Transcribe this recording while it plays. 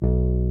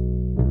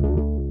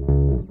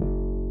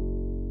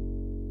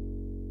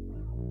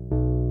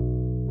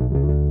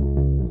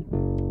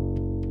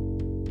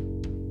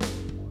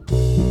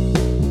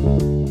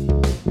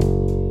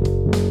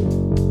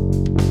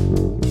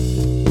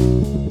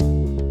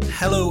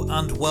Hello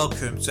and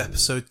welcome to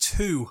episode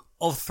 2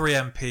 of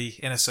 3MP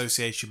in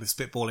association with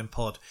Spitballing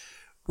Pod.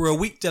 We're a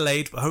week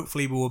delayed, but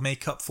hopefully we will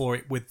make up for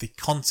it with the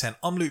content.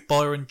 I'm Luke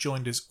Byron,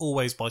 joined as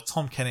always by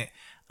Tom Kennett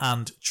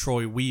and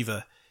Troy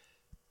Weaver.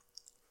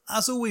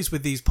 As always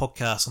with these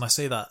podcasts, and I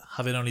say that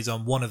having only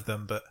done one of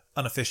them, but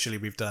unofficially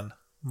we've done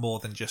more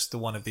than just the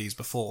one of these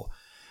before.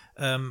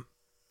 Our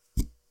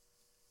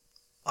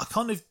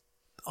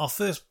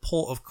first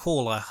port of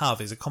call I have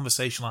is a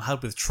conversation I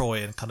had with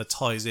Troy and kind of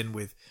ties in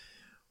with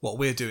what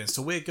we're doing.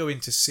 So we're going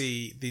to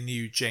see the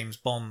new James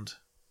Bond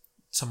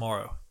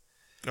tomorrow.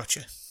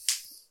 Gotcha.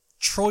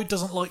 Troy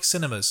doesn't like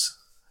cinemas.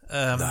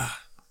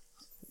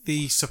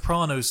 The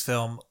Sopranos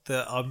film,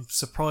 I'm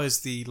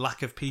surprised the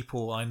lack of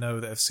people I know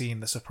that have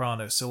seen The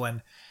Sopranos. So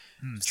when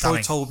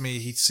Troy told me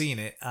he'd seen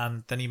it,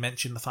 and then he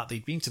mentioned the fact that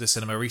he'd been to the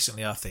cinema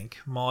recently, I think,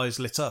 my eyes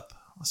lit up.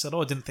 I said,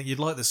 I didn't think you'd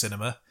like the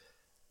cinema.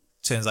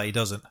 Turns out he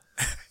doesn't.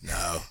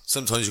 No.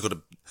 Sometimes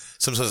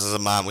as a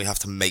man, we have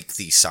to make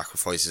these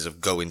sacrifices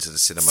of going to the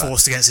cinema.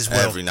 Forced against his will.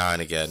 Every now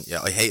and again.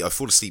 Yeah, I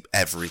fall asleep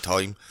every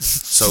time.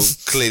 So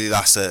clearly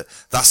that's a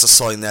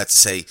sign there to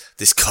say,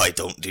 this guy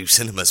don't do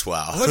cinemas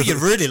well. Maybe you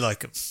really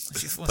like him.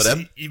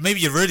 Maybe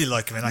you really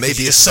like him.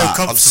 Maybe it's so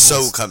comfortable. I'm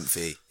so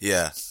comfy.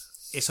 Yeah.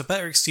 It's a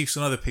better excuse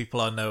than other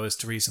people I know as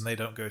to reason they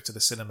don't go to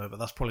the cinema, but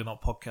that's probably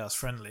not podcast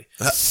friendly.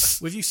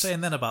 With you saying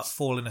then about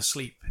falling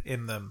asleep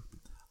in them,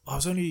 I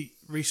was only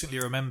recently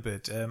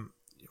remembered.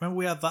 Remember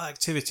we had that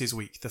activities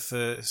week, the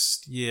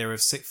first year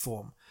of sixth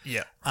form?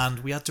 Yeah. And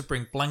we had to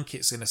bring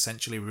blankets in,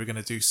 essentially. We were going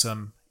to do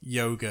some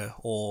yoga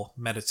or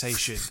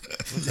meditation.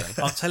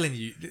 Okay. I'm telling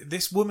you,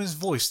 this woman's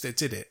voice that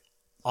did it,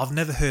 I've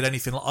never heard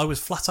anything like. I was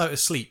flat out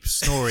asleep,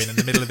 snoring in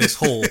the middle of this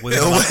hall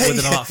within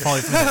about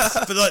 5 minutes.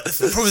 But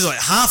the problem is,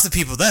 half the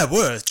people there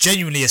were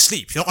genuinely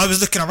asleep. I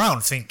was looking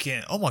around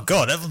thinking, "Oh my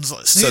god, everyone's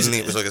like snoozing." Suddenly,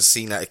 it was like a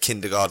scene out of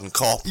Kindergarten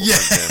Cop. Yeah.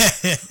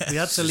 We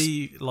had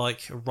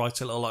to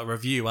write a little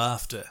review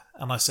after,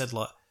 and I said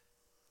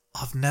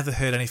I've never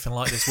heard anything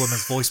like this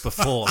woman's voice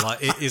before.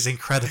 It is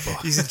incredible.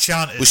 He's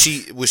enchanted.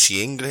 Was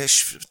she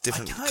English?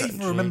 Different. I can't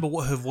even remember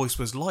what her voice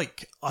was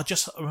like. I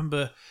just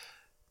remember.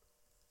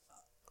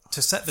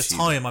 To set the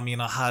time,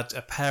 I had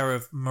a pair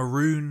of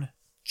maroon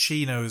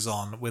chinos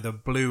on with a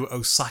blue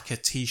Osaka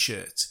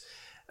t-shirt.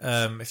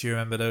 If you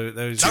remember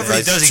those. That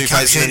really does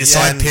encapsulate the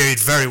time period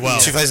very well.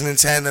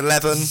 2010,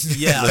 11.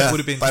 Yeah, it would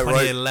have been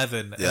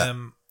 2011. Right. Yeah.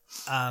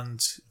 And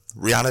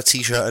Rihanna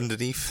t-shirt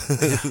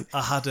underneath.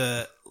 I had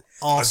a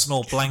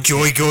Arsenal blanket.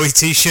 Joy Goy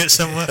t-shirt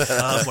somewhere.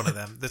 I had one of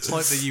them. The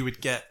type that you would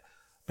get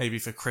maybe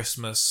for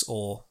Christmas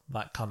or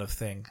that kind of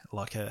thing.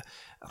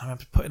 And I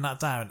remember putting that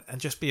down and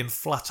just being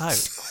flat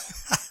out.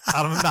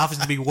 I remember having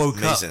to be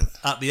woke up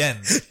at the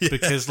end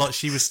because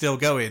she was still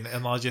going,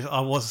 and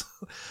I was.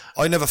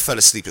 I never fell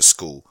asleep at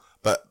school,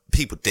 but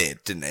people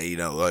didn't they?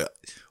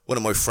 One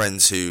of my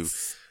friends who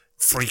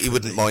he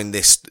wouldn't mind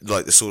this,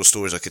 the sort of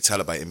stories I could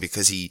tell about him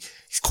because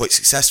he's quite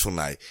successful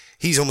now.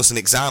 He's almost an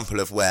example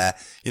of where,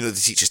 the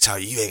teachers tell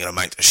you ain't gonna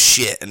amount to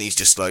shit, and he's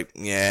just like,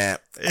 yeah,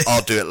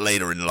 I'll do it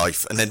later in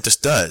life, and then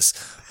just does.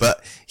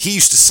 But he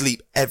used to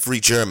sleep every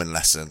German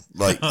lesson,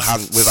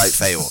 without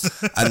fail.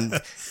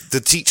 And the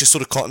teacher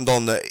sort of cottoned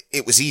on that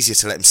it was easier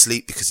to let him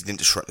sleep because he didn't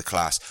disrupt the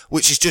class,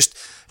 which is just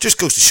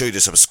goes to show you the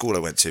type of school I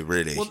went to,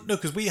 really. Well, no,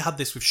 because we had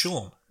this with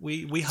Sean.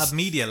 We had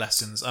media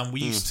lessons, and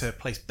we used to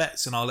place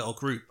bets in our little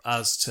group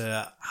as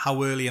to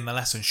how early in the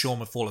lesson Sean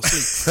would fall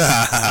asleep.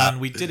 And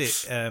we did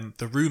it,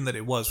 the room that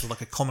it was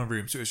like a common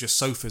room, so it was just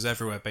sofas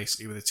everywhere,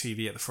 basically, with a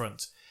TV at the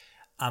front.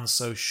 And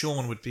so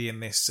Sean would be in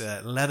this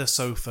leather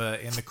sofa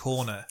in the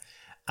corner,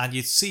 and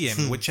you'd see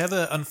him,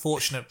 whichever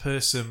unfortunate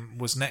person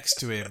was next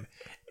to him,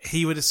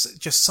 he would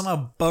just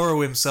somehow burrow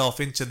himself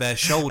into their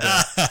shoulder.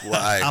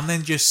 Wow. And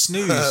then just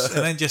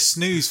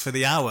snooze for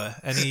the hour,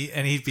 and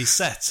he'd be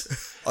set.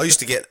 I used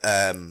to get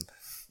the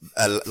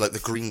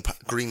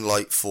green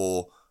light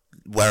for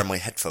wearing my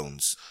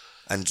headphones,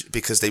 and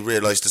because they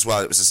realised as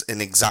well it was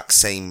an exact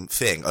same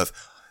thing of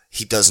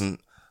he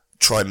doesn't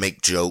try and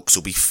make jokes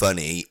or be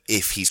funny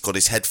if he's got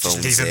his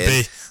headphones just in.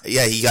 Be.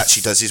 Yeah, he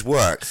actually does his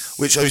work,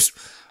 which,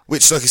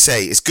 like I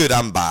say, is good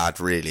and bad,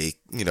 really.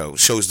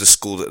 Shows the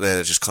school that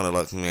they're just kind of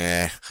like,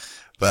 meh.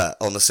 But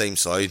on the same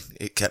side,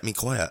 it kept me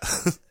quiet.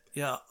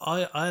 Yeah,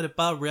 I had a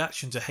bad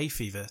reaction to hay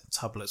fever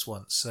tablets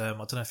once. I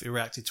don't know if it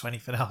reacted to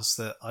anything else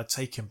that I'd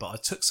taken, but I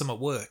took some at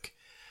work.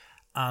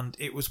 And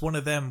it was one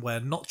of them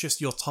where not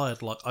just you're tired,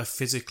 I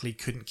physically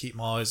couldn't keep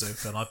my eyes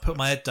open. I put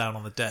my head down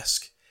on the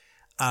desk,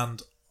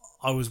 and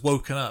I was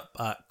woken up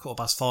at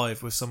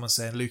 5:15 with someone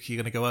saying, "Luke,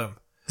 you're going to go home."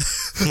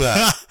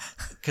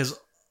 Because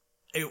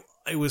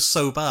it was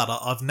so bad.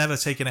 I've never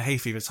taken a hay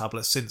fever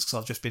tablet since because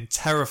I've just been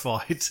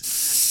terrified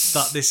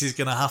that this is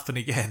going to happen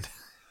again.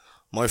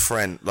 My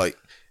friend,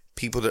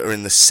 people that are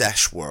in the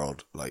sesh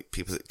world,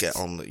 people that get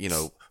on,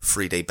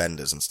 3-day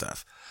benders and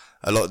stuff,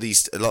 a lot of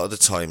the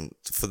time,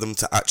 for them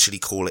to actually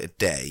call it a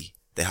day,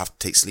 they have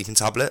to take sleeping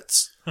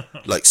tablets.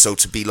 So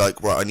to be right,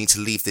 I need to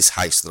leave this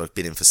house that I've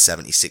been in for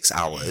 76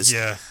 hours.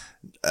 Yeah.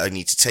 I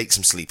need to take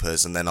some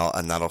sleepers, and then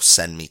that'll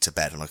send me to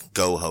bed, and I can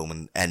go home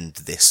and end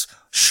this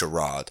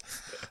charade.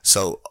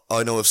 So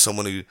I know of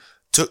someone who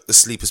took the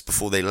sleepers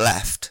before they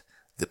left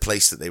the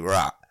place that they were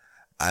at,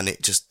 and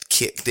it just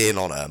kicked in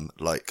on them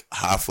like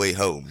halfway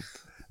home.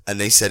 And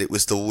they said it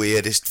was the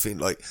weirdest thing.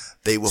 Like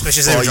they were,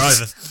 especially as they were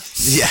driving.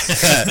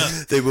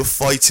 Yeah, they were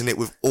fighting it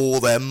with all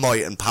their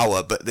might and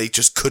power, but they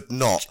just could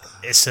not.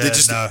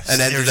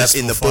 And ended up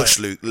in the bush,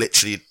 Luke,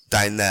 literally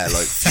down there,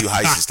 like a few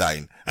houses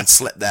down, and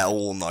slept there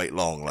all night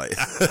long. Like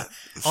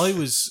I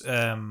was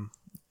a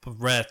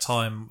rare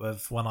time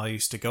of when I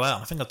used to go out.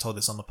 And I think I told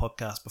this on the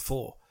podcast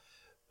before,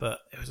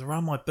 but it was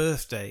around my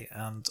birthday,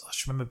 and I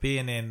just remember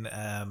being in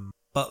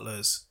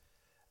Butler's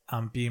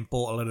and being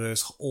bought a lot of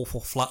those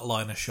awful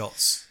flatliner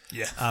shots.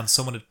 Yeah. And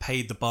someone had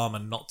paid the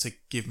barman not to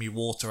give me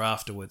water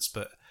afterwards,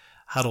 but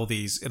had all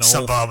these in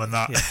Some barman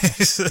that.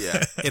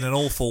 yeah. in an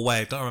awful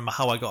way. I don't remember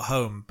how I got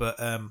home, but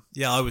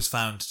I was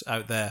found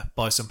out there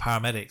by some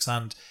paramedics,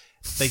 and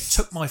they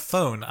took my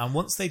phone, and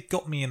once they'd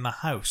got me in the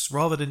house,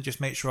 rather than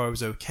just make sure I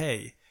was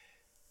okay,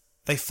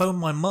 they phoned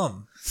my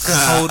mum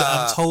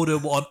and told her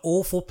what an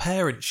awful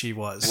parent she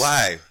was.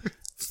 Wow.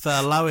 For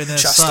allowing her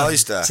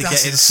Chastised son her. to That's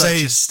get in insane.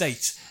 such a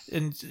state.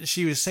 And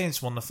she was saying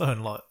to him on the phone,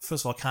 like,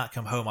 first of all, I can't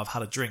come home, I've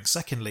had a drink.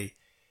 Secondly,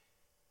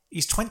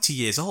 he's 20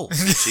 years old.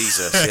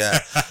 Jesus, yeah.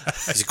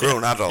 He's a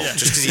grown adult.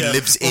 Just because he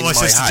lives in What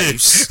my am I supposed to do?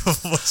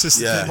 house. What's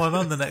this? Yeah. My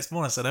mum the next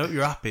morning said, I hope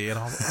you're happy. And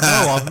I was like,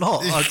 no, I'm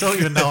not. I don't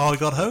even know how I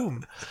got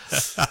home.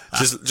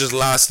 Just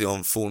lastly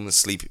on falling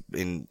asleep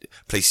in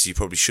places you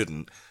probably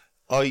shouldn't.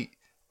 I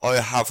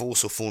have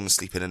also fallen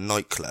asleep in a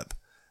nightclub.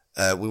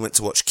 We went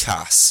to watch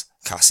Cass.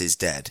 Cass is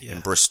Dead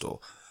in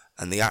Bristol.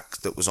 And the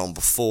act that was on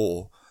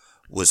before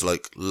was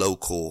like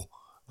local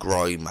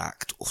grime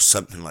act or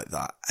something like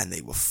that, and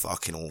they were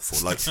fucking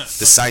awful. Like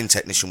the sound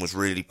technician was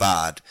really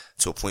bad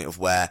to a point of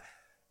where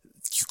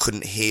you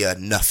couldn't hear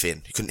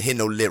nothing. You couldn't hear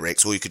no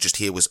lyrics. All you could just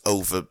hear was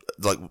over,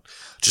 like,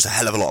 just a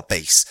hell of a lot of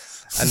bass.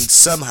 And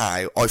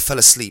somehow I fell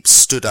asleep,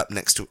 stood up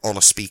next to on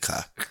a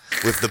speaker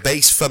with the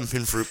bass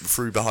thumping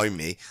through behind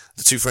me.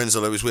 The two friends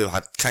that I was with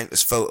had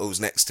countless photos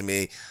next to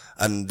me,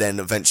 and then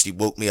eventually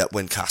woke me up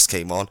when Cass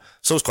came on.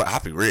 So I was quite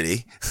happy,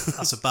 really.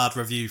 That's a bad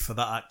review for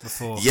that act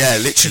before. Yeah,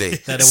 literally.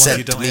 They're the ones you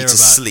Sent don't me hear to about.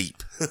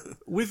 sleep.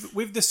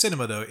 With the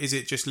cinema, though, is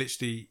it just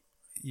literally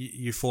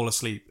you fall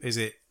asleep? Is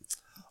it...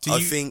 I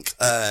think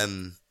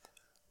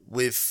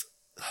with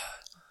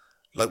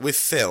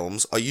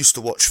films, I used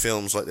to watch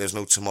films like There's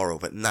No Tomorrow,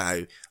 but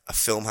now a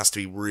film has to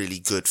be really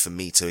good for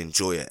me to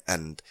enjoy it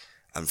and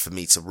for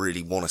me to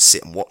really want to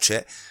sit and watch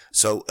it.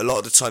 So a lot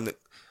of the time that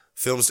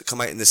films that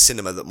come out in the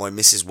cinema that my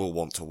missus will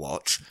want to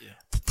watch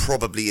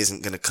probably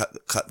isn't going to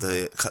cut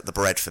the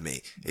bread for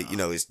me.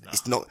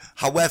 It's not.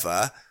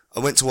 However, I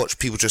went to watch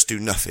People Just Do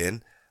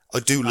Nothing. I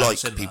do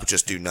like People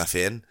Just Do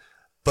Nothing,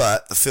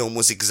 but the film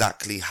was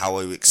exactly how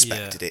I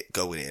expected it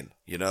going in,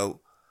 you know?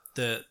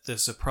 The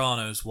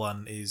Sopranos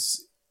one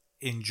is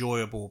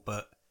enjoyable,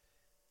 but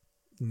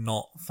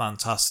not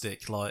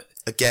fantastic. Like,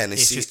 Again,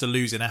 it's just a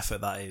losing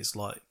effort, that is.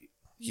 Like,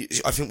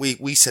 I think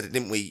we said it,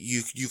 didn't we?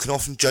 You can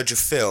often judge a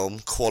film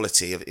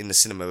quality in the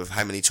cinema of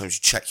how many times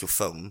you check your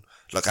phone,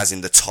 like as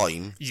in the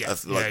time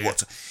of like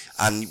what.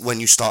 And when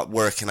you start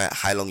working out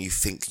how long you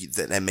think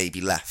that there may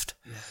be left,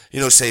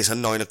 say it's a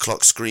 9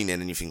 o'clock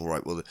screening, and you think,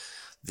 right, well,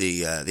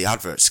 the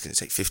advert's going to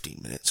take 15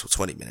 minutes or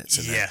 20 minutes,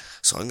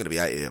 so I'm going to be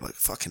out here by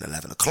fucking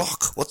 11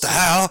 o'clock. What the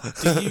hell?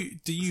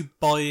 do you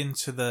buy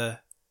into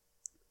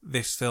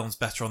this film's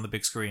better on the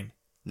big screen?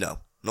 No,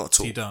 not at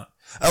all. You don't.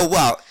 Oh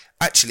well,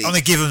 actually, on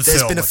a given there's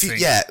film, been a I few.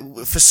 think. Yeah,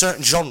 for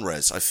certain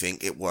genres, I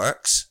think it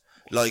works.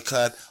 Like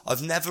I've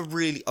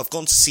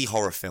gone to see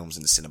horror films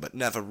in the cinema, but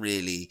never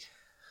really.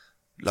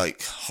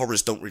 Like,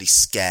 horrors don't really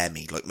scare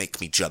me, like make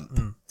me jump.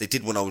 They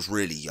did when I was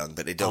really young,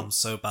 but they don't. I'm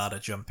so bad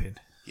at jumping.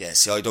 Yeah,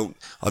 see,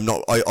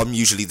 I'm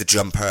usually the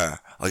jumper.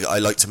 I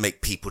like to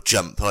make people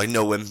jump, but I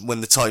know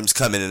when the time's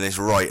coming and it's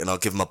right, and I'll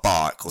give them a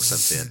bark or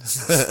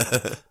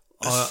something.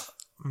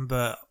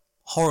 But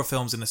horror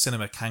films in the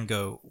cinema can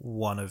go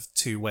one of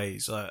two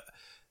ways.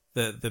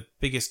 The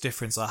biggest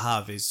difference I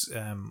have is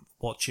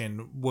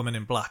watching Woman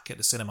in Black at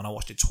the cinema, and I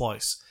watched it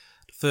twice.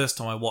 The first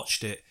time I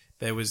watched it,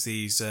 there was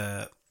these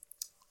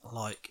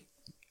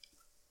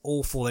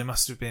awful, they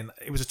must have been,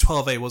 it was a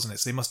 12A, wasn't it?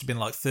 So they must have been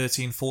like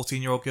 13,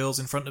 14-year-old girls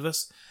in front of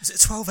us. Is it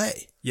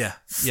 12A? Yeah,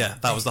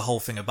 that was the whole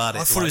thing about it.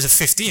 I thought it was a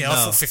 15. I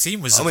thought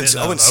 15 was I went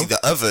to see the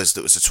others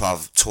that was a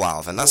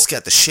 12, and that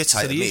scared the shit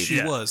out of me. The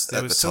issue was,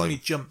 there was so time. many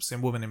jumps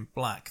in Woman in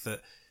Black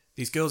that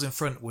these girls in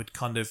front would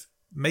kind of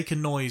make a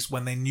noise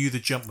when they knew the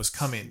jump was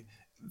coming.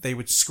 They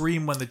would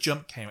scream when the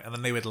jump came, and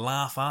then they would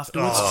laugh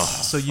afterwards.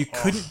 So you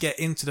couldn't get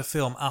into the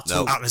film at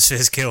all.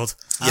 Atmosphere's killed.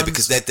 Yeah,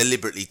 because they're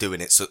deliberately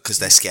doing it because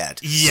they're scared.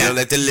 Yeah.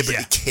 They're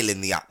deliberately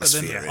killing the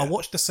atmosphere. But then I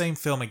watched the same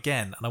film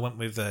again, and I went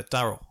with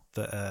Daryl,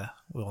 that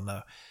we all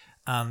know.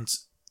 And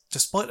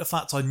despite the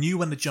fact I knew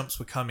when the jumps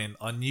were coming,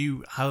 I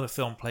knew how the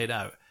film played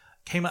out,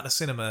 came out the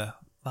cinema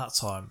that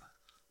time,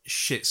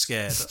 shit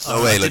scared.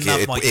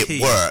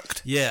 It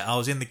worked. Yeah, I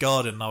was in the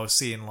garden, and I was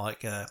seeing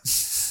like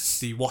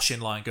the washing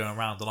line going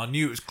around, and I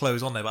knew it was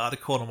closed on there, but I had a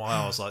corner of my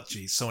eye. I was like,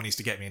 geez, someone needs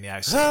to get me in the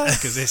house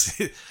because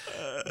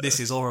this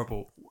is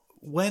horrible.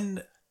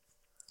 When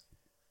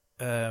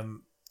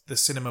the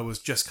cinema was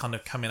just kind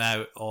of coming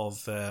out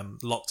of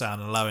lockdown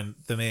and allowing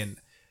them in,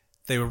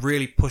 they were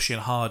really pushing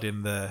hard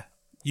in the,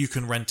 you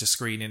can rent a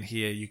screen in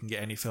here, you can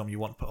get any film you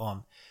want put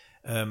on.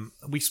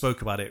 We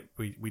spoke about it,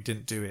 we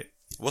didn't do it.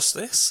 What's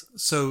this?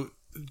 So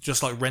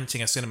just like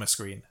renting a cinema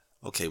screen.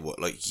 Okay, what,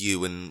 like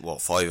you and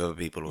 5 other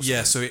people or something?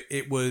 Yeah, so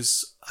it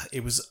was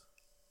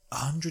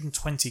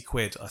 120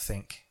 quid, I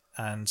think.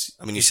 And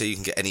I mean, you say you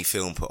can get any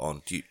film put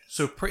on.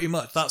 So pretty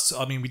much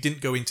we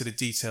didn't go into the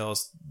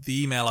details.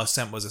 The email I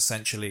sent was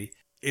essentially,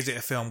 is it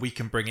a film we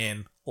can bring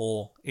in,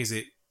 or is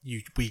it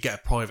we get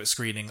a private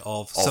screening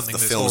of something the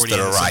that's films already that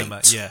in are the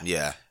out. cinema?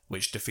 Yeah.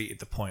 Which defeated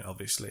the point,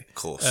 obviously. Of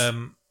course.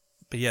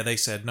 But yeah, they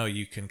said, no,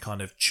 you can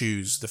kind of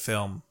choose the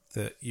film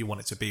that you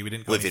want it to be. We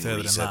didn't go Within any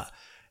further reason, than that.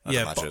 I'd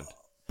Yeah, imagine.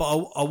 but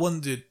I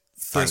wondered,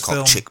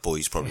 Bangkok Chick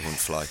Boys probably wouldn't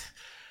fly.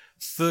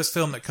 first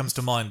film that comes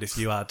to mind if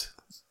you had,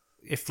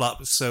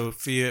 so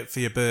for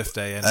your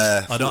birthday, and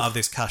I don't have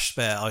this cash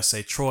spare, I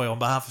say, Troy, on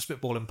behalf of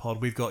Spitballing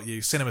Pod, we've got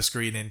you, cinema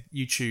screening,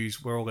 you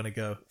choose, we're all going to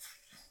go.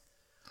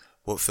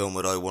 What film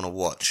would I want to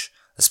watch?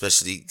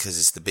 Especially because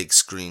it's the big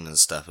screen and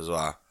stuff as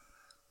well.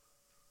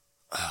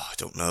 Oh, I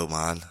don't know,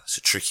 man. It's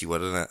a tricky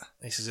one, isn't it?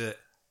 This is it.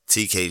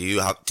 TK,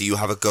 do you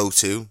have a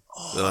go-to?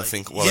 I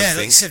think. Like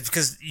you said,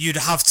 because you'd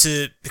have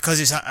to,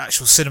 because it's an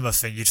actual cinema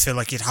thing, you'd feel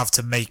like you'd have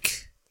to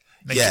make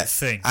it a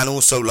thing. And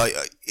also, like,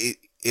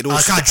 it also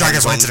I can't drag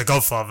everyone depends to The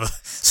Godfather.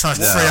 So it's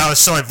No. 3 hours,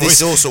 sorry, boys.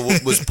 This also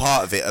was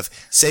part of it. Of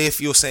say, if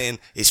you're saying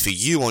it's for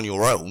you on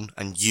your own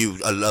and you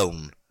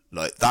alone,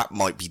 like that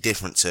might be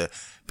different to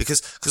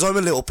because I'm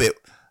a little bit.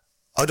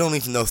 I don't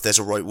even know if there's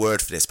a right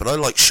word for this, but I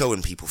like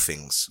showing people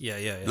things.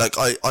 Yeah. Like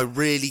I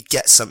really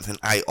get something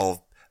out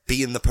of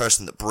being the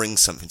person that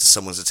brings something to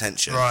someone's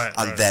attention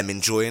and them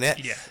enjoying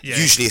it. Yeah.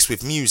 Usually it's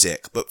with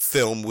music, but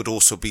film would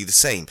also be the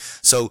same.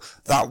 So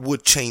that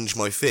would change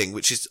my thing,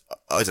 which is,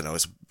 I don't know,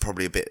 it's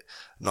probably a bit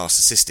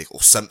narcissistic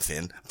or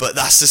something, but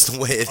that's just the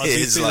way it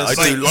is. feel Like, it's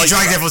I do You like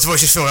dragged that. everyone to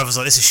watch this film, everyone's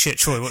like, this is shit,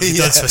 Troy, what have you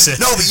done to us?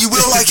 No, but you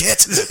will like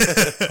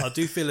it. I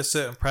do feel a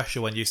certain pressure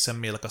when you send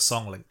me like a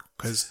song link,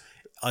 because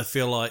I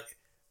feel like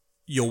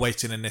you're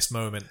waiting in this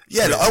moment.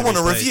 Yeah, for it like, I to want be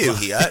a played. review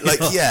here. Like,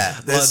 yeah.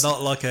 Like,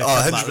 not like a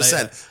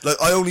 100%. Like,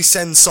 I only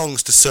send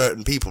songs to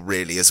certain people,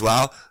 really, as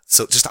well.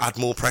 So just to add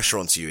more pressure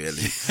onto you,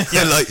 Ellie.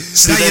 Yeah, like,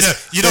 so now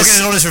you're not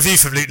getting an honest review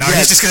from Luke now. Yeah.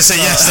 He's just going to say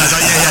yes. I was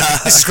like,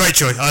 yeah, this is great,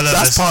 Troy. I love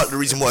that's this. part of the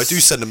reason why I do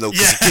send them, though,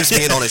 because Yeah. he gives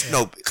me an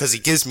honest, because he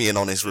gives me an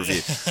honest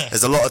review.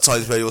 There's a lot of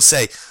times where he'll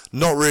say,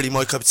 not really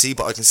my cup of tea,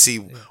 but I can see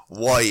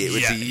why it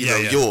would be,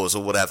 yours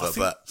or whatever.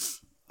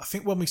 I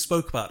think when we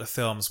spoke about the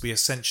films, we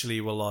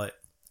essentially were like,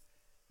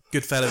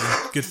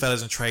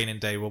 Goodfellas and Training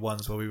Day were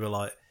ones where we were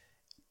like,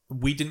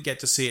 we didn't get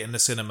to see it in the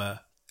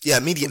cinema. Yeah,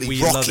 immediately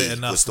We love Rocky it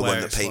enough was the where one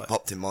that it's like-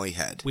 popped in my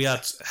head. We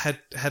had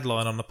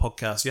headline on the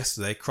podcast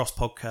yesterday,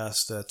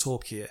 cross-podcast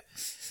talk here.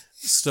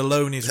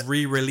 Stallone is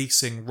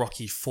re-releasing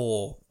Rocky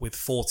 4 with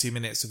 40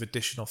 minutes of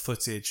additional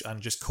footage and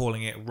just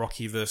calling it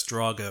Rocky vs.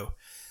 Drago.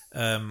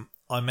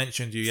 I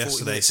mentioned you 40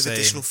 yesterday minutes of saying...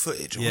 additional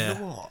footage. I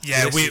wonder what.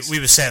 Yeah, we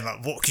were saying,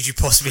 like, what could you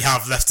possibly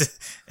have left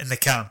in the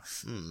can?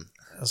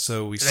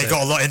 So we They said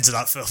got a lot into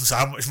that film, so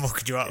how much more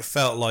could you it have?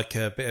 felt like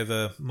a bit of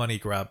a money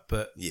grab,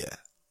 but Yeah.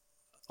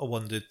 I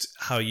wondered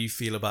how you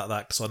feel about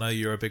that, because I know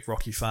you're a big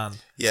Rocky fan.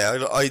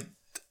 Yeah, I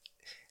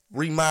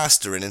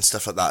remastering and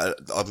stuff like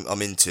that.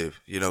 I'm into,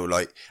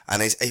 like,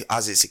 and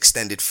as it's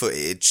extended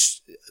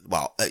footage.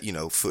 Well,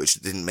 footage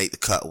that didn't make the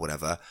cut or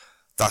whatever.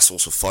 That's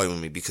also fine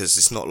with me, because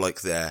it's not like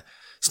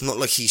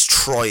he's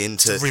trying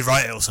to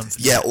Rewrite it or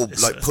something. yeah, or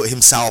It's, like put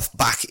himself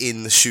back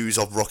in the shoes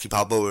of Rocky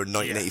Balboa in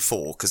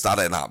 1984, because that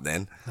ain't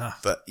happening. Ah.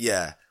 But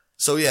yeah.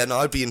 So yeah, no,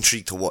 I'd be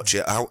intrigued to watch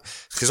it.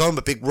 Because I'm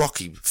a big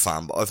Rocky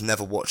fan, but I've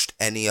never watched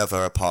any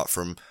other apart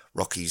from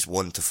Rockies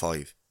 1 to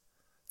 5.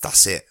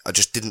 That's it. I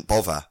just didn't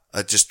bother.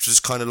 I just was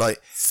kind of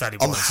like, Fairly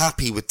I'm wise.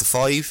 happy with the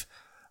 5.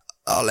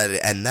 I'll let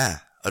it end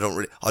there. I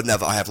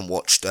haven't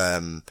watched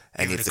any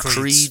Even of the the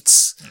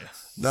Creeds. Creeds.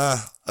 Nah.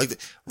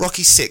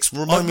 Rocky 6,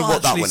 remind I've me not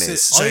what that actually one seen-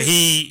 is. So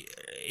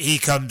he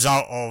comes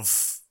out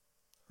of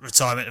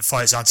retirement and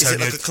fights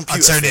Antonio. like a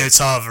computer Antonio thing?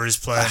 Tarver is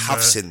playing. I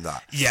have seen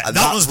that. Yeah, And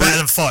that was better really-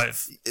 than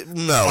 5.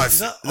 No, Five. not Is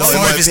that- in my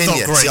 5 is not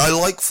opinion. great. See, I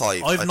like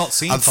 5. I've not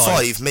seen and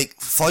 5.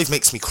 5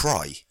 makes me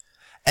cry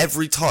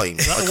every time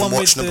Is that I the can one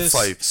watch with number the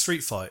 5.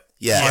 street fight?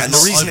 Yeah, I've and not-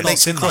 the reason I've it not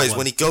makes me seen cry that is one.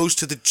 when he goes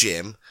to the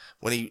gym,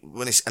 when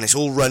it's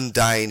all run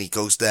down, he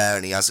goes there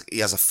and he has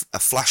a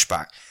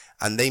flashback,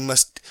 and they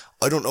must.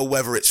 I don't know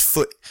whether it's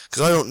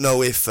because I don't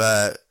know if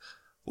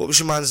what was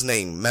your man's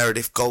name,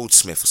 Meredith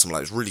Goldsmith or something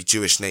like that. It's a really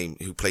Jewish name,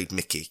 who played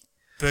Mickey.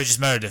 Burgess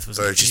Meredith was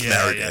Burgess it?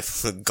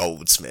 Meredith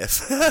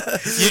Goldsmith.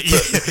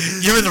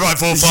 You're in the right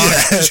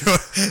ballpark.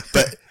 Sure.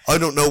 But I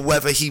don't know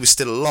whether he was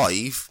still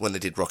alive when they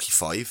did Rocky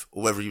 5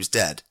 or whether he was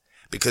dead.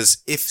 Because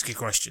It's a good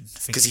question.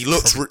 because he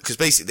looks, because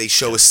basically they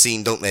show a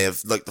scene, don't they,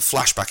 of like the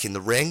flashback in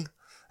the ring,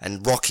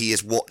 and Rocky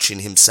is watching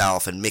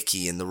himself and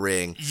Mickey in the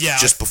ring. Yeah,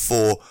 just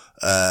before.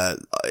 I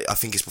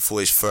think it's before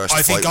his first. I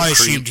fight think I with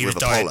assumed Creed he would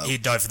with die. Apollo.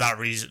 He'd die for that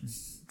reason.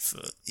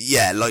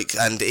 Yeah, like,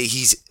 and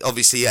he's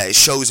obviously, it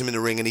shows him in the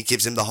ring, and he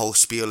gives him the whole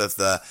spiel of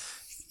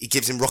he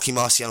gives him Rocky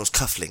Marciano's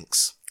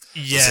cufflinks.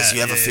 Yeah, he says,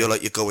 you ever feel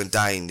like you're going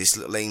down, this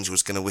little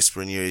angel's going to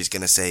whisper in your ear, he's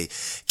going to say,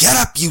 get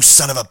up, you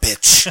son of a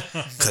bitch,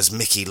 because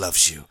Mickey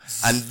loves you.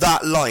 And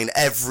that line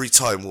every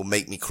time will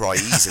make me cry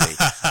easily.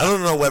 I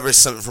don't know whether it's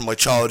something from my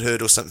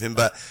childhood or something,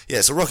 but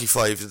yeah, so Rocky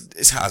 5,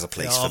 it has a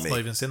place for I've me. not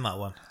even seen that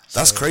one.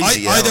 That's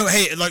crazy. I don't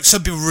hate it. Like,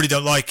 some people really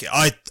don't like it.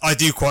 I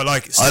do quite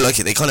like it. I like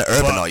it. They kind of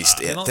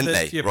urbanized it, not didn't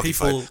that- they? yeah, Rocky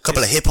people- V. A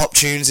couple of hip hop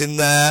tunes in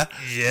there.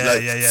 Yeah,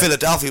 Like, yeah.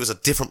 Philadelphia was a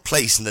different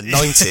place in the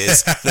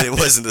 90s than it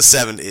was in the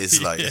 70s.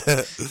 Like,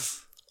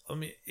 I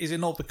mean, is it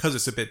not because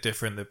it's a bit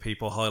different that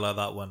people highlight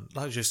that one?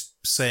 Like just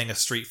saying a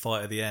street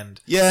fight at the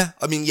end. yeah,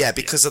 I mean, yeah,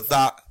 because of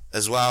that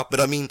as well. But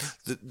I mean,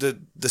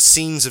 the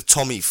scenes of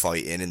Tommy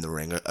fighting in the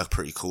ring are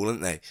pretty cool,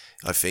 aren't they?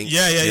 I think.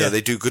 Yeah.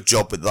 They do a good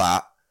job with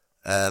that.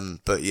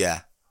 But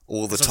yeah,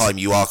 all the time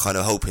you are kind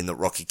of hoping that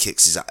Rocky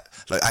kicks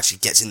actually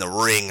gets in the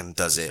ring and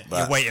does it.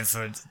 But You're waiting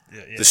for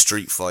the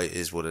street fight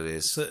is what it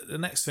is. So the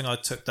next thing I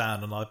took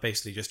down, and I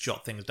basically just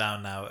jot things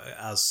down now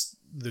as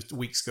the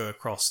weeks go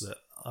across that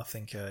I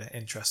think are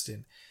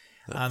interesting.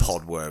 And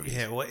Pod worthy.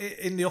 yeah, well,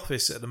 in the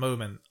office at the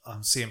moment,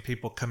 I'm seeing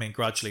people come in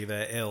gradually,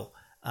 they're ill,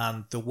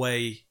 and the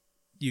way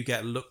you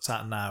get looked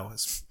at now,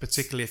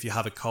 particularly if you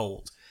have a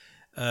cold,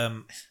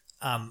 and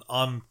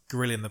I'm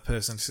grilling the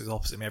person who sits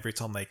opposite me every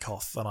time they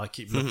cough, and I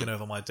keep looking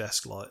over my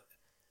desk like,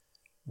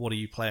 what are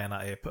you playing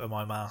at here? Putting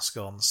my mask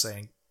on,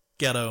 saying,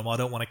 get home, I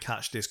don't want to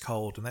catch this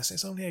cold. And they say,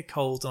 it's only a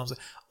cold. And I'm saying,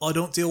 I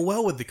don't deal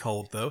well with the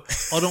cold, though.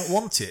 I don't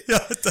want it.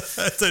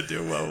 I don't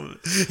deal well with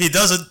it. He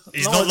doesn't.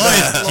 He's No, not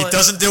lying. like- He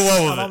doesn't deal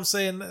well with And it. I'm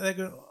saying, they're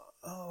going,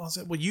 I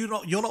said, well, you're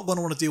not going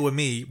to want to deal with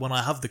me when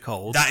I have the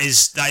cold. That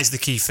is the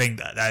key thing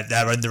that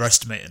they're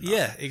underestimating. That.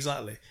 Yeah,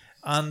 exactly.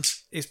 And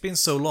it's been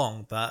so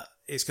long that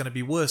it's going to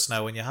be worse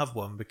now when you have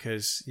one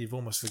because you've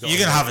almost forgotten. You're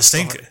gonna have a it's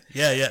stinker. like-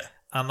 Yeah.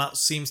 And that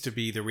seems to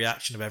be the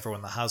reaction of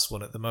everyone that has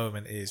one at the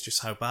moment is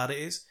just how bad it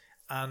is.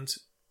 And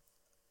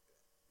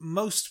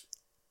most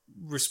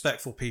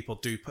respectful people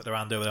do put their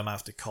hand over their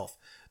mouth to cough.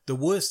 The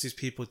worst is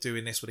people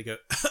doing this where they go,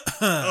 like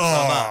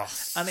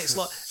that. And it's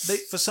like,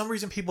 for some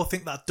reason, people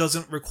think that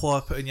doesn't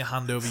require putting your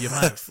hand over your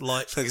mouth.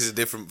 Like, It's a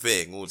different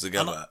thing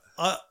altogether.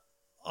 I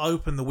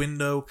open the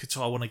window because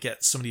I want to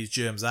get some of these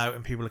germs out,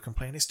 and people are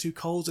complaining it's too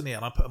cold in here.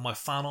 And I put my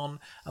fan on,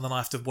 and then I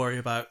have to worry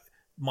about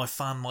my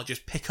fan might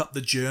just pick up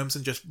the germs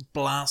and just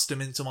blast them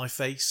into my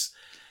face.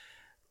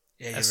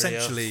 Yeah.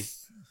 Essentially,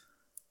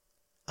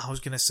 I was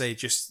going to say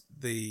just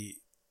the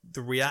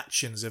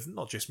reactions of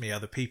not just me,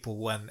 other people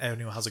when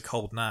anyone has a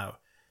cold now.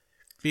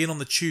 Being on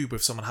the tube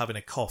with someone having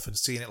a cough and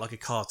seeing it like a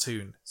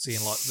cartoon, seeing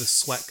like the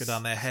sweat go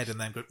down their head and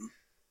then go,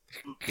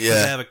 they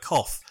have a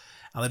cough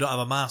and they don't have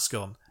a mask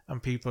on,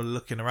 and people are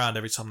looking around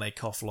every time they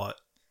cough like,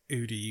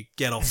 Udi, you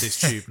get off this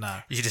tube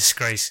now. You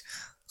disgrace.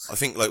 I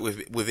think like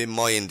within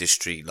my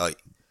industry,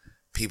 like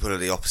people are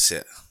the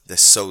opposite. They're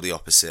so the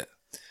opposite.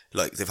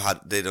 Like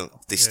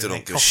they still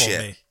don't give a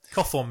shit.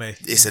 Cough on me.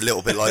 It's a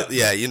little bit like,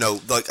 yeah,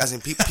 like as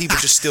in people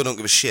just still don't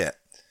give a shit.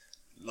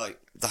 Like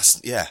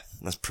that's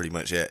pretty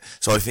much it.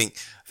 So I think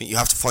you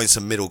have to find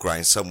some middle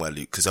ground somewhere,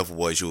 Luke, because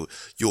otherwise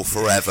you'll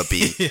forever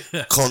be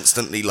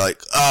constantly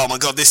like, oh my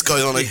god, this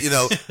guy's on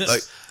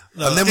like.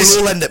 And then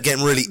we'll all end up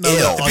getting really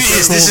ill.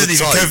 This isn't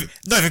even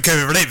COVID, not even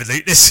COVID related,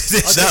 Luke. This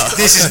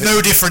is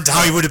no different to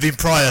how he would have been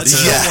prior to.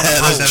 Yeah,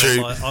 that's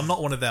true. I'm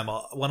not one of them.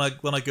 When I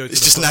go to It's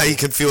just now you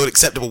can feel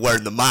acceptable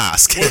wearing the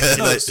mask.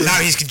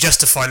 Now he can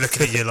justify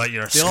looking at you like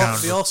you're a scoundrel.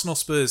 The Arsenal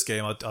Spurs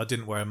game, I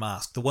didn't wear a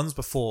mask. The ones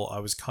before, I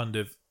was kind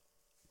of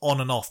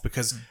on and off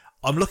because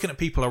I'm looking at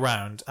people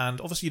around, and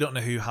obviously you don't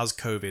know who has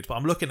COVID, but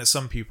I'm looking at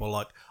some people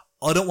like,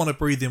 I don't want to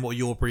breathe in what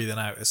you're breathing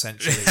out,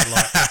 essentially.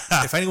 Like,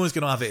 if anyone's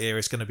going to have it here,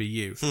 it's going to be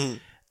you.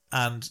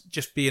 And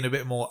just being a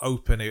bit more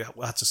open, I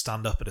had to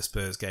stand up at a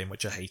Spurs game,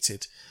 which I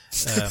hated.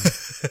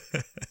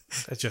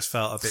 It just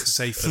felt a bit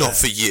safer. Not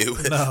for you.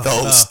 No, the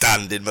whole no.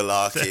 standing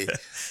malarkey.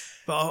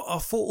 But I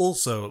thought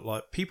also,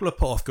 like, people are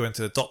put off going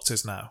to the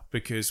doctors now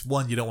because,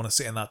 one, you don't want to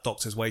sit in that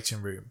doctor's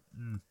waiting room.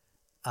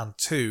 And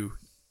two,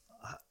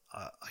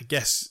 I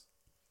guess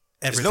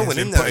There's everything's no one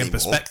been in there put in anymore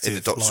perspective. in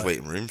the doctor's like-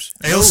 waiting rooms.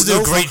 They also do a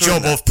No great fucker job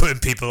in there. of putting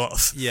people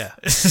off. Yeah.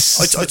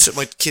 I took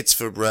my kids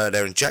for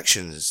their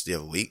injections the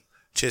other week.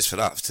 Cheers for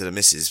that to the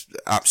missus.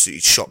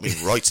 Absolutely shot me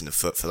right in the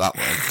foot for that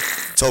one.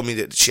 Told me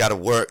that she had a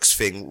works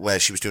thing where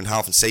she was doing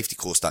health and safety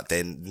course that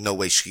day and no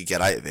way she could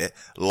get out of it.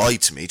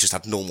 Lied to me, just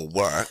had normal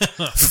work.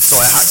 So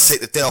I had to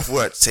take the day off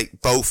work to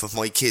take both of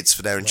my kids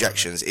for their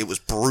injections. It was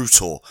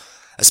brutal.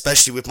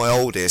 Especially with my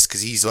oldest,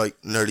 because he's like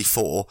nearly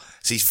 4,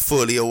 so he's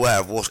fully aware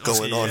of what's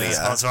going on here.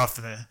 That's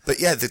after there. But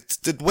yeah,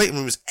 the waiting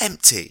room was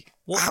empty.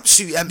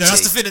 absolutely empty. No,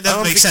 that's the thing that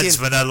doesn't make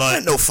sense when they're like,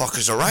 ain't no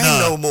fuckers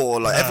around no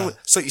more. Like everyone,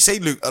 so you say,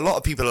 Luke. A lot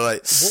of people are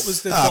like, what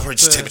was the I'll probably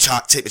just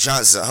take the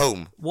chances at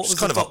home. What was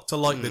the doctor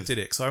like that did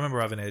it? Because I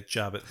remember having a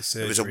jab at the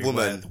surgery. It was a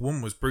woman. The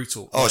woman was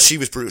brutal. Oh, she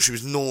was brutal. She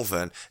was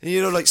northern, and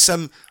you know, like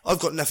I've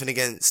got nothing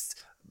against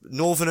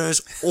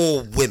northerners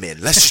or women.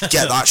 Let's just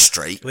get that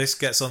straight. This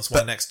gets on to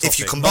my next topic. If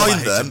you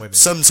combine them,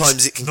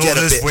 sometimes it can get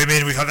a bit...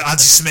 women, we had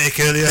anti-Semitic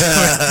earlier.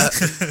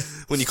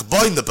 When you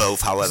combine the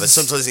both, however,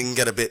 sometimes it can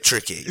get a bit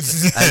tricky.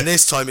 And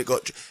this time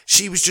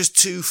she was just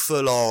too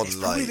full on. It's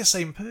probably the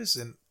same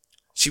person.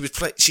 She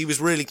was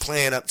really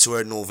playing up to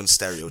her northern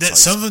stereotypes.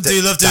 Some of them do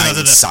love doing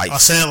that. I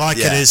say it like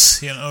it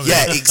is. You know,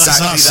 exactly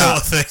that. Sort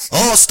of thing.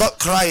 Oh, stop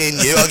crying,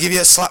 you! I'll give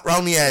you a slap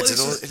round the head.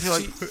 And you're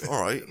like,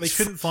 all right. They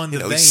couldn't find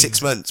the vein.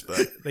 6 months,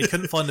 but they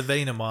couldn't find the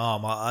vein in my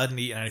arm. I hadn't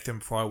eaten anything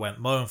before I went.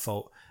 My own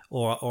fault.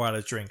 Or had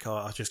a drink.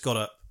 I just got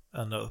up,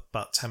 and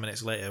about 10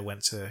 minutes later,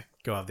 went to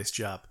go have this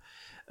jab.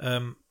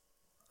 I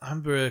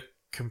remember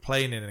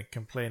complaining. I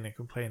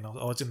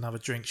didn't have a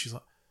drink. She's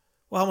like,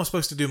 well, how am I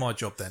supposed to do my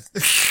job then?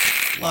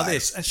 Like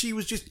this. And she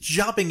was just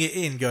jabbing it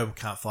in, going,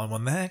 can't find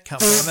one there, can't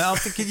find one there. I'm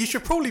thinking, you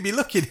should probably be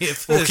looking here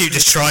first. We'll keep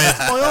just trying.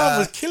 My arm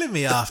was killing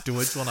me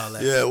afterwards when I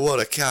left. Yeah, what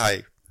a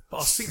guy.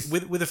 But I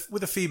think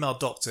with a female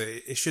doctor,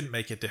 it shouldn't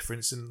make a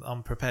difference, and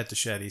I'm prepared to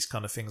share these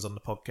kind of things on the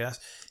podcast.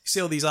 You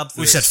see all these adverts.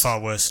 We said far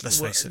worse, let's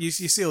face it. You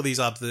see all these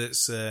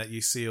adverts,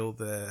 you see all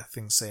the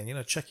things saying,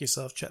 check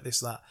yourself, check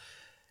this, that.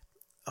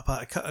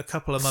 About a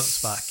couple of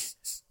months back,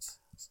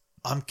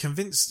 I'm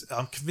convinced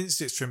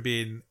it's from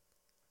being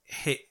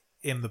hit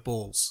in the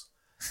balls,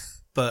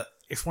 but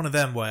it's one of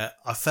them where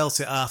I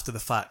felt it after the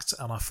fact,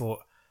 and I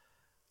thought,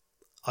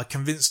 I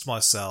convinced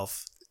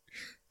myself,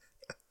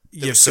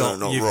 you've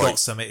got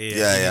something here.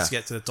 You need to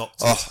get to the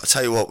doctor. Oh, I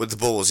tell you what, with the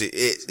balls,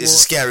 it's a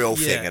scary old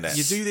thing, isn't it?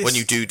 You do this when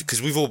you do,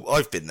 because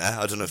I've been there.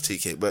 I don't know if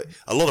TK, but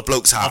a lot of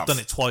blokes have. I've done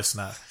it twice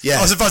now. Yeah,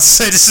 I was about to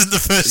say this isn't the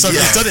first time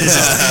you've done it.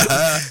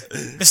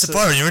 Mr.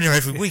 Byron, you're in here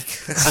every week.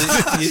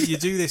 So you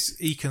do this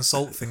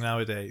e-consult thing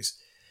nowadays,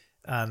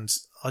 and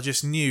I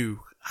just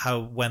knew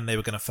when they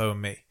were going to phone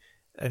me,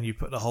 and you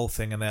put the whole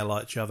thing in there,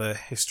 like, do you have a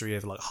history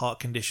of like heart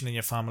condition in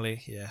your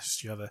family? Yes.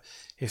 Do you have a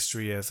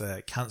history of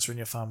cancer in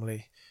your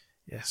family?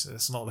 Yes.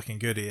 It's not looking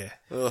good here.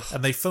 Ugh.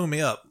 And they phoned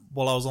me up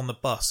while I was on the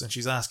bus, and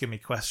she's asking me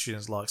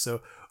questions like,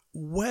 so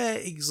where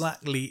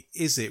exactly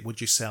is it? Would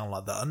you say on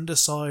like the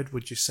underside?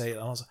 Would you say? And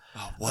I was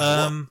like,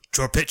 what?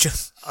 Draw a picture.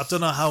 I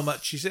don't know how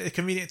much. She said a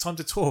convenient time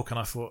to talk, and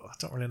I thought, I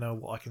don't really know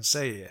what I can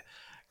say here.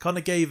 Kind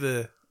of gave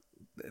her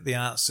the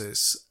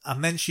answers,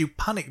 and then she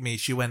panicked me.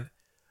 She went,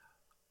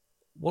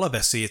 well, I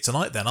best see you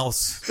tonight then. I'll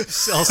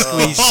squeeze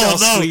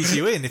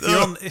you in.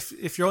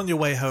 If you're on your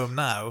way home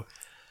now,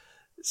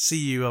 see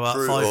you about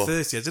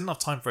 5:30. I didn't have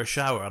time for a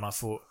shower, and I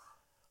thought,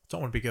 I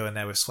don't want to be going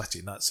there with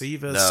sweaty nuts.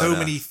 So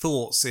many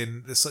thoughts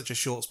in such a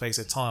short space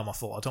of time. I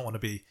thought, I don't want to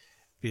be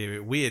a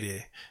bit weird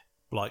here.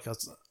 Like, I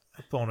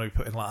don't want to be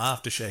putting like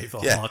aftershave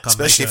on. Yeah,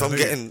 especially if I'm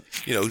getting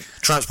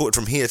transported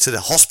from here to the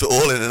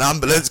hospital in an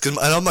ambulance, and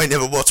I might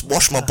never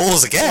wash my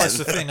balls again. Well, that's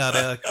the thing. I had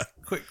a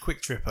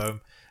quick trip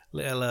home,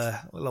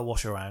 little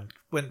wash around,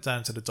 went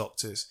down to the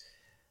doctor's,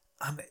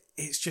 and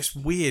it's just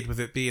weird with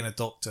it being a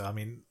doctor. I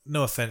mean,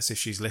 no offense if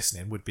she's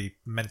listening, would be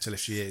mental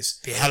if she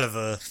is. Be a hell of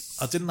a...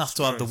 I didn't have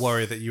to have the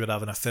worry that you would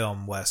have in a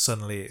film where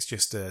suddenly it's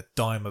just a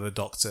dime of a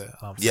doctor,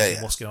 and I'm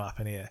thinking, what's going to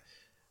happen here?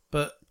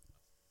 But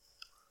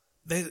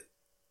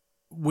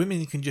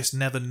women can just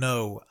never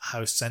know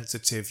how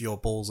sensitive your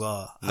balls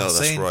are. No, that's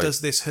saying, right.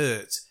 Does this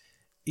hurt?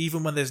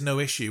 Even when there's no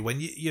issue, when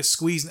you're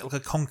squeezing it like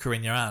a conker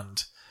in your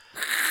hand,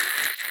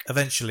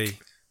 eventually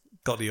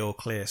got the all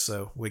clear,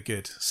 so we're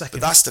good.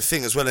 But that's the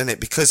thing as well, isn't it?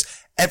 Because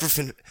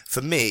everything,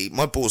 for me,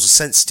 my balls are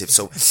sensitive,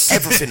 so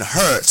everything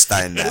hurts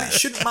down there. Well, it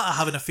shouldn't matter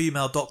having a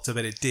female doctor,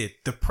 but it did.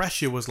 The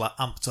pressure was like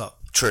amped up.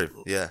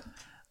 True, yeah.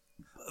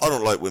 I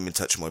don't like women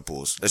touching my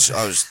balls.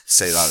 I would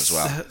say that as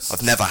well.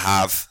 I've never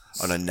have.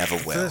 And I never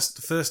will.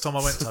 The first time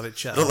I went to have it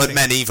checked. I don't like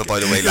men either,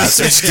 by the way, lads.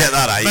 So just get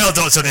that out. Male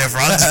doctor on the other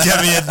hand.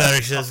 Get me in there.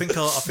 I think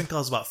I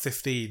was about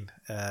 15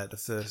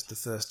 the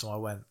first time I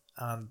went,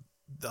 and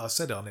I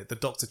said it on it. The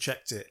doctor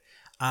checked it,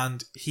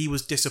 and he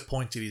was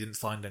disappointed he didn't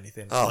find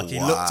anything. Oh, he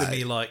looked at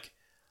me like,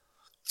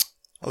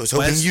 I was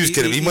hoping you was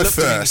going to be my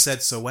first. He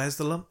said, "So where's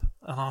the lump?"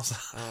 And I was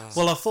like,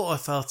 "Well, I thought I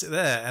felt it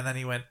there." And then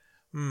he went,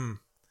 and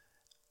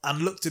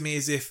looked at me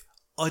as if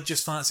I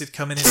just fancied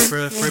coming in for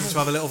him to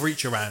have a little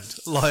reach around.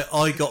 Like,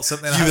 I got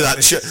something out of it.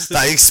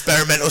 That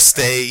experimental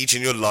stage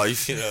in your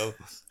life,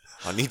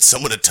 I need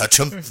someone to touch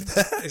him.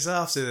 It's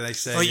after they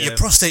say... your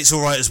prostate's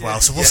alright as well,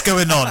 so what's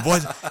going on? Why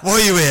are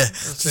you here? I'm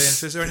saying,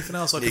 so is there anything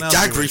else I can help you with?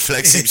 Your gag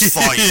reflex seems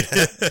fine.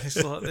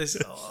 It's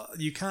like,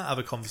 you can't have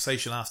a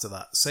conversation after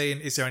that.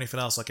 Saying, is there anything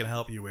else I can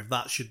help you with?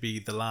 That should be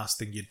the last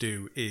thing you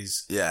do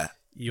is... Yeah.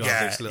 You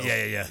have this little...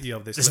 You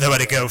have this There's nowhere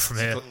to go from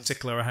here.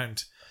 Tickle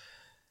around.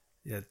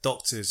 Yeah,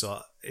 doctors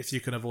are... If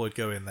you can avoid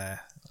going there,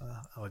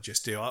 I would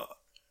just do.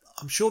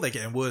 I'm sure they're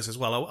getting worse as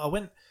well. I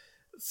went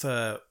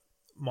for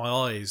my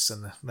eyes,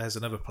 and there's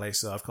another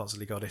place that I've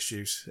constantly got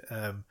issues.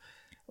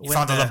 You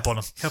found a lump on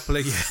them. Couple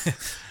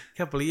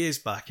couple of years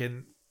back,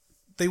 and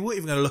they weren't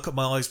even going to look at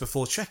my eyes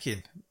before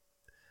checking.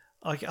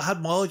 I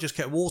had my eye just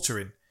kept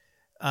watering,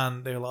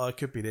 and they were like, "Oh, it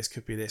could be this,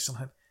 could be this." I'm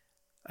like,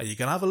 "Are you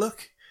going to have a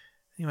look?"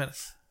 He went,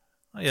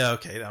 "Oh, yeah,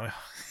 okay."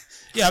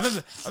 Yeah, I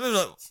remember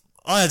like,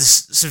 I had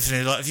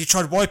something like, have you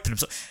tried wiping them?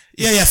 So,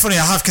 yeah, funny,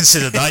 I have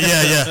considered that.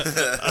 Yeah.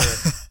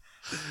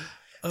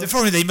 The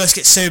problem is they must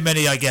get so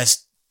many, I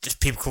guess, just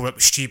people calling up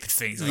with stupid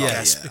things. I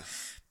guess. Yeah.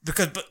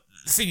 But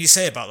the thing you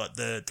say about like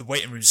the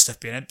waiting room stuff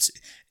being empty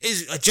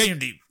is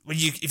genuinely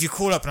if you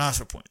call up and ask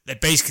for a point, they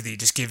basically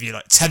just give you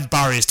like 10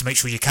 barriers to make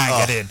sure you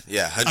can't get in.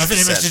 Yeah,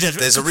 100%.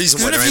 There's a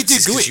reason why they're empty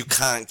because you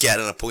can't get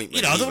an appointment.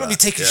 You know, I don't want to be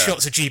taking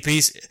shots at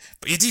GPs,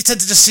 but you do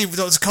tend to just see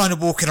those kind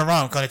of walking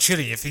around, kind of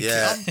chilling. You think,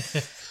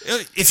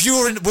 if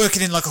you're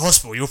working in like a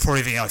hospital, you're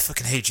probably thinking, I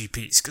fucking hate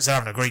GPs because they're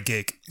having a great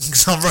gig.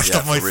 Because I'm rushed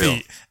off my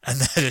feet and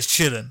they're just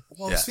chilling.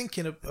 Well, I was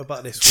thinking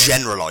about this.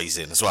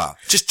 Generalising as well.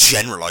 Just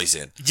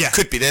generalising. Yeah.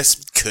 Could be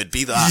this, could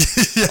be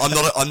that.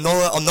 I'm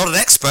not an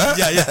expert.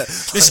 Yeah.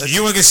 Listen,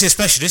 you want to go see a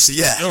specialist?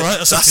 Yeah. All right,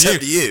 that's up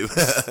to you.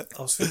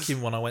 I was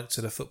thinking when I went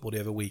to the football the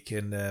other week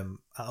at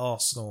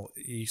Arsenal,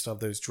 you used to have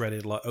those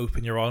dreaded like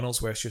open urinals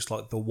where it's just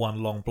like the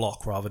one long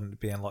block rather than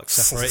being like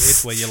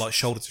separated where you're like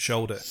shoulder to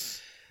shoulder.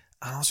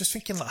 And I was just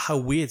thinking like how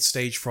weird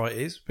stage fright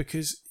is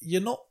because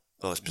you're not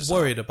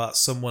worried about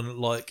someone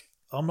like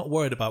I'm not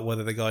worried about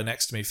whether the guy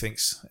next to me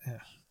thinks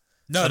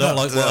I don't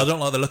like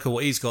the look of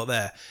what he's got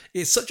there.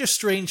 It's such a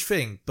strange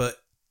thing, but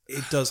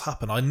it does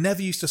happen. I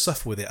never used to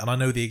suffer with it, and I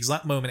know the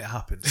exact moment it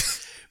happened.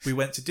 We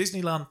went to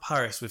Disneyland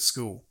Paris with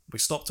school. We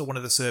stopped at one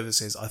of the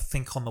services, I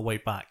think on the way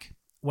back.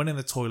 Went in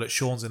the toilet,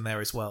 Sean's in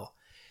there as well.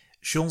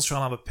 Sean's trying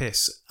to have a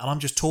piss, and I'm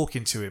just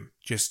talking to him,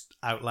 just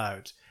out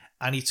loud.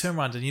 And he turned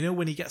around, and you know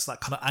when he gets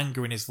that kind of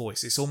anger in his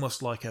voice, it's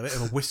almost like a bit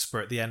of a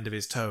whisper at the end of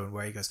his tone,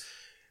 where he goes,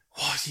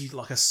 "What?" He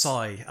like a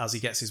sigh as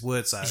he gets his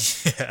words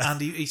out. Yeah. And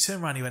he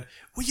turned around, and he went,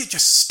 "Will you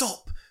just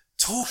stop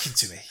talking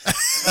to me?"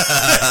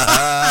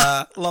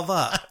 Like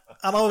that.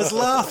 And I was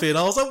laughing.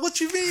 I was like, "What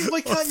do you mean?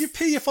 Why can't you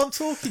pee if I'm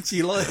talking to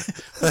you? Like,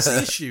 what's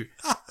the issue?"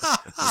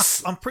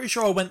 I'm pretty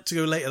sure I went to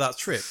go later that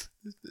trip.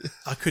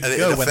 I couldn't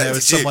go when there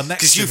was someone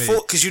next to me.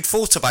 Because you'd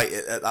thought about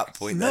it at that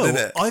point. No, then,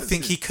 didn't it? I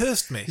think he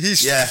cursed me.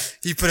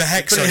 You put a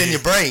hex in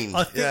your brain.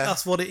 I think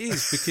that's what it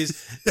is because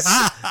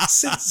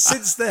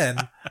since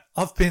then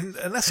I've been,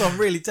 unless I'm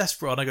really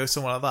desperate and I go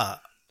somewhere like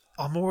that,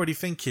 I'm already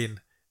thinking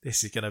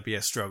this is going to be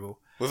a struggle.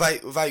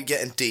 Without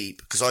getting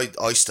deep, because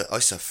I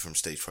suffer from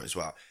stage fright as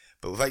well,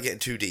 but without getting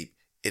too deep,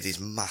 it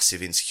is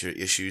massive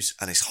insecurity issues,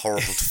 and it's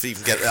horrible to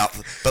even get it up.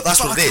 But that's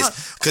what it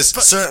is, because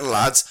certain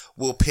lads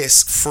will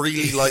piss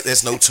freely like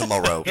there's no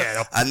tomorrow,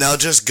 and they'll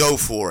just go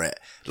for it.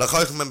 Like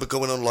I can remember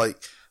going on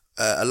like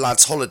a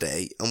lad's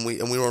holiday, and we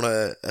were on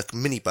a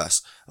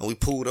minibus, and we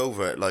pulled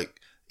over like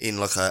in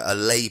like a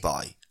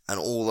lay-by, and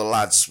all the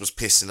lads was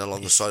pissing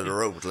along the side of the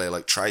road with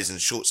like trousers and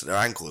shorts at their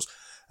ankles.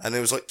 And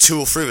there was like 2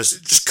 or 3 of us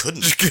just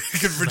couldn't.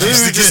 We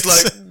were just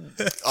like,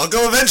 I'll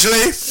go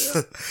eventually.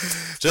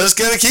 Just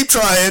gonna keep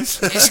trying.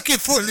 It's a good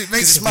point. It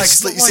makes it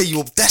makes like you say,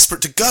 you're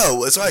desperate to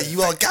go. That's right.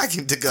 You are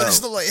gagging to go. But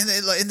it's not like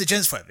in the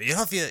gents' fight. But you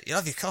have your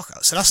cock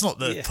out. So that's not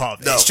the part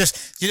of it. No. It's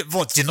just do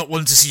you not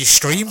want to see you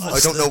stream? I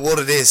don't know what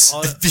it is.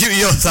 The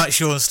beauty of that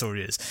Sean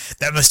story is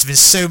there must have been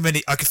so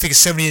many. I can think of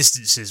so many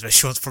instances where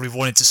Sean's probably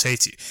wanted to say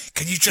to you,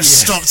 "Can you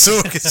just stop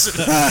talking?"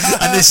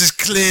 And this is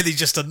clearly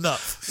just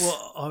enough.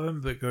 Well, I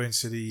remember going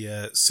to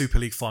the Super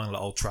League final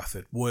at Old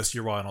Trafford, worst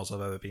urinals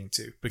I've ever been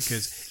to,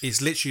 because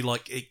it's literally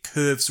like it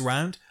curves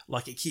round,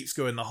 like it keeps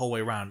going the whole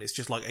way round. It's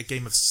just like a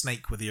game of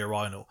Snake with the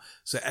urinal,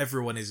 so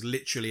everyone is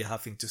literally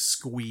having to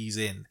squeeze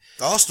in.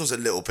 Arsenal's a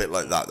little bit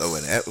like that though,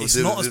 isn't it? It's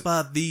not as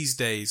bad these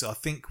days. I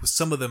think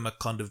some of them are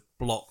kind of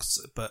blocks,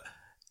 but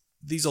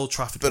these Old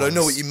Trafford But ones, I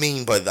know what you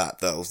mean by that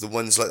though, the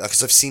ones like that,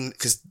 because I've seen,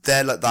 because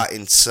they're like that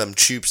in some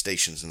tube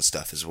stations and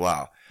stuff as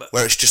well,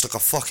 where it's just like a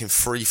fucking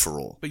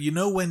free-for-all. But you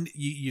know when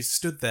you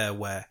stood there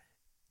where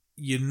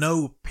you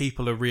know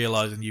people are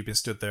realising you've been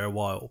stood there a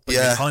while, but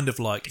you're kind of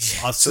like,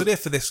 I've stood here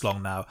for this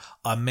long now,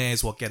 I may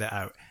as well get it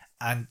out.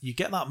 And you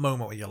get that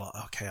moment where you're like,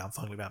 okay, I'm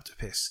finally about to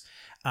piss.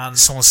 And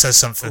someone says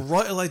something.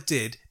 Right as I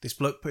did, this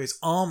bloke put his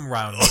arm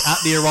round me at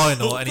the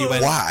urinal and he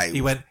went, Wow. He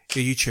went, "Who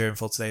are you cheering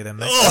for today then,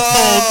 mate?"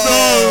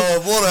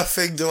 Oh, no! What a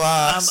thing to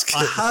ask.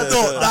 And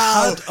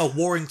I had a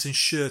Warrington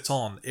shirt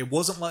on. It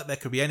wasn't like there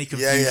could be any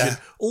confusion. Yeah.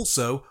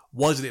 Also,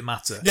 why did it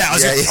matter? Yeah, I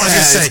was going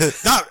to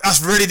say,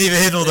 that's really neither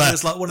here nor there. It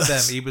was like one of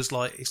them. He was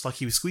like, it's like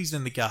he was squeezing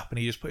in the gap and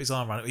he just put his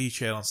arm around it. "Who are you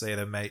cheering on today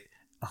then, mate?"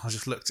 And I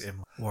just looked at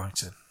him,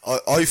 Warrington.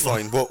 I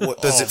find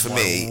what does it for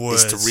me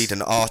is to read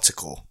an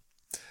article.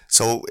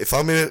 So if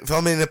I'm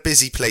in a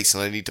busy place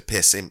and I need to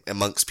piss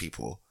amongst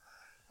people,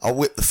 I'll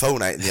whip the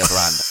phone out in the other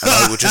hand and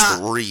I will just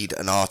read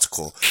an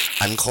article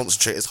and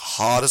concentrate as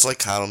hard as I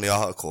can on the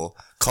article,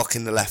 cock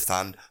in the left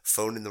hand,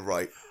 phone in the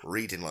right,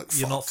 reading like fuck.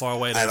 You're not far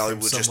away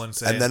from someone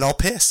saying, and then I'll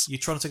piss. "You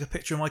trying to take a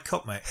picture of my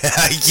cup, mate?"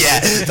 Yeah,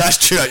 that's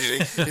true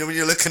actually. You know, when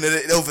you're looking at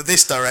it over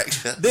this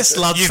direction. This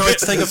lad tried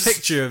to take a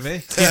picture of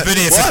me. You've been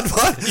here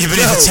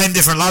for 10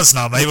 different lads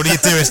now, mate. What are you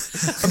doing?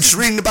 I'm just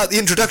reading about the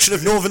introduction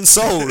of Northern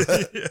Soul.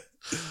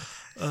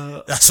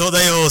 That's what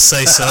they all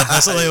say, son.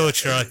 That's what they all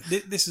try.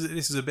 This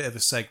is a bit of a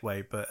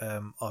segue, but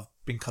I've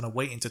been kind of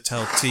waiting to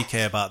tell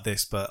TK about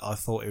this, but I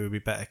thought it would be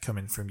better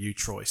coming from you,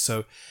 Troy.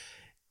 So,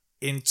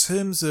 in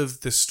terms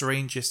of the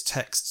strangest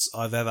texts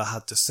I've ever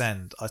had to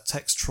send, I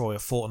text Troy a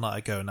fortnight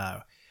ago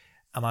now,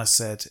 and I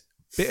said,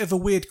 bit of a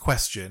weird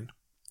question.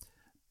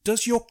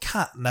 Does your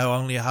cat now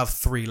only have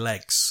 3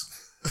 legs?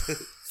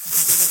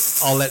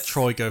 I'll let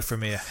Troy go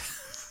from here.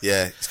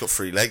 Yeah, it's got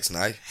 3 legs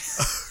now.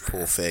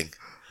 Poor thing.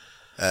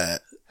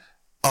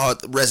 Our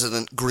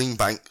resident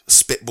Greenbank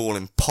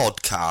spitballing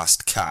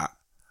podcast cat.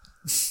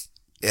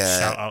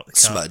 Shout out the cat.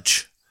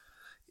 Smudge.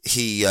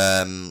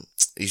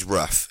 He's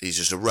rough. He's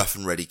just a rough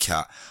and ready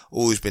cat.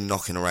 Always been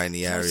knocking around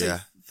the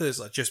area.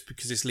 Thursday, just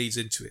because this leads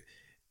into it.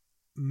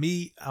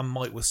 Me and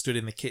Mike were stood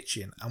in the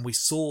kitchen and we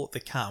saw the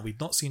cat. We'd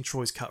not seen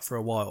Troy's cat for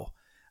a while.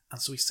 And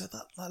so we said,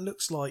 that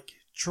looks like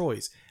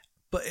Troy's.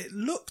 But it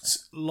looked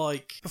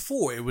like,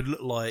 before it would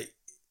look like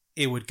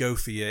it would go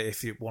for you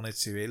if it wanted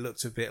to. It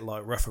looked a bit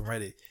like rough and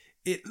ready.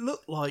 It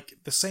looked like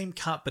the same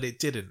cat, but it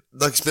didn't.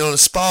 Like it's been on a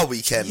spa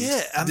weekend.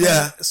 Yeah. And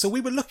then, so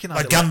we were looking at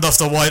Like it. Gandalf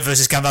the White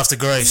versus Gandalf the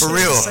Grey. For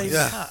real, The same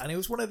yeah. cat. And it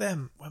was one of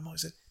them where Mike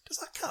said, does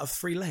that cat have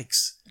 3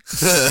 legs?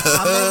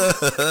 and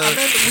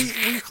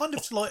then we kind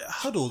of like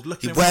huddled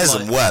looking He at wears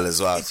like, them well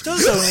as well. It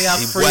does only have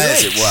 3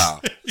 wears legs. it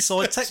well. So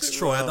I text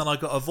Troy and then I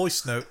got a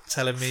voice note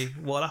telling me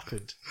what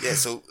happened. Yeah,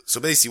 so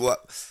basically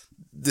what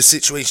the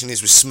situation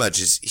is with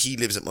Smudge is he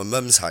lives at my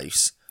mum's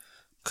house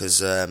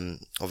because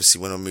obviously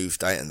when I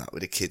moved out and that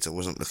with the kids I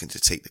wasn't looking to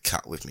take the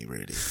cat with me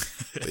really,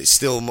 but it's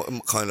still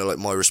kind of like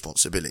my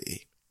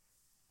responsibility.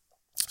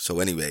 So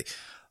anyway,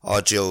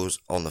 our Jill's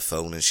on the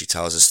phone and she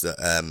tells us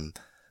that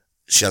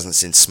she hasn't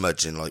seen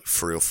Smudge in like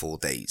 3 or 4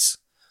 days.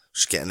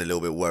 She's getting a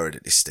little bit worried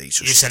at this stage.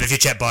 So You said if you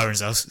check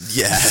Byron's house.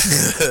 yeah.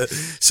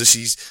 So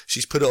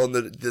she's put it on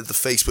the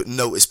Facebook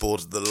notice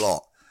board of the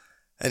lot.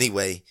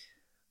 Anyway,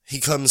 he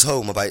comes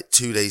home about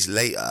 2 days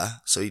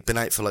later. So he'd been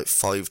out for like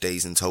 5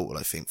 days in total,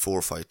 I think, 4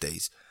 or 5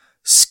 days.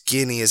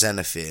 Skinny as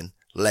anything,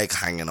 leg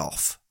hanging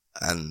off,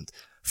 and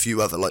a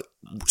few other like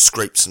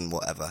scrapes and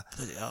whatever.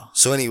 Yeah.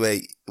 So anyway,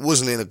 it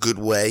wasn't in a good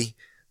way.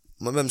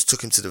 My mum's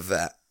took him to the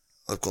vet.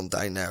 I've gone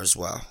down there as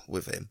well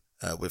with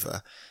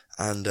her.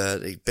 And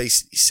they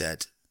basically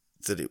said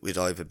that it would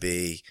either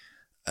be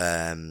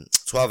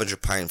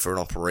 £1,200 for an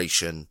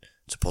operation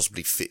to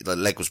possibly fit, the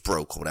leg was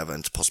broke or whatever,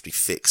 and to possibly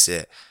fix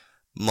it.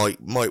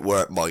 Might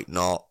work, might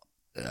not.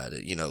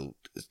 You'll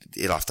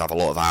have to have a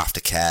lot of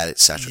aftercare,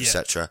 etc.,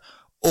 etc.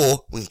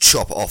 Or we can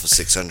chop it off for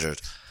 600.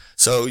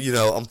 So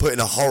I'm put in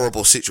a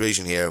horrible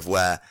situation here of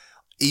where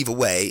either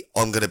way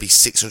I'm going to be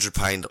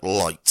 £600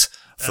 light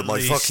for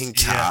my fucking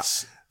cat.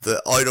 Yes.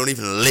 That I don't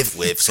even live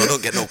with, so I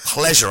don't get no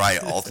pleasure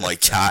out of my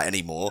cat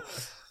anymore.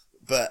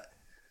 But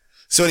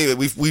so anyway,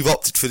 we've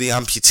opted for the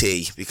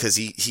amputee because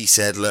he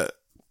said, look,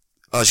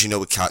 as you know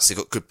with cats, they've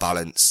got good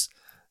balance.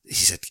 He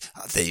said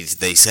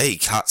they say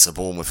cats are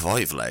born with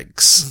 5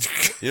 legs.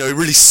 He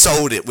really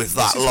sold it with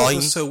that line. It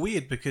was so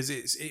weird because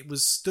it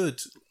was stood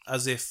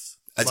as if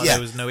Yeah,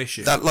 there was no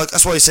issue.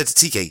 That's why I said to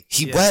TK,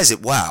 he wears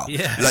it well.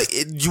 Yeah.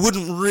 You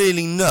wouldn't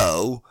really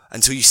know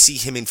until you see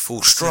him in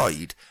full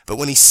stride. But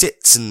when he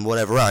sits and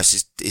whatever else,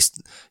 he's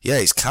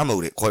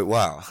camoed it quite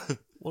well.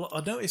 Well,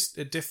 I noticed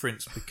a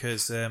difference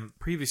because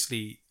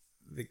previously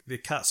the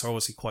cats are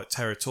obviously quite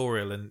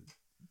territorial, and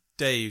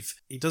Dave,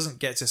 he doesn't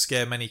get to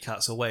scare many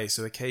cats away,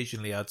 so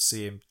occasionally I'd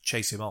see him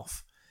chase him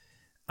off.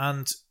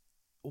 And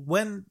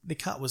when the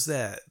cat was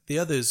there, the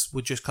others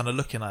were just kind of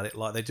looking at it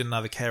like they didn't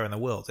have a care in the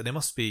world, and it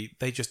must be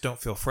they just don't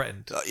feel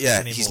threatened.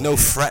 Anymore. He's no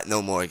threat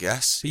no more, I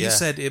guess. But you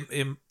said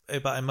it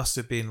must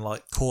have been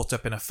like caught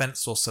up in a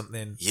fence or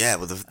something. Yeah,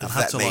 well, the and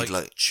had vet to made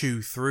like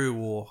chew through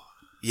or.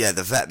 Yeah,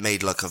 the vet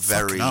made like a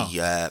very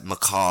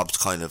macabre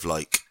kind of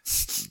like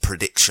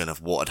prediction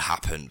of what had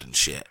happened and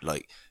shit.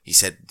 Like he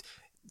said,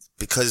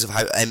 because of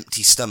how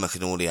empty stomach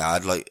and all he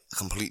had, like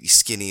completely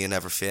skinny and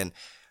everything.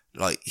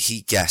 Like,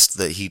 he guessed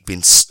that he'd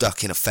been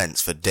stuck in a fence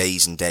for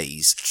days and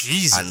days.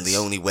 Jesus. And the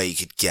only way he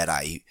could get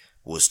out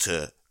was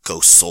to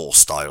go Saw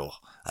style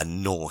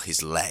and gnaw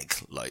his leg,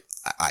 like,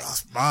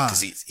 out.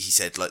 Because he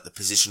said, like, the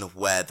position of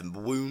where the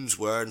wounds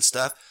were and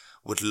stuff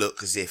would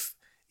look as if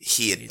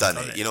he had done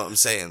it. You know what I'm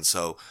saying?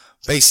 So,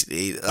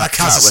 basically, that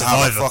cat would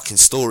have a fucking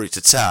story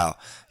to tell.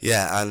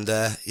 Yeah, and,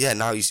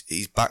 now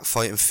he's back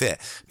fighting fit.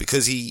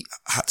 Because he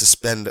had to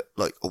spend,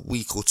 like, a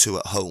week or 2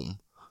 at home.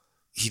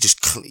 He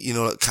just,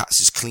 like cats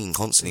just clean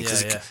constantly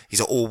because he's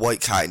an all white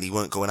cat and he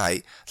weren't going out.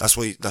 That's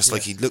why.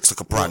 Like he looks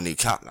like a brand new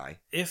cat now.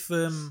 If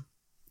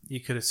you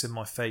could have seen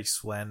my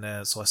face when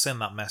so I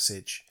send that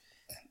message,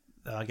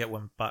 I get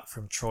one back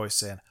from Troy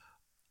saying,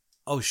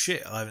 "Oh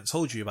shit, I haven't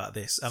told you about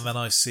this," and then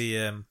I see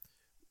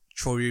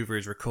Troy Hoover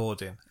is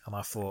recording, and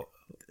I thought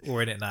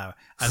we're in it now.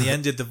 And he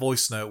ended the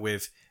voice note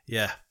with,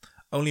 "Yeah,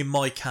 only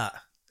my cat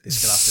this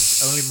could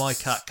happen. Only my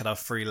cat could have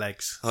 3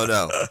 legs." Oh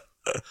no.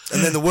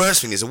 And then the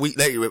worst thing is, a week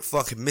later he went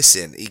fucking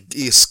missing.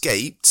 He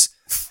escaped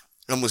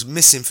and was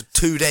missing for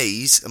 2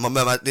 days, and my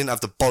mum didn't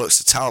have the bollocks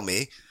to tell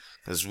me.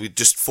 Because we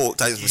just fought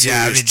down some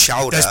Yeah, I serious mean,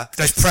 chowder.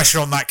 there's pressure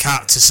on that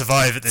cat to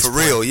survive at this For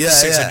point. real, yeah,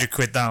 600 yeah.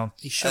 quid down.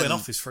 He's showing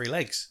off his 3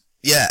 legs.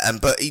 Yeah,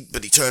 but he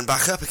turned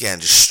back up again,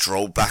 just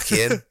strolled back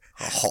in, or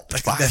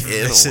hopped back never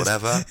in, miss or it.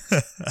 whatever.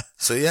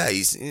 So yeah,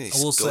 he's I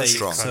will going say,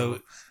 strong. so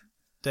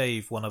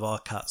Dave, one of our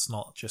cats,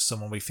 not just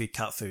someone we feed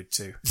cat food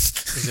to.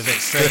 He's a bit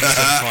strange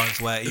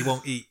sometimes where he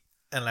won't eat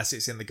unless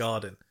it's in the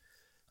garden.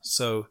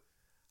 So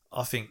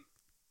I think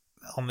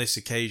on this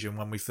occasion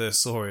when we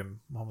first saw him,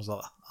 Mum was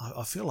like,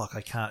 I feel like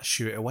I can't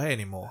shoo it away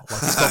anymore.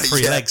 Like he's got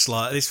 3 Yeah. legs.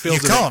 Like this feels You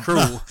a bit can't.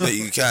 cruel. But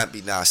you can't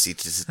be nasty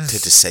to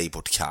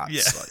disabled cats.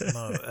 Yeah. Like,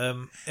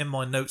 No, in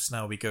my notes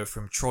now we go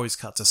from Troy's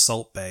cat to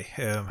Salt Bay,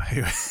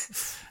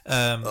 who's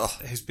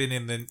been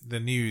in the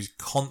news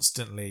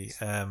constantly.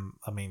 I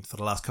mean, for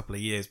the last couple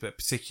of years, but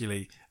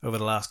particularly over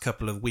the last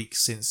couple of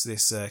weeks since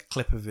this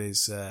clip of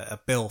his a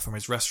bill from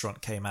his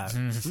restaurant came out.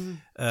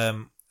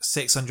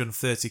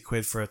 630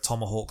 quid for a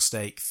tomahawk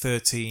steak,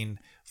 13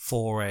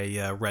 for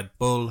a Red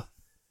Bull.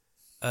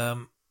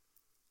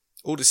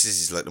 all this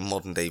is like the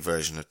modern day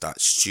version of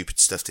that stupid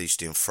stuff they used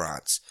to do in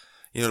France.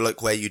 You know,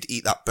 like where you'd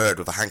eat that bird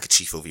with a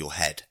handkerchief over your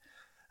head.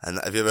 And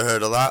have you ever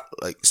heard of that?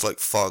 Like, it's like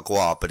foie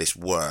gras, but it's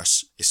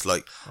worse. It's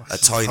like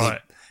it's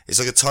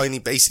like a tiny,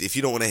 basically, if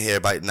you don't want to hear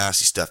about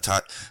nasty stuff,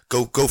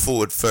 go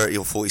forward 30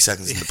 or 40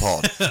 seconds in the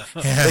pod.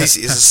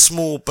 Basically, it's a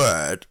small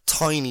bird,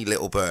 tiny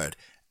little bird,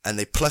 and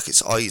they pluck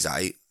its eyes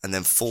out and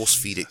then force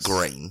feed it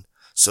grain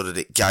so that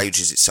it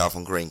gouges itself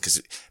on grain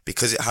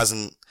because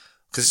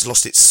it's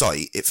lost its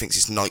sight, it thinks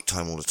it's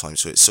nighttime all the time,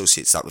 so it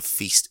associates that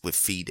with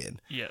feeding.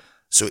 Yeah.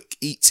 So it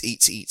eats,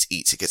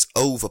 it gets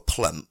over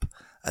plump,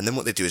 and then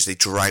what they do is they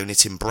drown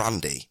it in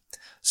brandy.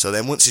 So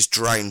then once it's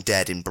drowned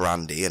dead in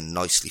brandy and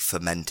nicely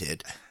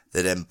fermented,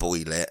 they then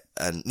boil it,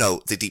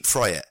 they deep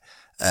fry it.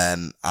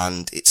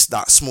 And it's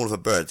that small of a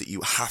bird that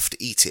you have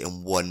to eat it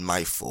in one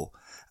mouthful.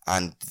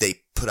 And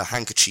they put a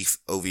handkerchief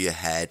over your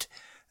head,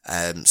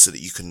 so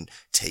that you can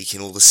take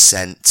in all the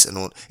scent and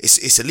all.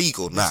 It's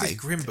illegal now. It's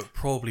grim, but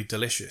probably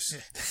delicious.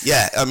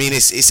 Yeah, I mean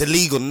it's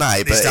illegal now,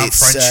 but it's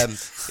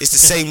the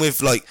same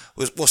with like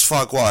what's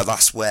foie gras.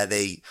 That's where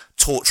they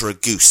torture a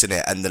goose in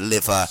it, and the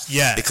liver,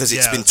 because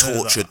it's been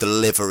tortured, the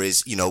liver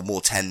is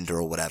more tender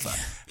or whatever.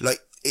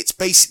 Like it's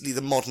basically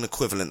the modern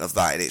equivalent of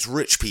that, and it's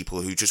rich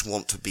people who just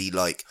want to be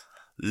like,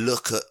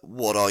 look at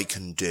what I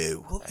can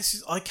do. Well,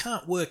 I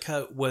can't work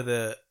out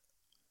whether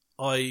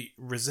I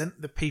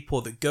resent the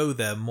people that go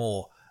there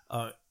more,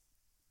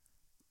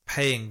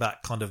 paying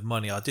that kind of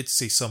money. I did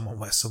see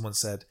someone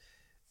said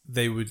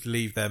they would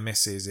leave their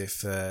missus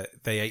if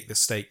they ate the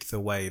steak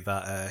the way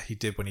that he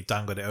did when he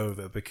dangled it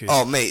over, because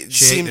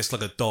she ate this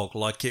like a dog.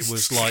 Like it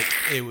was like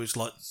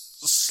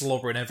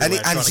slobbering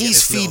everywhere. And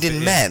he's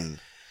feeding men.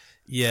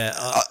 Yeah,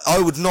 I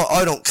would not.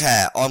 I don't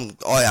care.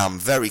 I am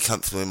very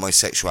comfortable in my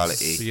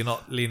sexuality. So you're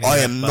not leaning. I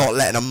am not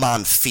letting a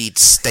man feed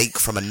steak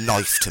from a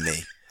knife to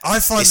me. I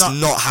find it's that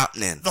not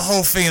happening. The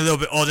whole thing a little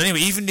bit odd.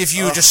 Anyway, even if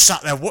you were just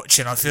sat there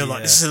watching, I feel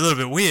like this is a little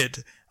bit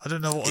weird. I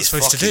don't know what I'm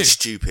supposed to do. It's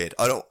stupid.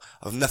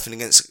 I've nothing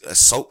against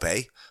Salt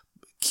Bay.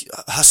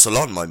 Hustle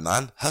on, my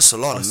man.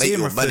 Hustle on. Make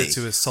your money.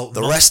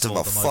 The rest of them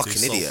are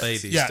fucking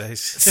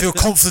idiots. Feel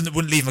confident that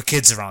wouldn't leave my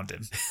kids around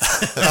him.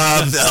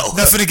 No.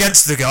 Nothing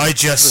against the guy,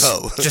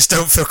 just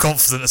don't feel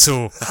confident at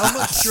all. How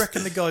much do you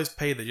reckon the guys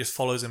pay that just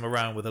follows him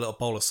around with a little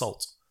bowl of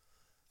salt?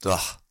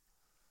 Ugh.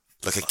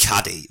 Like a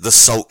caddy. The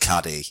salt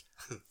caddy.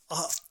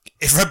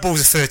 If Red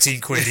Bulls are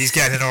 13 quid, he's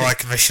getting an alright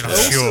commission,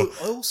 I'm sure.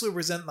 I also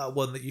resent that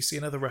one that you see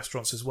in other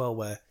restaurants as well,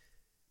 where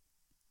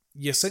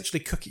you essentially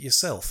cook it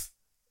yourself.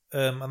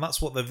 And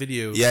that's what the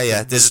video.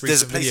 Yeah. There's a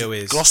place video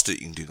in Gloucester you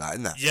can do that,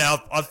 isn't there? Yeah,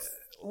 I've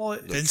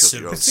been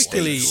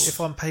particularly if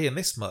I'm paying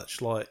this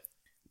much, like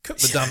cook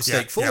the damn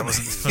steak for me.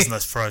 Wasn't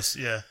that price?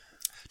 Yeah.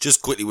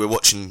 Just quickly, we're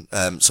watching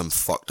some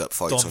fucked up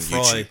fights on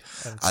YouTube.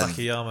 And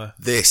Takayama.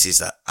 This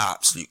is an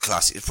absolute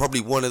classic. It's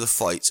probably one of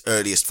the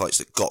earliest fights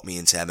that got me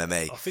into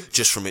MMA,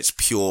 just from its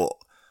pure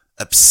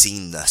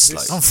obsceneness.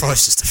 Don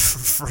Fry's just a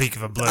freak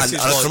of a bloke. And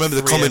I can remember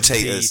the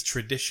commentators.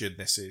 Tradition.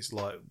 This is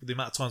like the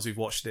amount of times we've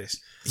watched this.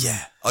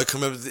 Yeah, I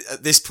can remember.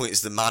 At this point, is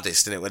the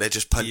maddest, isn't it? Where they're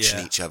just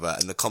punching each other,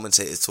 and the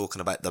commentators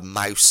talking about the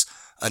mouse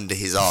under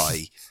his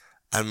eye.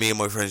 And me and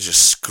my friends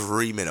just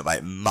screaming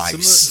about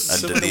mouse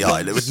under the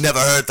eye. We'd never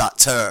heard that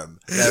term.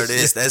 There it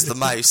is. There's the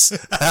mouse.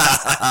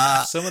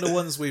 Some of the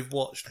ones we've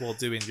watched while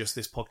doing just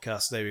this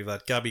podcast today, we've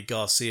had Gabby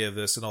Garcia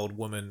versus an old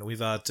woman. We've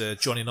had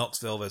Johnny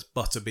Knoxville versus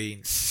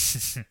Butterbean.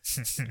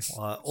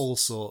 All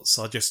sorts.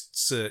 I just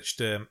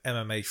searched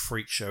MMA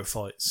freak show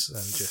fights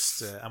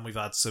and we've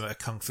had a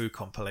kung fu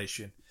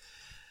compilation.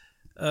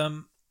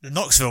 The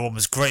Knoxville one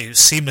was great. It was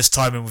seamless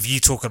timing with you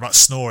talking about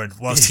snoring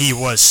whilst he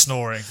was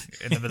snoring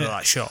in the middle of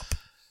that shop.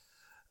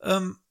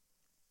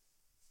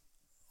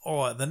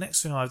 All right, the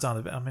next thing I've done,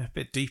 a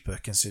bit deeper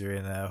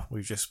considering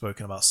we've just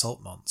spoken about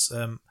salt mons.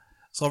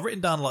 So I've written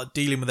down like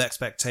dealing with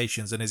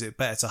expectations and is it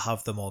better to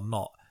have them or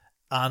not?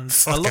 And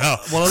a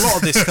lot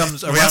of this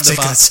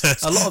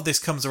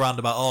comes around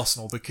about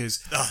Arsenal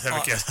because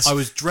I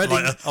was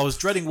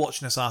dreading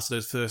watching us after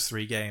those first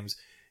 3 games.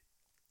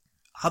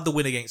 had the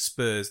win against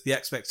Spurs, the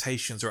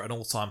expectations are at an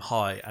all-time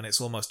high, and it's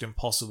almost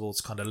impossible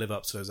to kind of live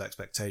up to those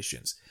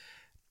expectations.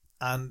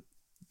 And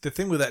the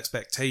thing with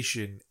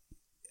expectation,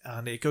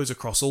 and it goes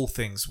across all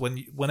things,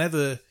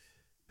 whenever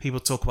people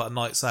talk about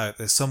nights out,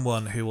 there's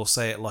someone who will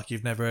say it like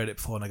you've never heard it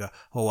before, and they go,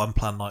 "Oh,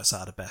 unplanned nights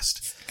out are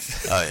best."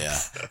 Oh yeah,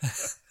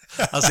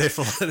 as if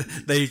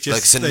they just like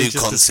it's a new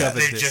concept.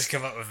 They've just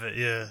come up with it,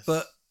 yeah.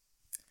 But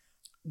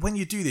when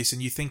you do this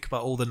and you think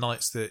about all the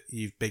nights that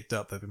you've bigged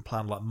up that have been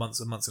planned like months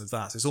and months in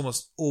advance, it's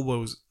almost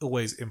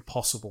always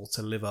impossible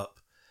to live up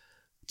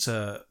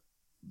to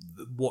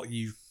what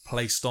you've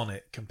placed on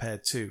it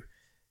compared to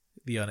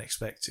the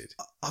unexpected.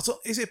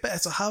 Is it better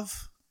to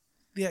have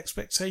the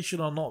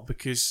expectation or not?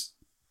 Because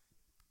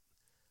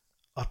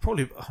I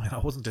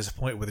wasn't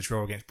disappointed with the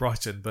draw against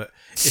Brighton, but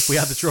if we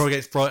had the draw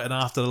against Brighton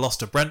after the loss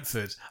to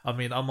Brentford, I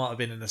might have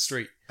been in the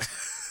street.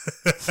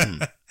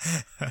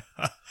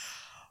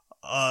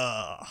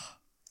 Well,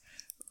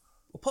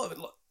 part of it,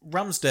 like,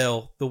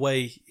 Ramsdale, the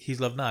way he's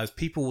loved now, is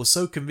people were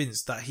so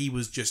convinced that he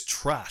was just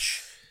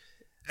trash.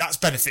 That's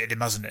benefited him,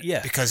 hasn't it?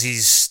 Yeah. Because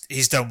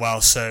he's done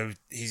well, so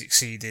he's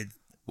exceeded.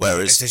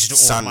 Whereas Decision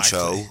Sancho,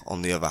 automatically.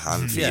 on the other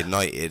hand, for Yeah.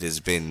 United, has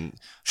been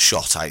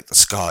shot out the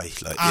sky.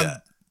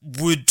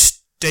 Would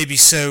they be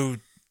so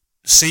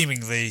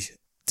seemingly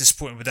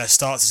disappointed with their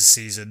start to the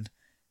season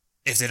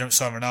if they don't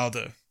sign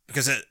Ronaldo?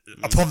 Because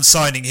upon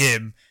signing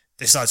him,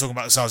 they started talking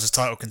about themselves as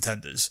title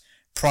contenders.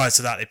 Prior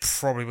to that, they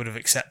probably would have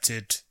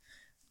accepted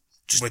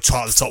we're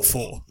part of the top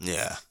four.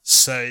 Yeah.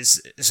 So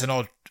it's an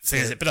odd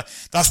thing, isn't it?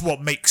 But that's what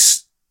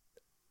makes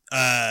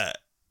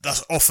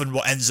that's often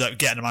what ends up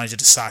getting a manager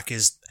to sack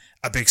is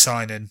a big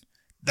signing.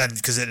 Then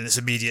because then it's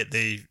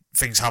immediately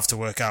things have to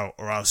work out,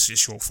 or else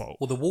it's your fault.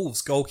 Well, the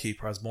Wolves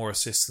goalkeeper has more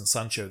assists than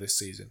Sancho this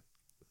season.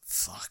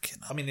 Fucking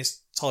hell.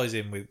 This ties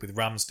in with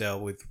Ramsdale,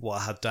 with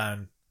what I had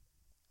down,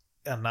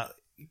 and that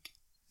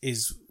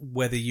is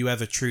whether you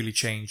ever truly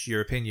change your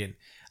opinion.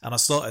 And I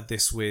started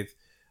this with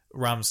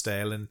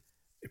Ramsdale, and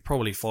it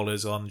probably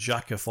follows on.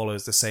 Xhaka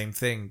follows the same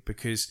thing,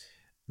 because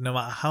no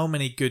matter how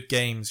many good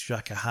games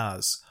Xhaka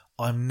has,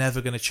 I'm never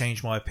going to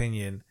change my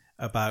opinion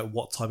about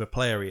what type of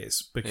player he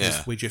is,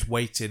 because we're just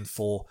waiting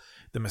for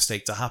the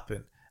mistake to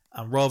happen.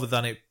 And rather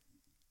than it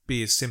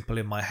be as simple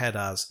in my head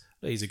as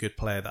he's a good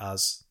player that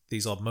has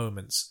these odd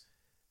moments,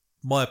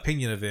 my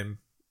opinion of him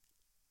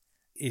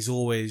is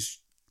always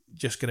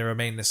just going to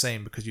remain the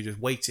same because you just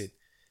waited.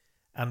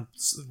 And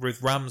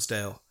with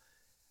Ramsdale,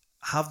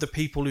 have the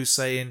people who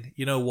saying,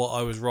 you know what,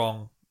 I was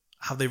wrong,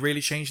 have they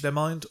really changed their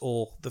mind?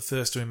 Or the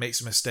first time he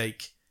makes a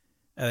mistake,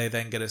 are they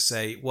then going to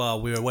say,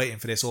 well, we were waiting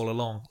for this all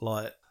along?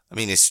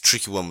 It's a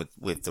tricky one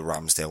with the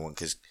Ramsdale one,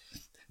 because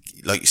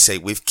like you say,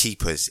 with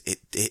keepers,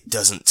 it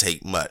doesn't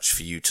take much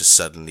for you to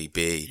suddenly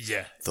be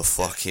the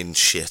fucking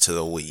shit of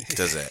the week,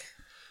 does it?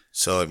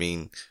 So, I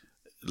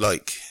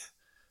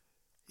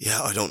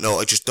don't know.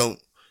 I just don't,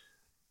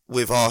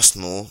 with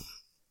Arsenal,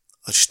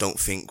 I just don't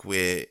think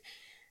we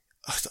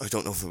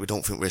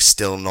don't think we're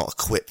still not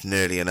equipped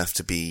nearly enough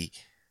to be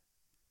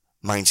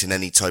mounting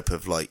any type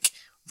of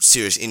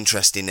serious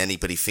interest in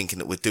anybody thinking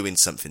that we're doing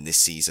something this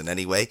season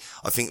anyway.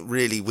 I think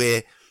really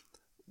we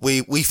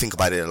think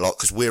about it a lot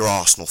because we're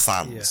Arsenal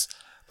fans. Yeah.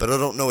 But I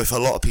don't know if a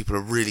lot of people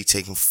are really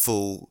taking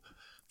full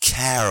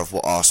care of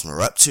what Arsenal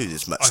are up to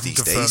as much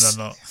these days.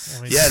 Not.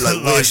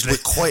 We're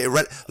quite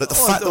irrelevant. The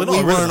fact that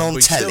we weren't on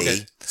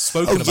telly,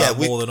 spoken about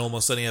more than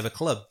almost any other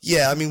club.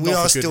 Yeah, we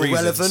are still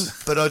relevant,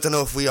 but I don't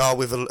know if we are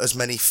with as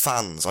many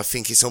fans. I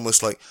think it's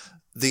almost like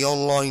the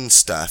online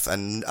stuff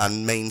and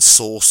main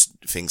source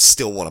things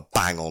still want to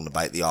bang on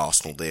about the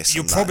Arsenal this.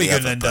 You're probably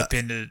going to end up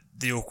in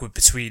the awkward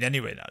between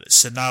anyway now.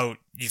 So now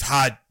you've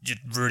had your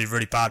really,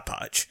 really bad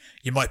patch.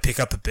 You might pick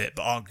up a bit,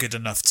 but aren't good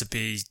enough to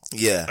be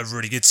a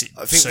really good team.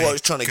 I think what I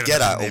was trying to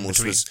get at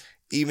almost was,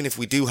 even if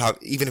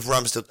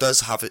Ramsdale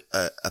does have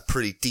a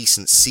pretty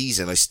decent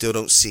season, I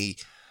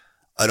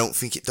don't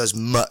think it does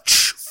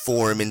much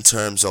for him in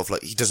terms of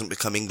he doesn't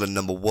become England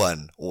number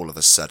one all of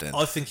a sudden.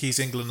 I think he's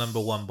England number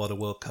one by the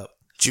World Cup.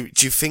 Do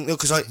you think though?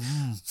 Because I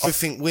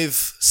think with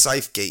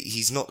Southgate,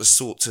 he's not the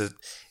sort to.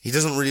 He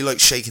doesn't really like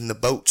shaking the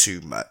boat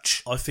too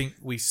much. I think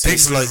we've seen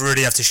people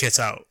really have to shit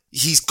out.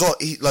 He's got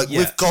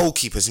with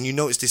goalkeepers, and you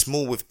notice this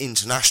more with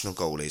international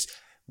goalies.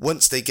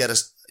 Once they get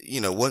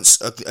once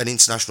an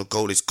international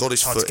goalie's got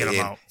his foot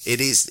in, it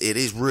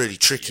is really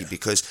tricky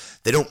because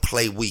they don't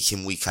play week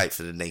in, week out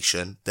for the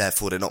nation.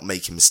 Therefore, they're not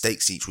making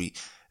mistakes each week.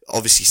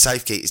 Obviously,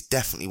 Southgate is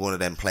definitely one of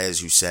them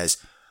players who says,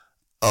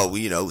 oh,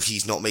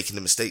 he's not making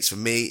the mistakes for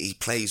me. He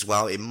plays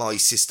well in my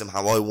system,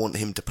 how I want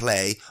him to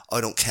play. I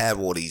don't care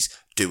what he's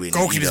doing.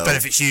 Goalkeepers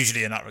benefit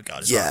hugely in that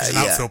regard. An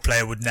outfield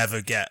player would never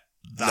get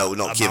that. No,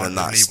 not given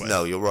that.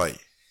 No, you're right.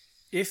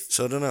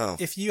 So I don't know.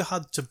 If you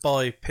had to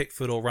buy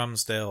Pickford or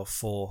Ramsdale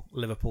for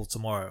Liverpool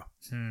tomorrow,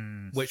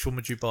 which one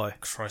would you buy?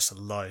 Christ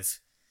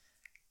alive.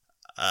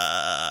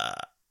 How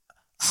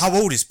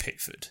old is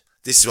Pickford?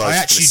 This is what I was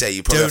going to say.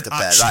 You probably have to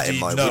bear that in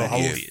mind, wouldn't you? How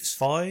old he is.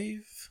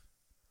 5?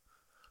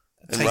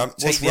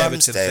 Take the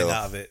Everton thing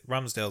out of it.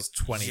 Ramsdale's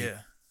 20. Yeah.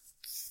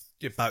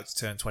 You're about to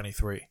turn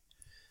 23.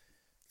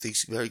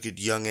 very good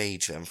young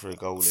age then for a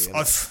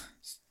goalie.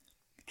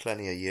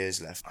 Plenty of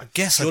years left. I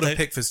guess Jordan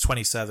Pickford's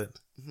 27.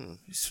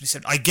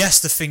 I guess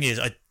the thing is,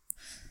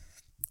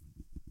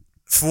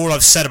 for all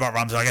I've said about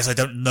Ramsdale, I guess I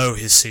don't know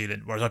his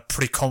ceiling, whereas I'm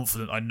pretty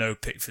confident I know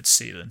Pickford's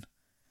ceiling.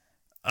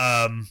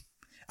 And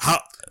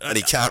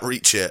he can't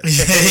reach it.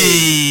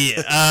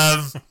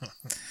 I'll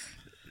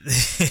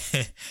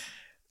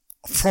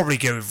probably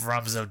go with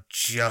Ramsdale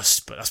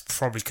but that's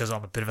probably because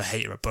I'm a bit of a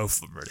hater of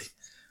both of them, really.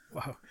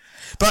 Wow.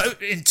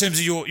 But in terms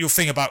of your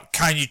thing about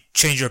can you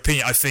change your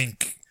opinion, I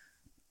think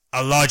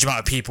a large amount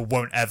of people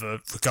won't ever,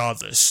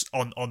 regardless,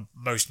 on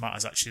most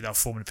matters, actually, they'll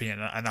form an opinion,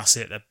 and that's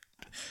it.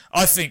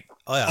 I think...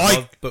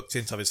 I've booked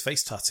in to have his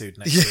face tattooed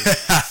next week.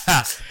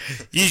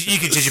 you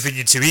can change your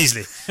opinion too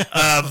easily.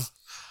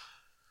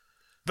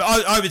 But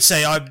I would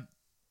say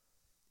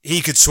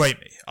he could sway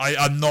me.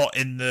 I'm not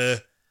in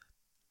the...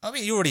 I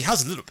mean, he already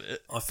has a little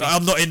bit. But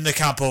I'm not in the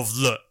camp of,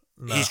 look,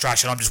 he's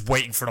trash, and I'm just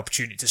waiting for an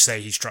opportunity to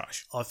say he's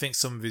trash. I think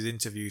some of his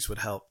interviews would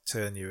help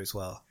turn you as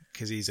well,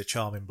 because he's a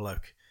charming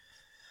bloke.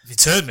 He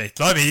turned me.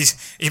 Blimey,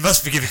 he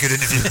must be giving a good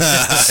interview.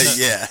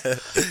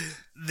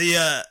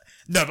 Yeah.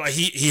 No, but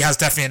he has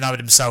definitely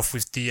enamored himself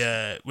with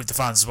the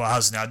fans as well,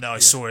 hasn't he? I know I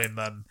saw him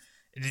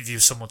interview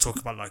someone talk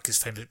about like his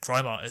favourite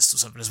crime artist or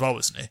something as well,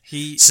 wasn't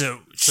he?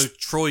 So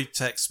Troy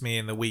texted me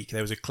in the week.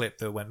 There was a clip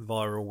that went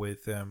viral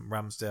with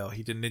Ramsdale.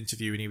 He did an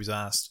interview and he was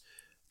asked,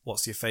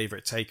 "What's your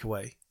favourite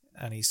takeaway?"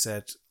 And he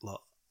said,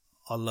 "Look,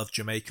 I love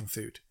Jamaican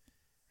food."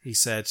 He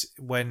said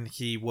when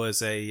he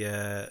was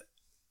a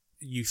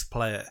youth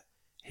player,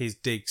 his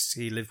digs,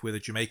 he lived with a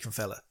Jamaican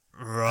fella.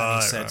 Right.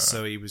 And he said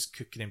so he was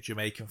cooking him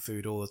Jamaican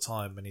food all the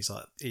time, and he's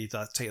like, he'd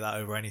take that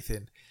over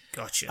anything.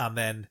 Gotcha. And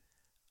then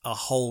a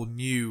whole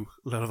new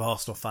lot of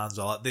Arsenal fans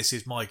are like, "This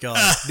is my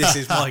guy. This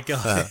is my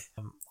guy."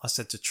 I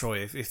said to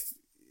Troy, if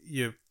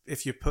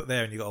you're put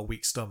there and you got a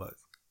weak stomach,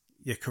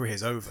 your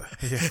career's over.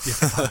 You're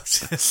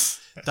fucked.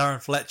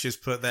 Darren Fletcher's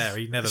put there,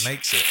 he never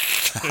makes it.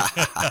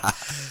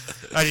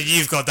 I mean,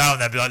 you've got down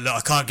there and be like, "Look,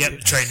 I can't get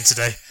training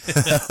today.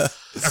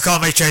 I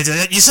can't make training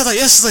today." You said that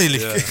yesterday,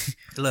 Luke.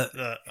 Yeah. Look,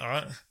 all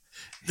right.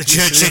 The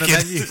jerk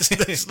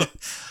chicken.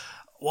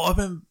 Well, I've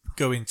been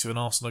going to an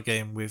Arsenal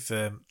game with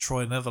Troy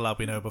and another lad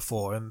we know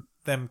before, and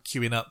them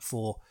queuing up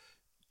for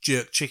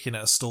jerk chicken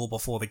at a stall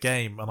before the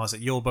game, and I was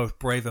like, "You're both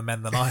braver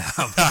men than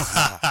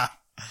I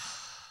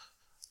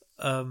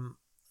am."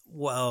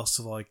 What else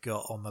have I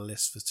got on the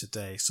list for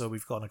today? So I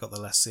got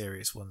the less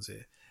serious ones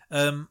here.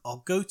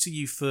 I'll go to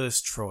you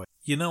first, Troy.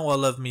 You know I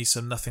love me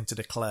some Nothing to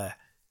Declare.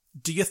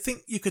 Do you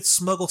think you could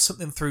smuggle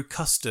something through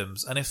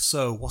customs? And if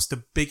so, what's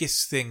the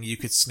biggest thing you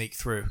could sneak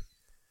through?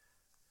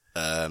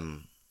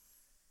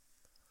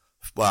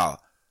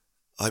 Well,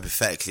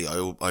 hypothetically,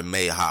 I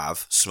may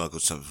have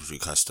smuggled something through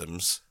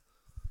customs.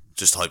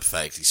 Just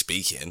hypothetically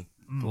speaking.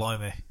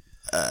 Blimey.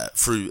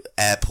 Through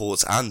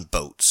airports and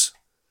boats.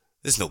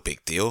 There's no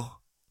big deal.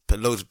 But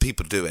loads of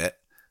people do it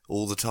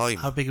all the time.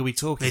 How big are we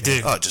talking? They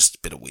do. Oh, just a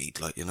bit of weed,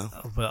 like, you know.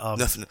 But,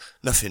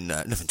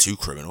 nothing too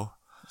criminal.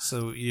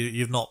 So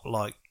you've not,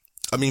 like...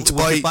 I mean, to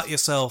back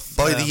yourself...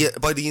 By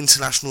the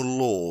international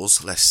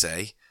laws, let's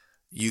say,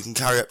 you can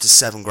carry up to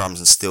 7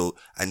 grams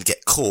and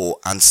get caught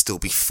and still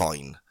be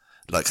fine.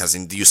 Like, as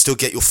in, you still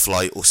get your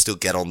flight or still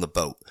get on the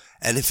boat.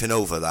 Anything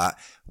over that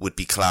would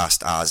be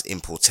classed as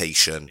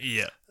importation.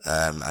 Yeah.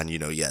 And,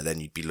 then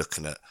you'd be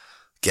looking at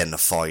getting a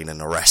fine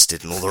and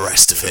arrested and all the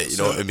rest of it. You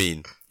know what I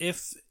mean?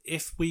 If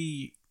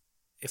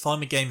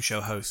I'm a game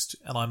show host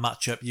and I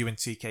match up you and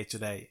TK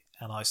today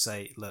and I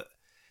say, look,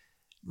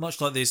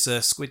 much like this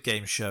Squid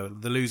Game show,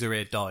 the loser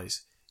here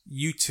dies.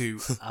 You two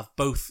have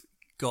both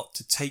got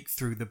to take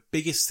through the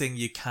biggest thing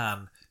you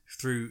can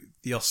through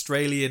the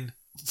Australian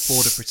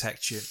border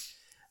protection.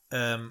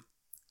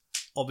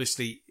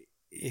 Obviously,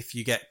 if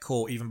you get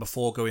caught even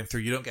before going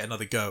through, you don't get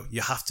another go.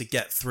 You have to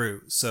get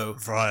through. So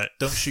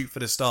don't shoot for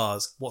the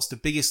stars. What's the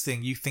biggest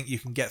thing you think you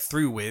can get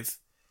through with?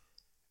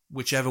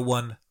 Whichever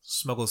one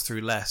smuggles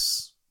through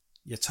less,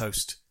 you're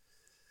toast.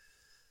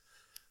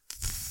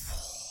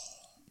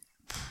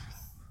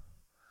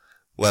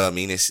 Well, I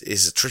mean,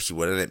 it's a tricky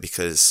one, isn't it?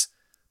 Because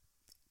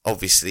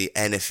obviously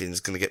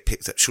anything's going to get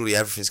picked up. Surely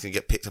everything's going to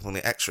get picked up on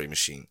the X-ray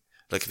machine.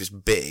 Like, if it's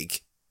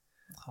big,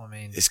 I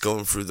mean, it's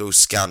going through those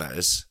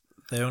scanners.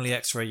 They only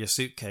X-ray your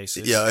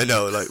suitcases. Yeah, I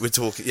know. Like, we're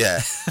talking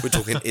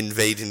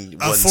invading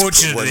one's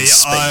Unfortunately,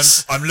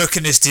 space. I'm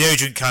looking this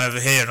deodorant can over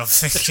here, and I'm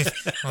thinking,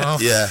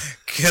 well, yeah,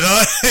 can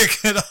I?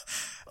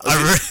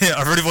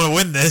 I really want to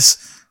win this.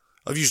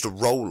 I've used a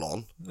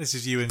roll-on. This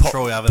is you and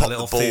Troy having a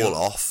little pop the ball field.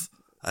 off,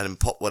 and then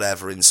pop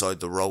whatever inside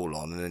the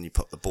roll-on, and then you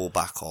put the ball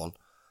back on.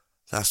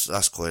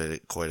 That's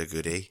quite a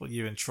goodie. Well,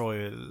 you and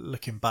Troy are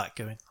looking back,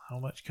 going, "How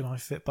much can I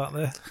fit back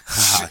there?"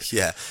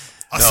 Yeah.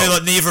 I feel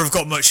like neither have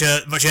got much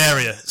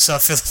area, so I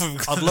feel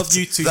like I'd love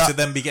you two to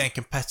then be getting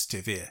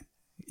competitive here.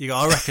 You go,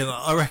 I reckon you know what,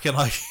 I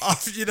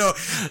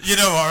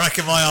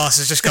reckon my arse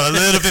has just got a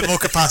little bit more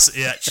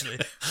capacity, actually.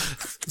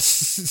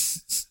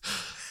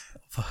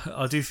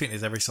 I do think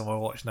there's every time I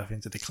watch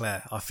Nothing to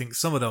Declare, I think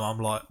some of them I'm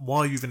like, why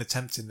are you even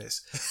attempting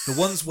this? The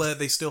ones where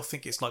they still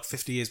think it's like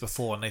 50 years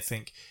before, and they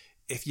think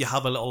if you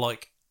have a little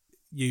like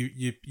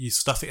you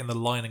stuff it in the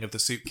lining of the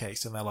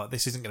suitcase, and they're like,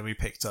 this isn't going to be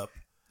picked up.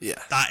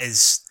 Yeah, That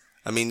is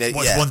I mean,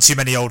 one too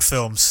many old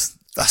films.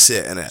 That's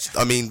it, innit?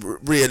 I mean,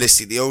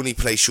 realistically, the only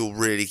place you're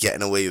really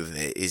getting away with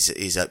it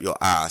is up your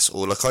ass.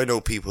 Or like, I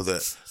know people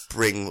that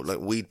bring like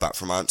weed back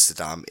from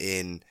Amsterdam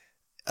in.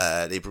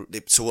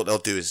 So what they'll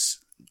do is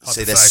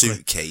say their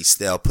suitcase,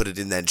 they'll put it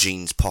in their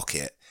jeans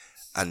pocket,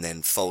 and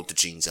then fold the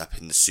jeans up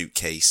in the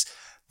suitcase.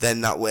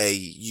 Then that way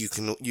you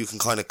can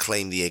kind of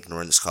claim the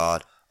ignorance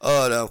card.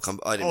 Oh no,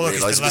 I didn't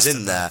realise it was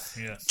in there.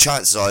 Yeah.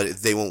 Chances are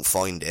they won't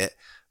find it,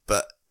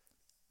 but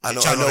I know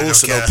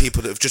know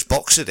people that have just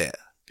boxed it.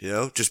 You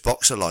know, just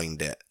boxer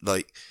lined it.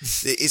 Like,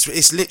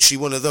 it's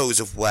literally one of those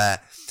of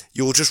where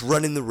you're just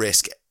running the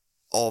risk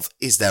of,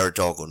 is there a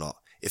dog or not?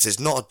 If there's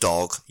not a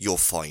dog, you're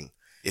fine.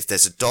 If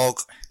there's a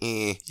dog,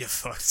 You're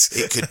fucked.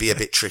 it could be a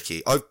bit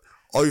tricky.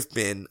 I've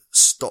been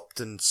stopped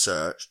and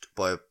searched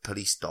by a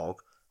police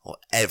dog on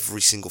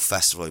every single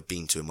festival I've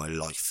been to in my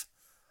life.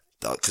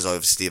 Because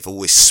obviously I've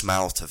always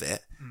smelt of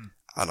it,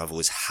 and I've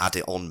always had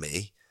it on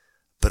me,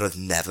 but I've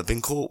never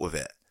been caught with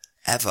it.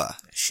 Ever.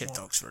 Shit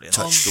dogs really.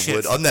 Touch the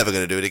wood. I'm never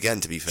going to do it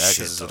again, to be fair,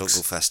 because I don't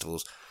go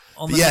festivals.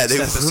 On But the yeah,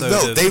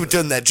 next they've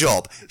done their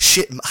job.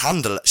 Shit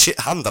handler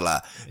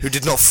who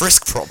did not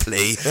frisk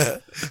properly.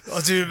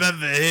 I do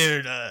remember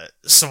hearing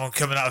someone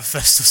coming out of a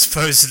festival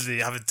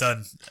supposedly having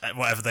done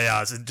whatever they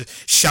had and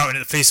shouting at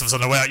the police officers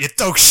on the way out, "You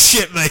dog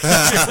shit, mate."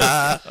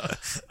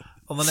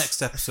 On the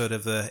next episode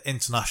of the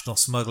International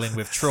Smuggling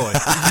with Troy,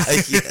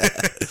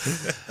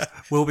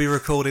 we'll be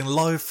recording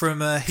live from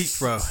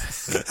Heathrow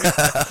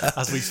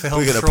as we film.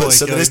 We're going to Troy put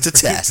some of this to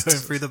going test.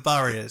 through the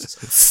barriers.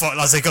 Fuck,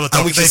 lads, they've got a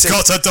dog. They've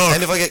got a dog.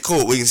 And if I get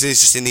caught, we can say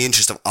it's just in the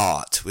interest of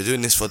art. We're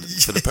doing this for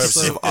the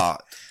purposes of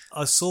art.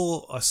 I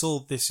saw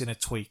this in a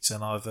tweet,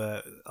 and I've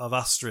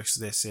asterisked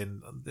this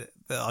in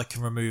that I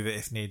can remove it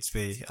if needs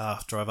be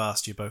after I've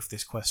asked you both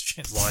this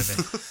question.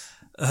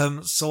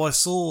 So I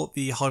saw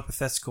the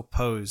hypothetical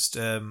posed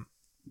that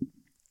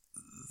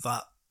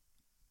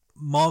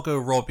Margot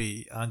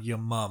Robbie and your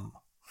mum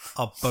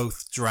are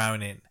both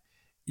drowning.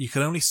 You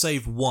can only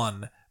save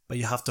one, but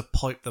you have to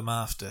pipe them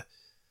after.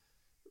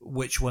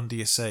 Which one do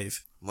you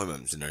save? My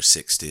mum's in her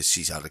 60s.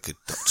 She's had a good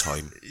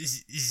time.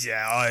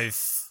 Yeah, I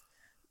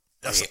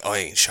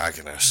ain't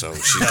shagging her, so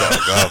she's got to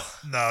go.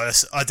 No,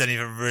 I don't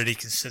even really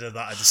consider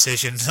that a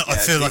decision. I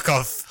feel like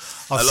I've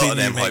seen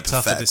you make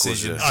tougher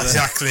decisions.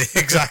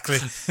 Exactly.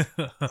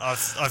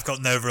 I've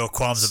got no real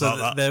qualms about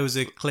that. There was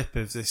a clip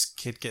of this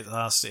kid getting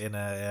asked in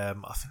a,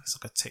 I think it's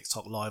like a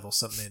TikTok live or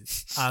something,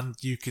 and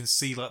you can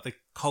see like the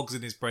cogs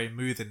in his brain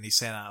moving, and he's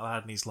saying out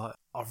loud, and he's like,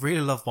 "I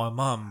really love my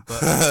mum,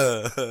 but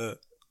I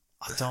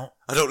don't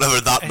love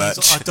her that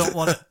much. I don't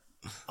want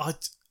to."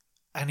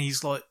 And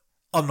he's like,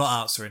 I'm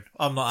not answering.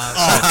 Oh,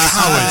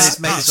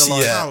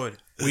 coward.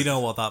 We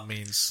know what that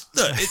means.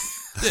 Look,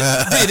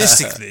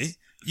 realistically,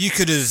 you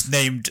could have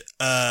named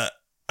a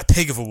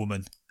pig of a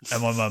woman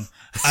and my mum,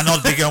 and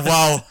I'd be going,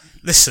 well,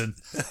 listen,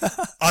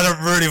 I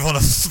don't really want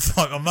to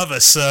fuck my mother,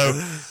 so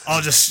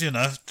I'll just,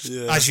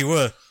 as you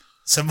were.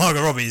 So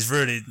Margot Robbie is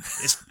really,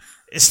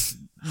 it's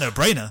no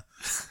brainer.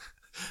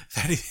 If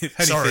anything,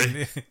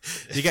 Sorry.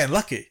 You're getting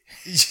lucky.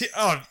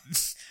 Oh,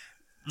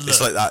 look,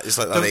 it's like that. It's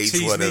like that don't age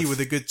tease one me of. with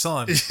a good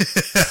time. It's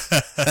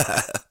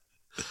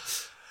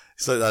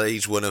like that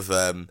age one of.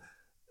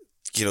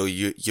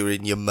 You're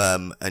in your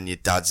mum and your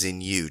dad's in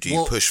you. Do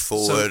you push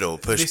forward or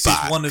push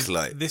back?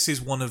 This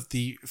is one of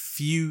the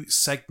few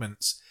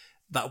segments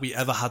that we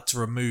ever had to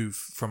remove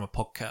from a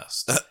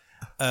podcast.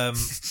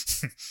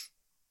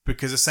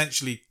 Because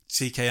essentially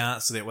TK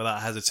answered it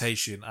without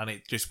hesitation, and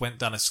it just went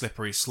down a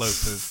slippery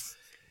slope of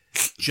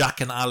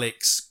Jack and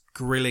Alex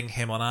grilling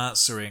him on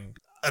answering.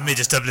 And me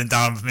just doubling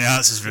down with my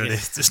answers, really.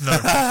 There's no...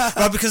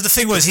 Well, because the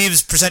thing was, he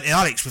was presenting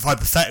Alex with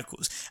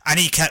hypotheticals, and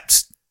he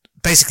kept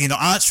basically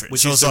not answering.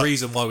 Which is the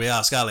reason why we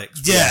ask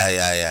Alex.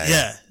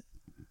 Yeah.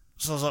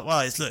 So I was like,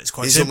 well, it's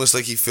quite He's simple. almost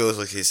like he feels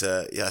like he's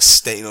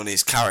staying on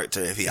his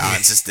character if he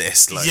answers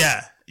this. Like.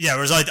 Yeah,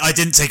 whereas I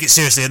didn't take it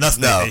seriously enough,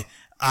 maybe,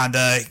 and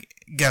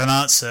gave an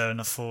answer, and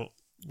I thought...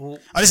 Well,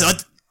 I decided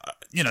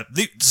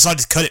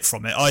to cut it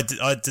from it. I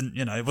didn't,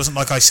 it wasn't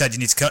like I said you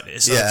need to cut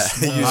this. So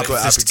you were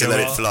quite happy to let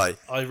it fly.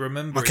 I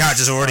remember my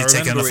character's already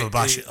taken enough of a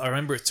bash. I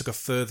remember it took a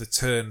further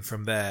turn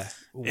from there.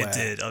 It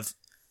did. I've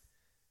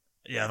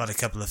had a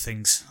couple of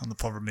things on the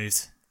pod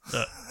removed.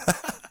 Look,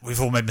 we've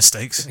all made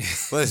mistakes.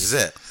 Well, this is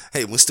it.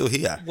 Hey, we're still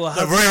here. Well,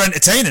 we're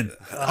entertaining.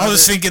 I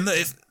was thinking that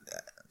if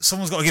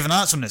someone's got to give an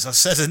answer on this, I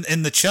said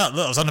in the chat,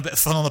 look, I was having a bit of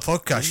fun on the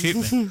podcast. Shoot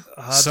me.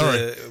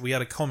 Sorry. We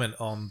had a comment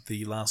on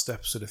the last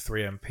episode of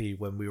 3MP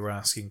when we were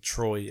asking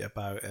Troy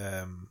about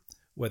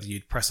whether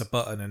you'd press a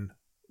button and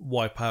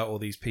wipe out all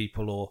these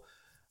people, or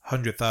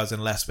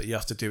 100,000 less, but you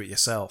have to do it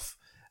yourself.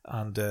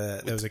 And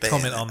there was a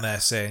comment on there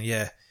saying,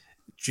 yeah,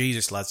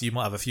 Jesus, lads, you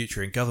might have a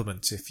future in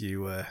government if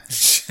you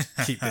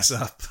keep this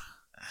up.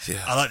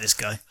 Yeah. I like this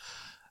guy.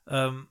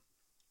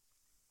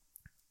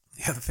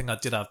 the other thing I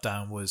did have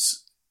down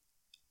was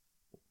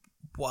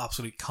what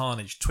absolute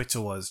carnage Twitter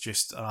was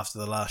just after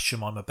the last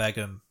Shamima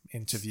Begum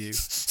interview.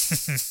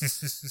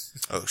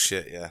 Oh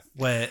shit, yeah.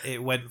 Where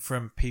it went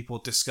from people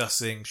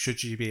discussing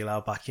should you be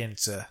allowed back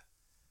into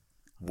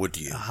would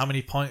you? How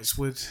many pints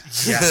would?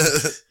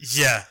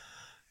 Yeah.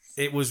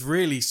 It was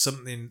really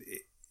something.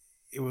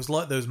 It was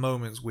like those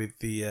moments with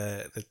the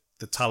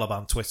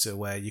Taliban Twitter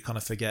where you kind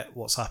of forget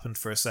what's happened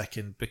for a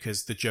second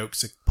because the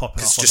jokes are popping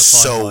up. It's on just the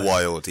so timeline.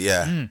 wild,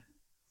 yeah.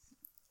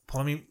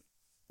 Well, I mean,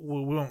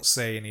 we won't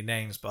say any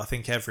names, but I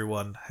think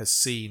everyone has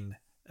seen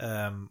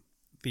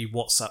the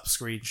WhatsApp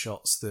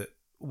screenshots that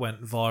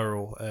went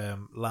viral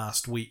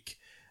last week.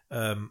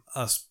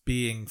 Us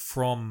being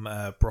from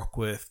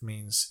Brockworth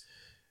means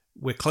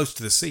we're close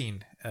to the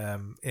scene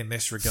in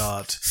this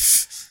regard.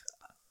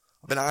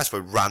 I've been asked by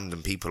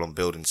random people on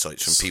building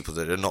sites from people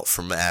that are not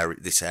from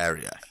this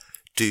area.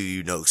 Do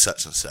you know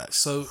such and such?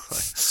 So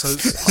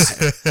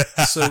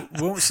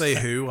we won't say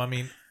who. I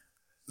mean,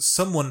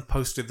 someone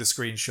posted the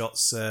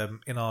screenshots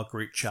in our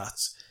group chat.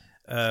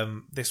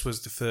 This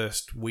was the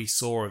first we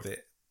saw of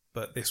it,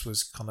 but this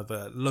was kind of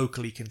a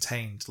locally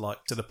contained,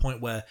 like to the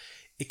point where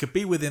it could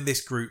be within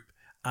this group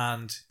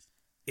and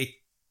it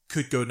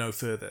could go no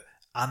further.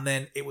 And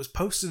then it was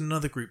posted in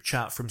another group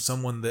chat from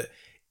someone that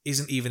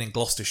isn't even in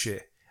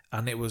Gloucestershire,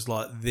 and it was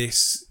like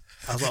this.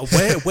 I was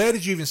like, where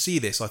did you even see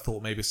this? I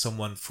thought maybe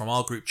someone from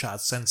our group chat had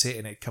sent it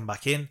and it'd come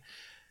back in.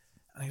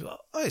 And he was like,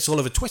 oh, it's all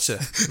over Twitter,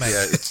 mate.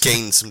 Yeah, it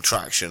gained some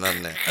traction,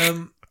 hasn't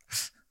it?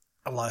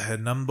 Like her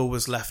number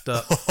was left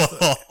up.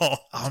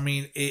 I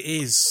mean, it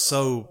is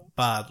so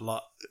bad.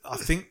 Like, I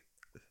think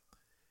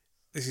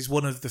this is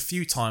one of the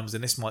few times,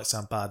 and this might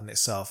sound bad in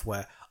itself,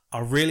 where I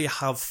really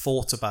have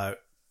thought about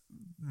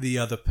the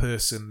other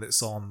person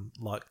that's on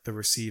like the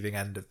receiving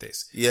end of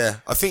this. Yeah,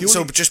 I think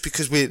so. But just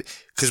because we're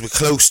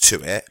close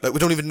to it, like we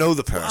don't even know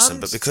the person,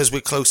 but because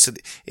we're close to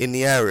in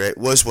the area, it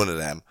was one of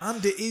them.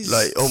 And it is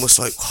like almost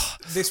like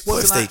this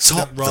was an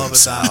accident rather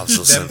than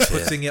them them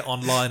putting it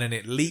online and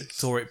it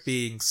leaked, or it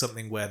being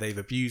something where they've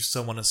abused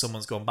someone and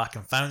someone's gone back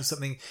and found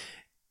something.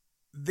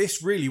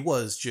 This really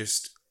was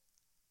just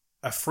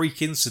a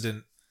freak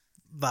incident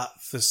that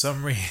for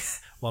some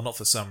reason. Well, not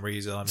for some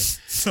reason. I mean,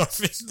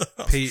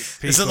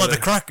 Is it like the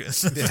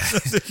Crackers? Yeah.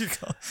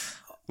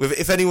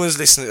 If anyone's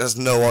listening that has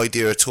no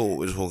idea at all what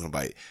we're talking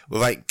about,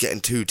 without getting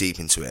too deep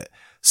into it,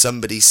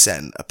 somebody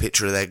sent a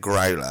picture of their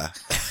growler,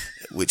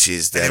 which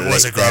is their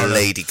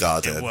lady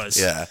garden, It was.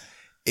 yeah,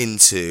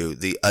 into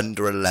the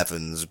under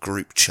 11s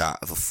group chat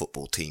of a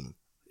football team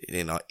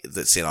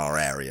that's in our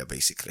area,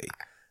 basically,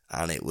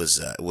 and it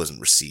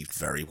wasn't received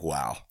very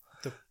well.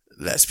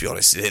 Let's be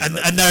honest. And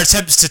their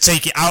attempts to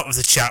take it out of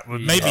the chat were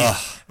maybe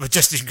were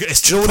just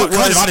it's do you know what it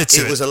kind was? of added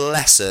to it was a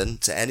lesson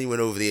to anyone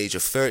over the age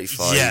of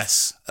 35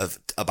 Yes.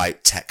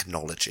 about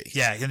technology.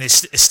 Yeah, and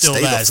it's still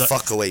Stay there. the It's like-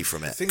 fuck away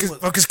from it.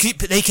 Because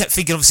they kept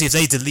thinking, obviously, if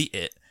they delete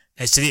it,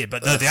 it's deleted.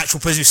 But no, the actual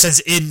person who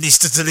sends it in needs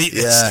to delete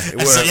this. Yeah, it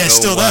And it's like, worked. it's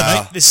still Oh, there,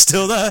 wow. mate. It's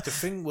still there. The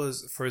thing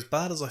was, for as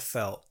bad as I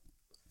felt,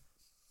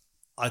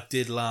 I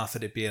did laugh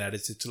at it being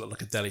edited to look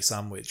like a deli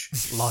sandwich.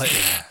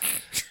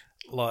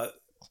 Like,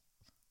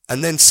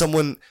 And then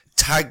someone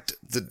tagged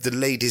the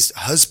lady's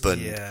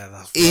husband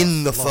yeah,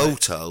 in the like,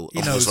 photo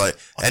and knows- was like,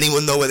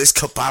 anyone know where this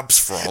kebab's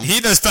from? He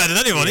knows better than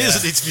anyone. He Yeah.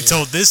 doesn't need to be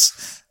told this.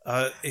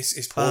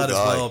 It's bad as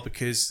guy. well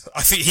because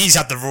I think he's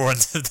had the raw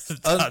end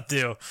of that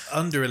deal.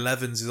 under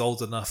 11s is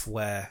old enough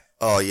where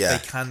Oh, yeah.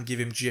 they can give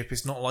him jip.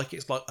 It's not like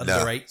it's like under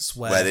No. 8s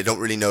Where they don't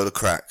really know the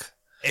crack.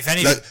 If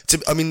anything, Like,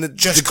 the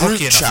just group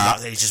cocky enough chat,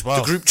 at that age as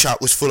well. the group chat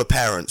was full of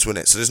parents, wasn't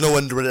it? So there's no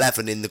under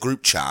 11 in the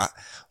group chat,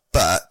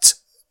 but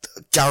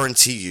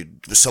guarantee you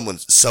someone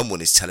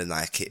is telling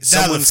that kid.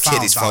 They'll Someone's have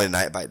kid is found finding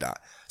out about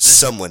that.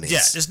 Someone is.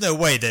 yeah, there's no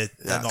way they're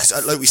Yeah, not.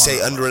 'cause like we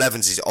say, under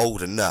 11s is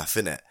old enough,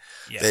 isn't it?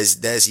 Yeah.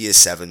 There's year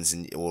 7s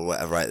or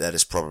whatever right there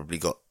that's probably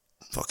got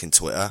fucking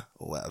Twitter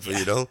or whatever,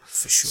 you know?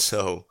 for sure.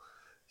 So,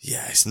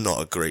 yeah, it's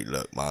not a great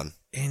look, man.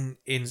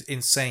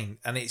 insane,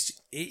 and it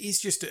is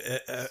just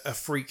a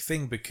freak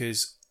thing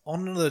because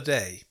on another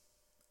day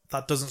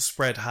that doesn't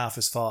spread half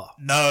as far.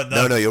 No,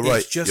 No, you're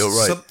right. It's just You're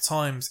right.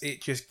 sometimes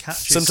it just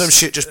catches. Sometimes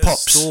shit just a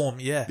pops. Storm,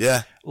 yeah,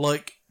 Yeah.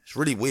 Like It's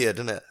really weird,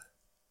 isn't it?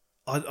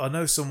 I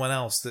know someone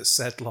else that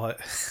said like,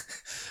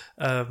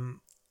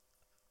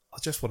 I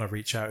just want to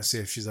reach out and see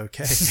if she's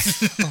okay.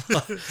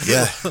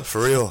 Yeah,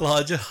 for real.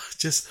 Like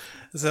just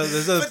so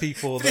there's other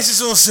people. This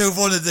is also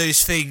one of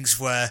those things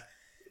where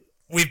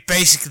we've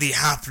basically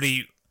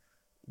happily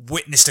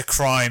witnessed a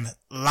crime,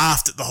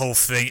 laughed at the whole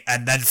thing,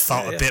 and then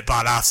felt a bit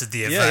bad after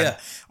the event.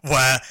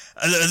 Where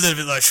a little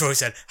bit like Troy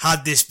said,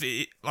 had this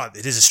be, well,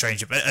 it is a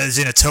stranger, but as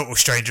in a total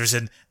stranger, as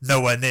in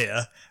nowhere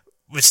near,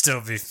 would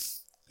still be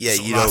Yeah, sort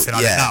of you know, laughing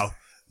at it now.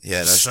 Yeah,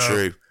 that's So,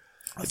 true.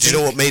 Do you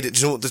know what made it? Do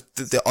you know what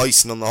the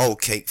icing on the whole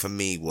cake for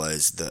me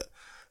was that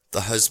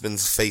the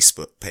husband's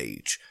Facebook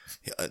page,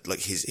 like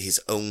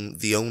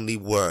the only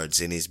words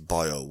in his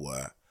bio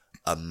were,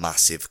 a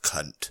massive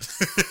cunt.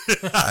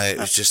 And it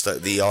was just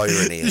like the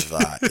irony of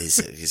that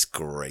is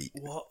great.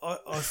 Well,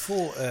 I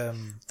thought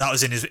That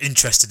was in his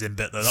interested in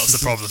bit though. That was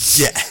the problem.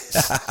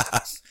 Yeah.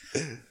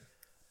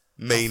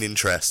 Main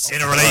interest In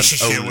a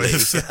relationship only.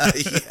 with.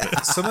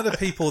 Yeah. some of the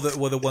people that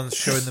were the ones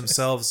showing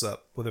themselves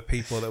up were the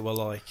people that were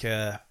like,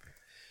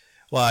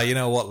 well, you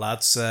know what,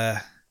 lads,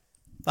 that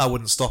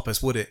wouldn't stop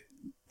us, would it?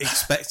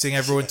 Expecting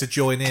everyone to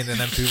join in, and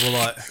then people were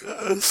like,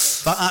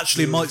 that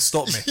actually might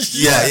stop me.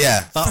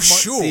 Yeah. That might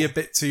sure. be a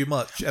bit too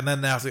much. And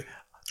then they have to,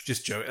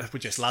 just joke, we're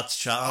just lads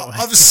chat, aren't we?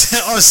 I was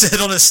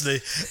saying honestly,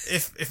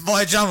 if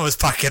my jammer was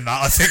packing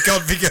that, I think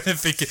I'd be going and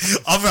thinking,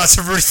 I'm going to have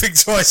to really think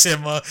twice here,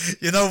 man.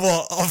 You know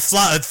what? I'm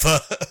flattered,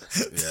 but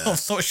I'm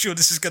not sure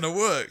this is going to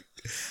work.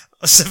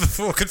 I said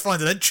before I could find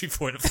an entry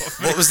point.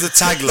 What was the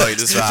tagline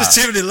as well? There's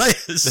too many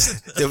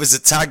layers. There was a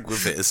tag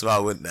with it as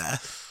well, wasn't there?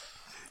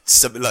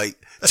 Something like,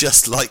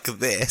 just like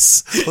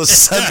this, or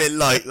something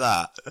like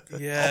that.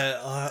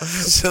 Yeah.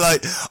 So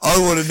like, I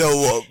want to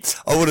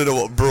know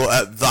what brought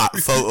up that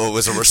photo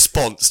as a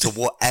response to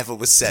whatever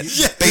was said.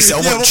 Yeah,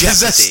 Basically, I want what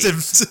possessed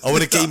Jeopardy. him I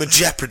want a game of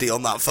Jeopardy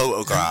on that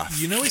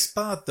photograph. You know it's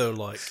bad though,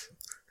 like,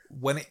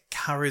 when it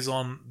carries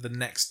on the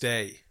next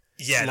day.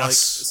 Yeah, Like, that's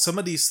some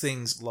of these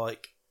things,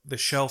 like, the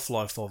shelf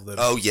life of them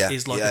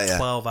is like a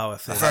 12-hour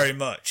thing. very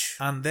much.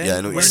 And then Yeah,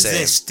 I know what when you're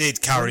saying. This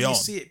did carry when on. you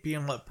see it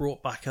being like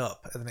brought back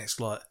up, and then it's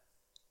like,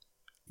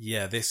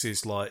 yeah, this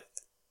is like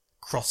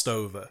crossed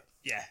over.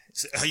 Yeah,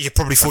 you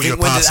probably thought I you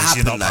think were when did it past this,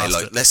 you're happen not now? past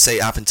Like, it. let's say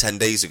it happened 10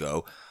 days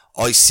ago.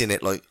 I seen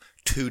it like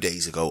 2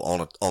 days ago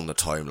on the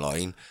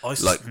timeline,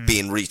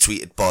 being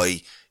retweeted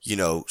by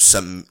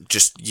some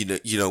just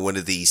one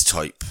of these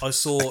type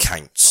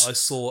accounts. I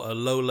saw a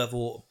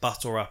low-level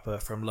battle rapper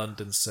from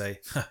London say,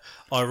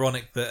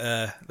 "Ironic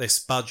that this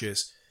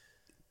badges."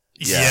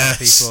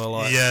 Yes. People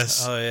are like,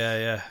 yes. "Oh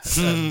yeah."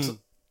 And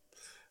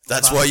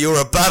That's why you're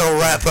a battle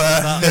rapper.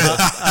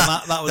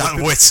 that was That a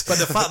good, wit. but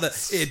the fact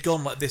that it had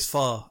gone like this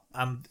far,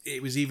 and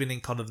it was even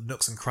in kind of the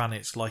nooks and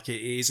crannies, like it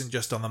isn't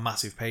just on the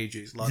massive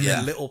pages, like Yeah.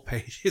 the little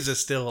pages are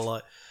still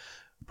like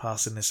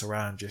passing this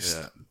around, just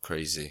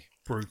Crazy.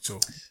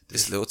 brutal,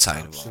 This little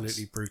town.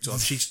 absolutely brutal.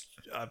 And she's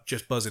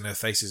just buzzing her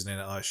face, isn't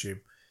it? I assume.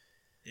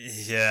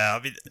 Yeah,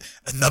 I mean,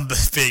 a number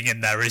being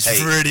in there is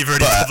Hey, really, really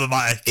but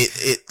problematic.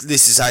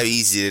 This is how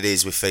easy it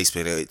is with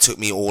Facebook. It took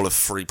me all of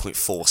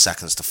 3.4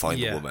 seconds to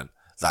find the woman.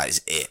 That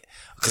is it.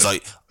 Because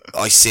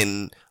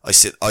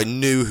I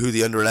knew who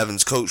the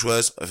under-11s coach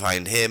was. I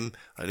found him.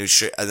 I knew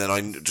shit, and then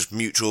I just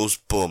mutuals.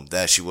 Boom,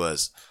 there she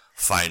was.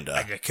 Found her.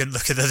 I couldn't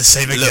look at her the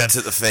same again. Looked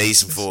at the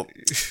face and thought,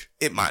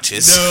 it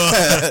matches.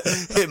 No.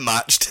 It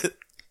matched.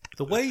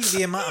 The way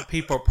the amount of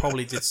people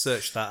probably did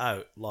search that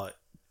out, like.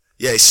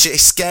 Yeah, it's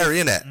scary,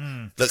 isn't it?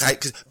 Look,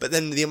 but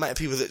then the amount of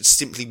people that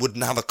simply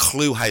wouldn't have a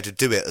clue how to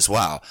do it as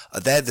well,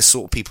 they're the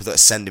sort of people that are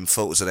sending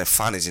photos of their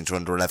fannies into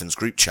under-11s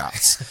group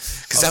chats.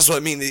 Because that's what I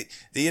mean.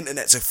 The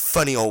internet's a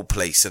funny old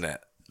place, isn't it?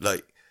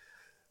 Like,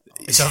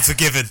 It's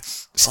unforgiving.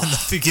 It's an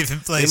unforgiving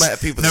place. the amount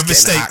of people no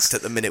that's getting mistakes. hacked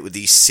at the minute with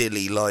these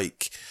silly,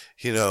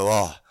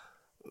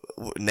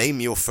 name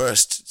your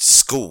first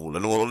school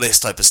and all of this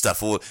type of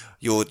stuff, or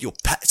your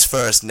pet's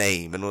first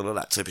name and all of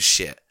that type of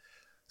shit.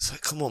 It's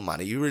like, come on,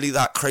 man, are you really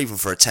that craving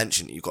for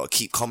attention that you've got to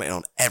keep commenting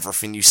on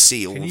everything you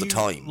see all the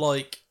time?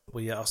 I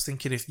was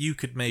thinking if you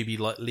could maybe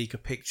like leak a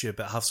picture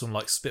but have some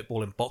like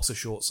spitballing boxer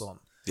shorts on,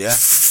 Yeah?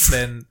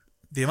 then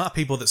the amount of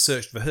people that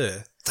searched for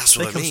her, That's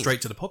what they I come mean.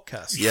 straight to the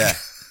podcast. Yeah.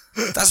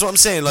 That's what I'm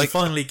saying. We Like,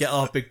 finally get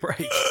our big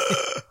break.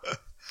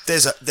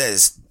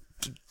 there's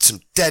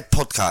some dead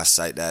podcasts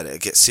out there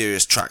that get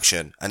serious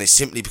traction, and it's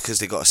simply because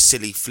they got a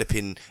silly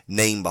flipping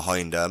name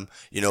behind them,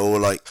 or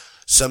like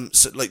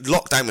like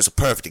Lockdown was a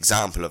perfect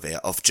example of it,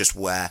 of just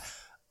where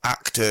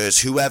actors,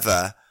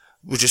 whoever,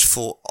 were just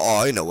thought, oh,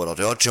 I know what I'll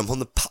do. I'll jump on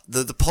the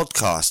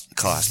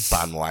podcast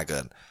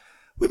bandwagon.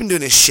 We've been doing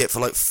this shit for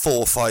like 4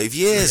 or 5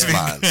 years,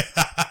 man.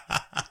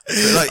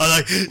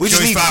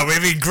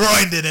 We've been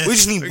grinding it.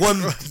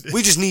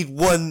 We just need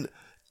one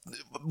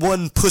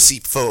pussy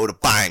photo to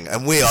bang,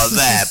 and we are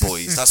there,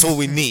 boys. That's all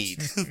we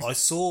need. I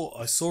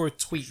saw a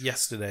tweet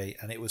yesterday,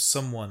 and it was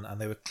someone, and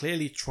they were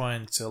clearly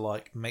trying to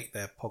like make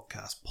their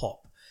podcast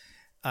pop,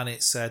 and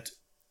it said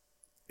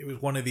it was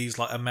one of these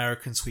like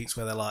American tweets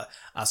where they're like,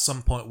 at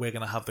some point we're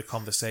going to have the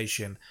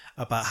conversation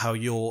about how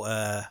you'll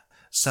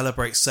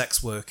celebrate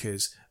sex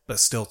workers but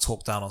still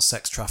talk down on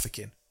sex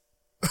trafficking.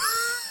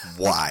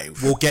 Wow.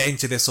 We'll get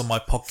into this on my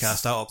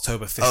podcast out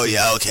October 15th. Oh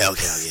yeah, okay.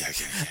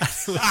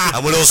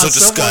 And we'll also And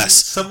discuss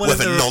someone in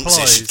whether the nonsense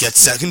replies- should get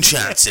second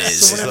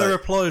chances. So one of the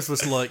replies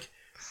was like,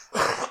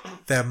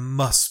 there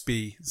must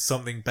be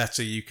something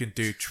better you can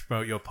do to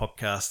promote your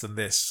podcast than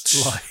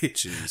this. Like,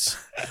 Jeez.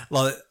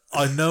 like,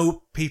 I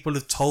know people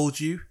have told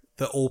you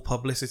that all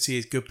publicity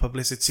is good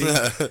publicity.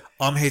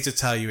 I'm here to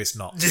tell you it's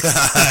not.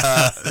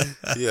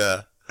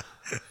 Yeah.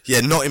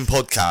 Yeah, not in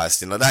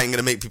podcasting. Like, that ain't going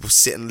to make people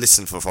sit and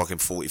listen for fucking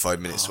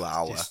 45 minutes to an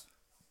hour. Just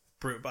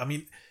brutal. I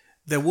mean,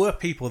 there were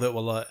people that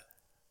were like,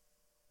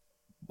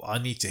 I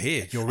need to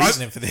hear your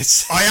reasoning for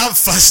this. I am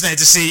fascinated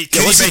to see.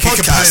 Can what's he his make a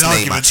podcast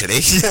compelling name, argument?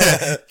 actually?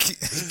 Yeah.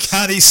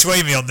 Can he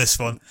sway me on this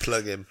one?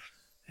 Plug him.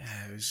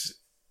 Yeah, it was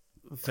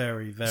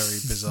very, very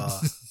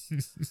bizarre.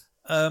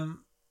 I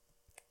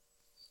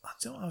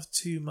don't have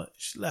too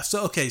much left.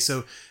 So, okay,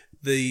 so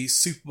the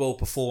Super Bowl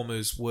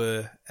performers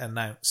were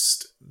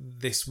announced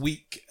this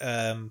week.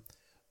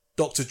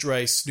 Dr.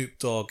 Dre, Snoop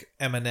Dogg,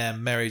 Eminem,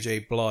 Mary J.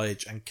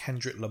 Blige, and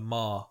Kendrick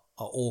Lamar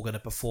are all going to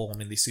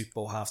perform in the Super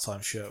Bowl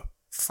halftime show.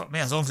 Fuck me,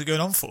 how long is it going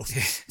on for?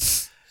 They're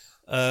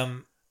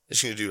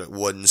just going to do like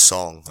one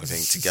song, I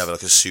think, together,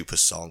 like a super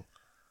song.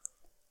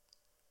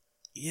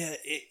 Yeah,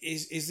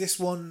 is this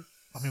one...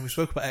 I mean, we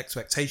spoke about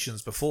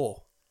expectations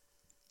before.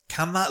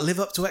 Can that live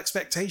up to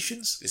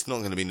expectations? It's not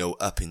going to be no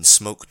Up in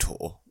Smoke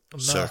tour, No.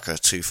 circa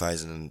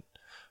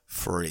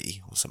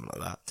 2003 or something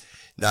like that.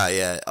 Nah,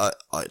 yeah, I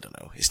don't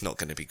know. It's not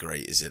going to be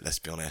great, is it? Let's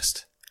be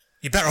honest.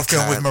 You're better off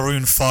going with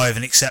Maroon 5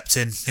 and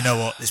accepting, you know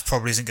what, this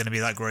probably isn't going to be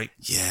that great.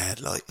 Yeah,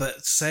 like...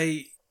 But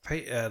say...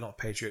 not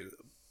Patriot...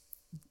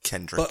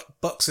 Kendrick.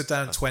 Bucks are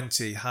down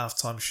 20,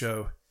 halftime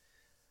show.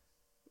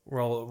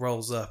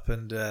 Rolls up,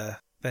 and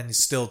then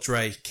still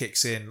Dre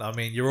kicks in. I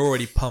mean, you're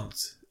already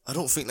pumped. I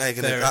don't think they're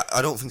gonna.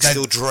 I don't think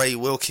Still Dre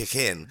will kick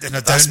in. Then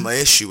That's my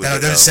issue with it. Then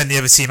I don't send the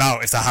other team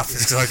out if that happens.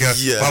 Because I go,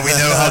 Yeah. well, we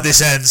know how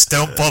this ends.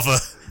 Don't bother.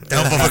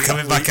 Don't bother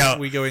coming back out.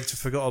 We go into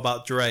Forgot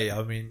About Dre.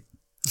 I mean...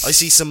 I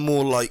see some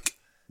more like...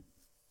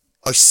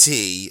 I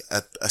see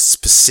a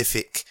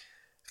specific...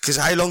 Because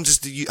how long does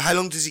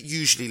it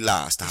usually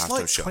last, the It's halftime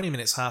like show? 20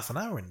 minutes, half an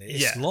hour, isn't it?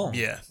 It's Yeah, long.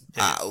 yeah.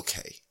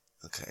 Okay.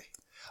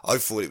 I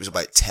thought it was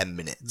about 10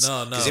 minutes.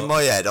 No. Because in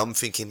my head, I'm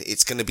thinking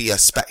it's going to be a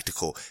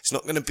spectacle. It's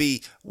not going to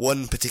be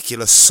one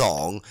particular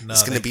song. No,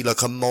 it's going to be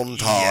like a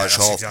montage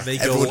that's of exactly-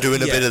 everyone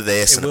doing a bit of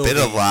this and a bit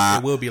of that.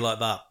 It will be like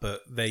that,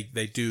 but they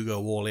do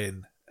go all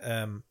in.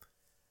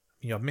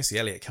 Missy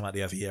Elliott came out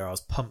the other year. I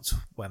was pumped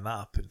when that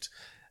happened.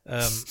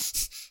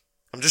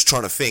 I'm just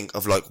trying to think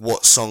of like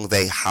what song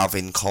they have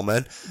in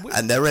common,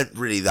 and there aren't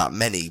really that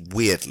many.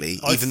 Weirdly,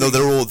 even though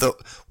they're all the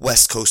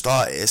West Coast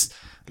artists,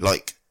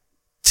 like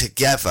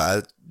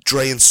together,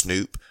 Dre and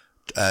Snoop,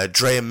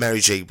 Dre and Mary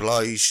J.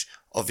 Blige.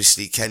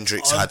 Obviously,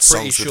 Kendrick's had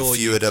songs with a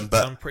few of them,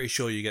 but I'm pretty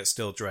sure you get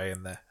Still Dre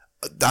in there.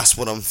 that's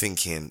what I'm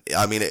thinking.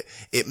 I mean,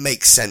 it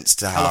makes sense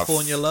to have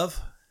California Love.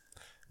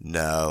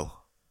 No,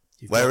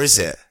 where is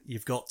it?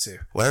 You've got to.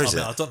 Where is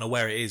it? I don't know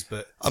where it is,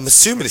 but I'm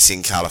assuming it's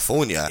in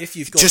California. if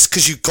you've got, just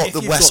because you've got if the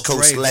you've West got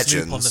Coast Dre and Snoop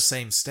legends on the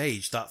same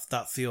stage,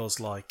 that feels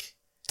like...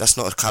 That's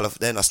not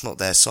that's not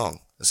their song.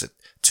 That's a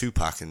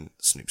Tupac and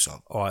Snoop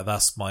song. All right,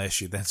 that's my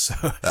issue then. So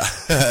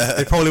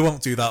they probably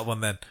won't do that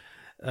one then.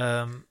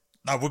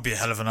 That would be a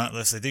hell of an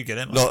outlet if they do get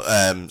in.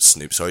 Not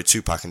Snoop, sorry,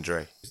 Tupac and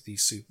Dre. The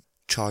Super.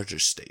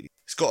 Chargers Stadium.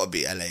 It's got to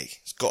be LA.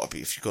 It's got to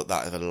be if you've got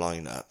that as a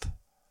lineup.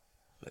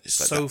 It's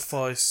like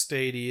SoFi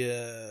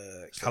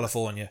Stadium,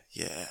 California.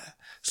 yeah,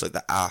 it's like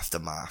the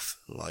Aftermath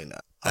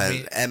lineup. I And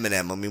mean-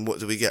 Eminem, I mean, what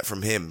do we get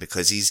from him?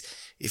 Because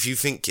if you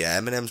think,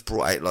 Eminem's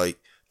brought out like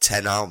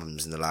 10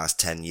 albums in the last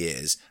 10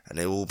 years and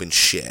they've all been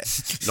shit.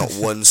 Not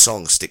one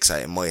song sticks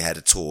out in my head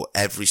at all.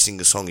 Every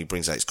single song he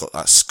brings out has got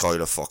that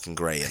Skylar fucking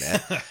Grey in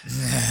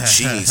it.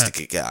 She needs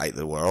to get out of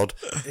the world.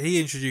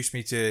 He introduced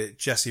me to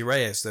Jessie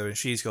Reyes though, and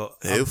she's got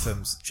Who?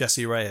 anthems.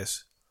 Jessie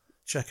Reyes.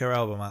 Check her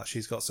album out.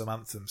 She's got some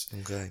anthems.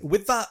 Okay.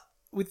 With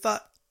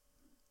that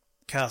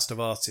cast of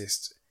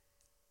artists,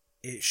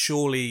 it's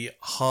surely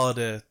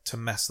harder to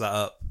mess that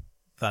up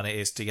than it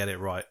is to get it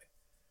right.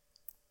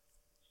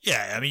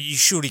 Yeah, I mean, you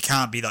surely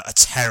can't be like a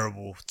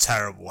terrible,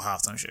 terrible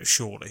halftime show,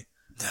 surely.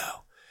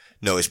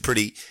 No, it's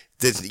pretty...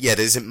 there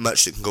isn't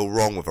much that can go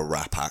wrong with a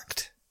rap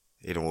act,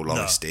 in all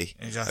honesty.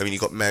 exactly. I mean,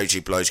 you've got Mary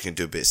J. Blige who can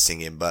do a bit of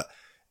singing, but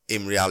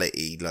in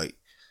reality, like...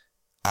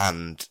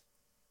 And...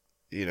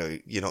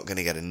 you're not going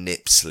to get a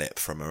nip slip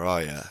from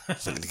Mariah. You're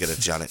not going to get a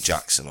Janet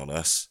Jackson on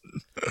us.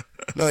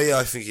 No, yeah,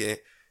 I think it'd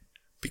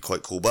be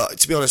quite cool. But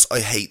to be honest,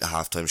 I hate the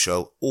halftime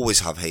show.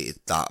 Always have hated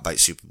that about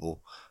Super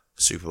Bowl.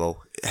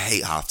 I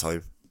hate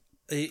halftime.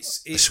 I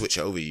switch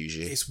it over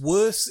usually. It's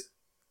worse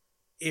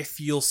if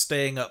you're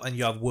staying up and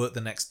you have work the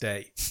next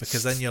day,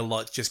 because then you're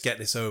like, just get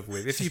this over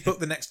with. If you book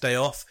the next day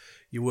off,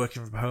 you're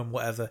working from home,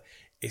 whatever,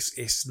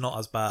 it's not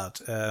as bad.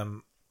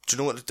 Do you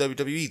know what the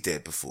WWE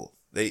did before?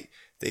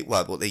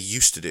 What they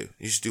used to do.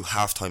 They used to do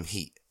halftime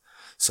heat.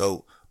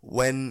 So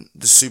when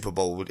the Super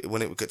Bowl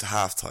when it would get to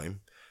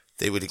halftime,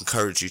 they would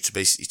encourage you to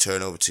basically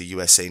turn over to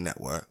USA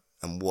Network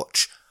and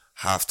watch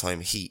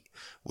halftime heat,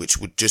 which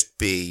would just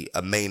be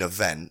a main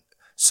event.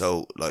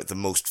 So like the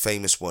most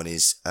famous one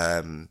is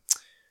The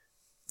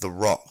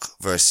Rock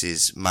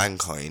versus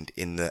Mankind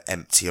in the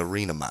empty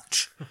arena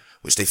match,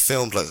 which they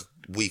filmed like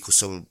a week or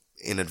so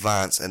in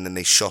advance, and then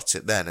they shot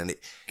it then, and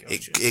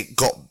it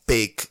got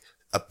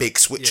a big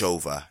switch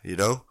over,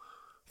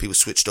 People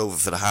switched over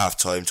for the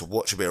halftime to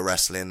watch a bit of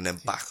wrestling and then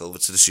back over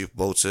to the Super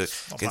Bowl to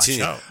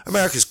continue.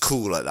 America's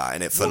cool like that,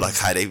 innit? For like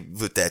how they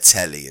with their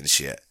telly and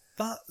shit.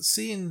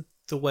 Seeing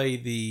the way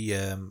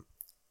the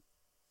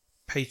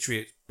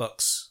Patriot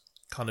Bucks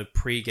kind of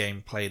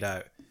pre-game played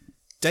out,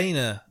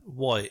 Dana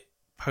White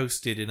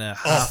posted in a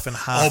half and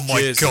half. Oh my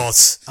jersey, god!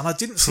 And I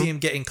didn't see him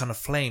getting kind of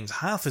flamed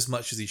half as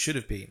much as he should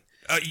have been.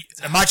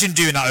 Imagine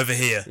doing that over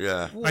here.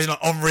 Yeah. Imagine like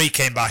Henri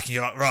came back and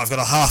you're like, right, I've got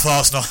a half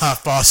Arsenal,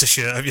 half Barca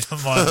shirt. Hope you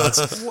don't mind,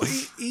 lads. Well,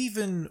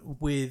 even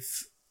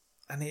with,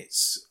 and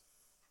it's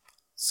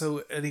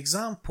so an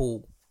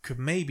example could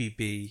maybe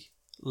be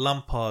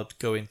Lampard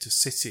going to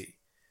City.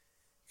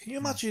 Can you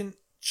imagine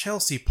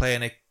Chelsea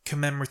playing a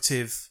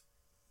commemorative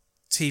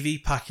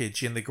TV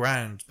package in the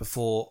ground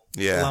before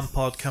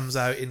Lampard comes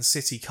out in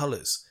City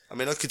colours? I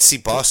mean, I could see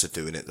Barca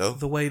doing it though.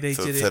 The way they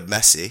did for it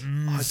Messi.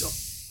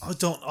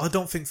 I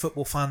don't think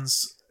football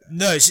fans.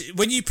 No,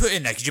 when you put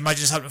in there, could you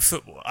imagine this happening with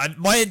football? And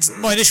my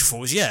initial thought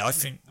was, I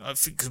think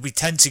because we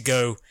tend to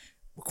go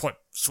quite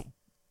sort of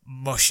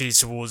mushy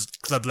towards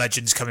club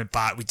legends coming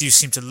back. We do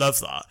seem to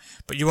love that,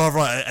 but you are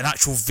right. An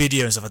actual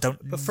video and stuff, I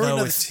don't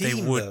know if they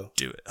would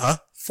do it, huh?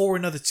 For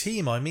another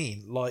team, I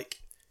mean, like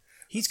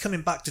he's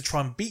coming back to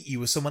try and beat you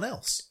with someone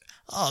else.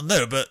 Oh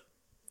no, but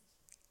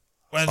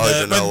when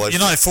when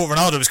United thought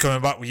Ronaldo was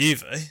coming back with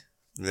Juve,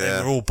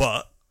 they were all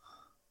but.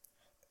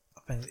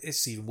 I mean,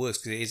 it's even worse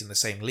because it is in the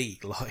same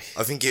league. Like,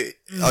 I think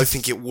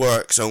it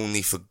works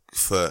only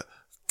for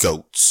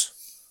goats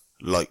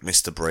like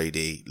Mr.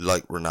 Brady,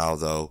 like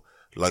Ronaldo,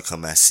 like a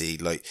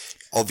Messi. Like,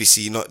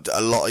 obviously,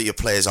 a lot of your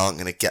players aren't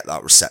going to get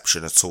that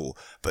reception at all.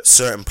 But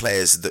certain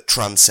players that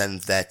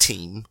transcend their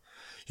team,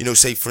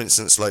 say for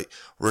instance, like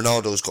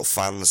Ronaldo's got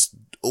fans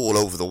all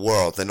over the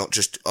world. They're not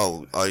just I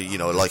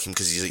like him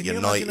because he's at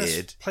United. Can you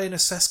imagine us playing a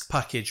Cesc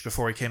package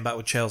before he came back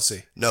with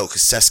Chelsea? No,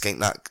 because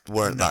Cesc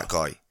weren't that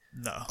guy.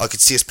 No. I could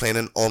see us playing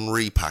an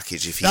Henri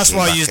package if he That's came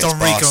why back I used against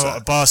Enrico Barca.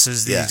 at Barca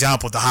as the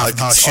example, the half and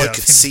half I shirt.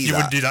 could see you that.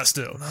 wouldn't do that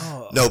still.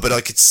 No, but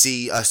I could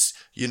see us,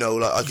 I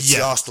could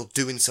see Arsenal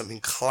doing something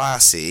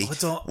classy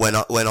when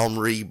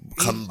Henri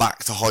come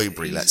back to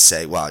Highbury, let's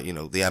say, the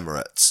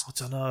Emirates. I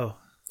don't know.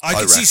 I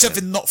could see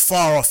something not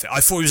far off it. I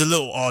thought it was a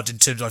little odd in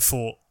terms I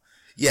thought.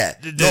 Yeah,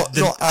 not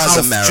as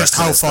American just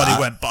how far as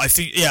they went, but I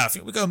think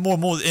we're going more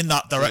and more in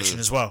that direction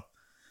as well.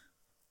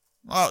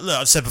 Well, look,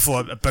 I've said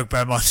before, a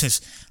bugbear of mine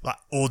is like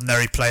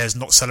ordinary players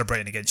not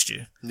celebrating against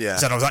you. Yeah.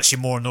 So I was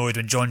actually more annoyed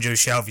when John Joe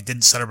Shelby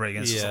didn't celebrate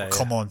against us. Like,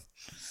 come on.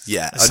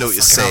 Yeah, I know what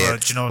you're saying.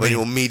 Do you know what when I mean?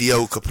 you're a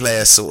mediocre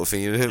player sort of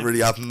thing, you didn't really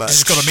have much.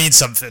 It's just got to mean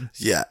something.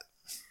 Yeah.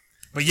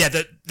 But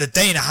the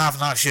day and a half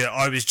and a half shirt,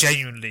 I was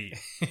genuinely...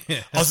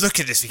 I was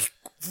looking at this thinking,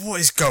 what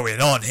is going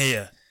on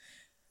here?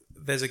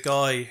 There's a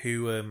guy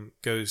who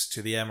goes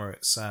to the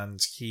Emirates and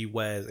he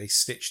wears a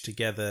stitched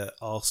together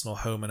Arsenal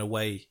home and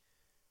away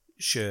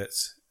shirt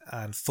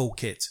and full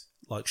kit,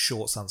 like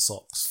shorts and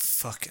socks.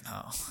 Fucking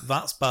hell.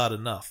 That's bad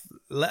enough,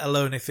 let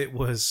alone if it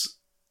was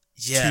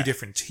two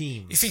different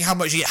teams. You think how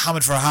much you get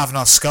hammered for a half and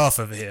half scarf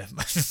over here?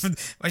 Imagine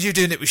you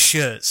doing it with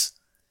shirts.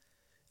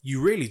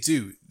 You really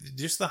do.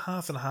 Just the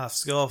half and half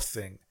scarf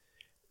thing.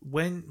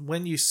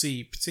 When you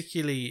see,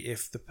 particularly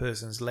if the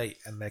person's late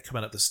and they're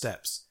coming up the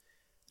steps,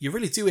 you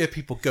really do hear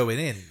people going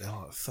in.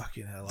 Oh,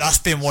 fucking hell. That's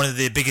been one of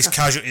the biggest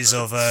casualties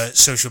of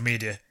social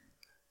media.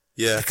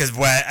 Yeah. Because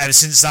ever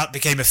since that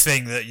became a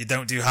thing that you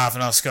don't do half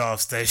and half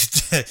scarves,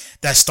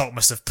 their stock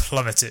must have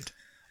plummeted.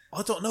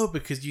 I don't know,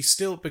 because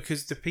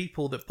the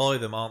people that buy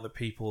them aren't the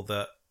people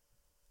that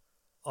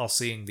are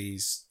seeing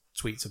these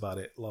tweets about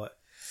it. Like,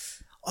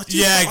 I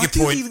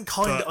do even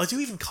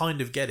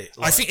kind of get it.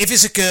 Like, I think if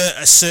it's like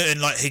a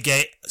certain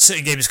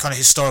certain game is kind of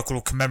historical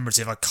or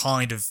commemorative, I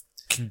kind of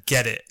can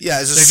get it. Yeah,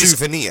 as a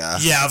souvenir.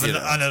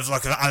 Of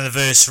like an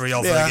anniversary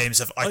of the game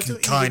stuff, I can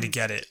kind of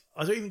get it.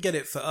 I don't even get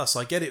it for us.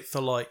 I get it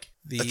for like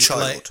a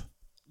child.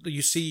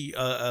 You see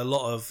a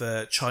lot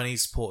of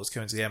Chinese supporters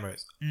coming to the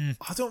Emirates.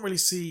 I don't really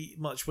see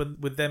much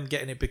with them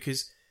getting it,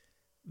 because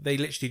they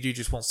literally do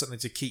just want something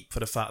to keep for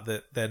the fact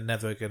that they're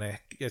never going to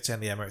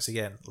attend the Emirates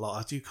again.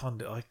 Like, I do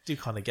kind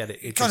of get it.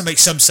 It kind of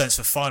makes some sense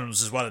for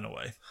finals as well, in a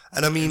way.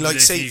 And I mean, like,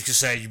 say you could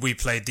say we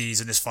played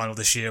these in this final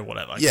this year,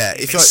 whatever. Yeah,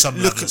 if you're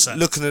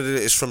looking at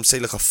it as from, say,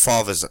 like a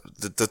father's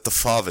the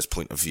father's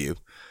point of view.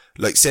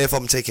 Like, say if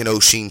I'm taking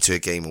O'Sheen to a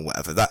game or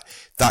whatever,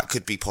 that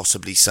could be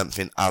possibly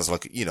something as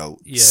like,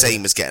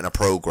 same as getting a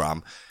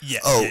programme. Yeah.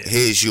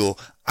 Here's your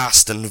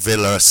Aston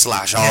Villa /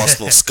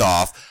 Arsenal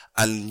scarf,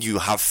 and you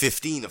have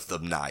 15 of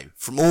them now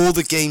from all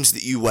the games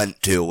that you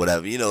went to or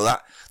whatever.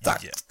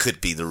 That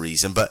could be the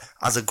reason. But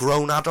as a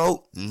grown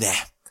adult, nah.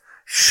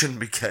 Shouldn't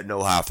be getting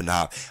no half and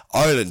half.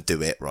 Ireland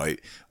do it, right,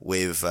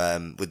 with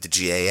the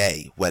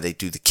GAA, where they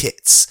do the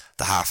kits,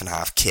 the half and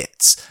half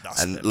kits.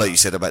 That's and like you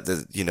said about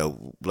the,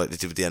 like they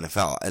do with the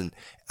NFL, and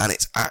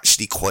it's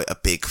actually quite a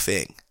big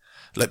thing.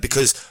 Like,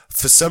 because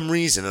for some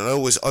reason, and I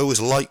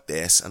always liked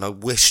this, and I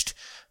wished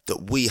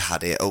that we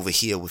had it over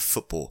here with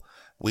football.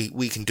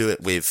 We can do it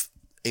with,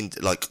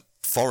 like,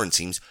 foreign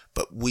teams,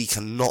 but we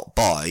cannot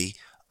buy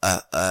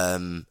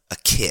a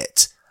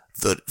kit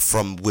that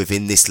from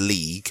within this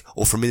league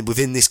or from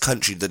within this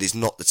country that is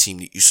not the team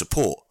that you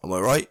support. Am I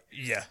right?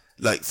 Yeah.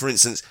 Like, for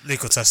instance...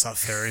 Luke will test that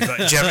theory,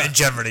 but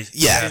generally...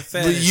 Yeah,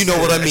 you know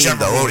what I mean,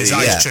 though.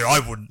 It's true, I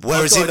wouldn't.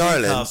 Whereas in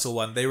Ireland... Newcastle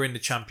one, they were in the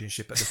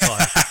Championship at the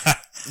time.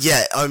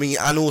 Yeah, I mean,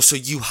 and also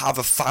you have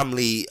a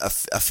family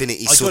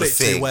affinity I sort got of it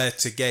thing. to wear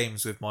to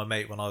games with my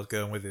mate when I was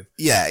going with him.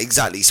 Yeah,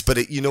 exactly.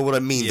 But you know what I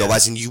mean, Yeah. though,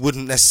 as in you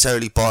wouldn't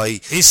necessarily buy.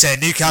 He's saying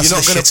Newcastle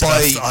You're not going to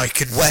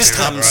buy West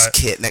Ham's right.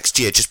 kit next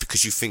year just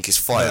because you think it's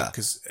fire.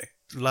 Because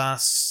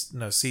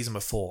season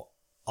before,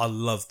 I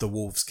loved the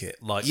Wolves kit.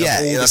 Like, Yeah,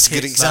 of all that's the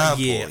a good kits that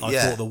example, year, I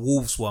yeah. thought the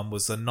Wolves one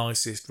was the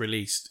nicest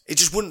released. It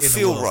just wouldn't in the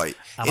feel world. right.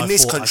 And In I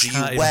this thought, I country,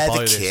 can't you even wear buy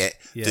the this. kit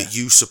Yeah. that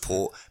you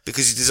support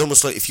because it's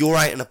almost like if you're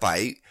out and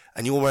about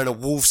and you're wearing a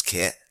Wolves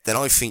kit, then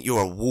I think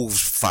you're a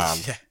Wolves fan.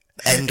 Yeah.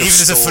 End Even of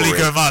as a story. fully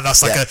grown man,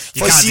 that's like Yeah. a. If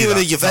You I can't see do you in that.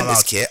 a It's not Juventus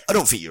allowed. kit, I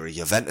don't think you're a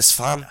Juventus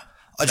fan.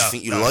 I just No,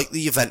 think you no. like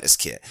the Juventus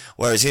kit.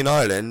 Whereas in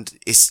Ireland,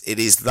 it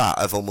is that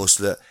of almost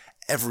that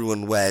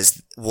everyone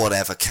wears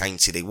whatever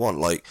county they want.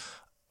 Like,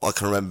 I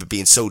can remember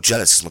being so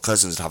jealous because my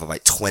cousins would have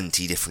about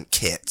 20 different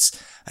kits.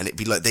 And it'd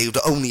be like, they would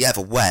only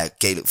ever wear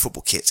Gaelic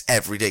football kits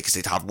every day because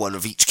they'd have one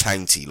of each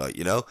county, like,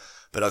 you know?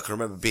 But I can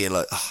remember being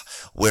like,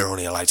 we're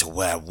only allowed to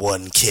wear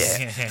one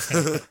kit.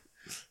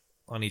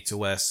 I need to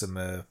wear some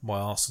my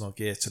Arsenal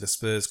gear to the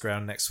Spurs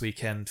ground next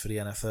weekend for the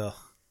NFL.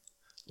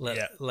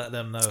 Let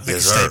them know.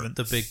 Yes, sir.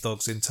 The big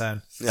dogs in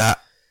town. Yeah.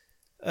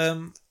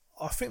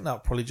 I think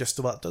that probably just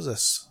about does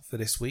us for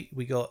this week.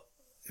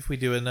 If we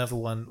do another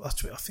one,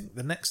 actually, I think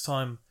the next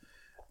time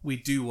we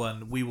do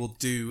one, we will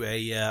do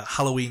a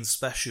Halloween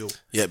special.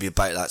 Yeah, it'd be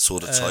about that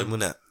sort of time,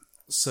 wouldn't it?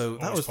 So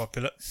that Always was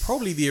popular.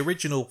 probably the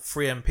original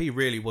 3MP.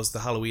 Really was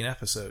the Halloween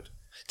episode.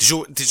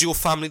 Did your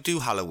family do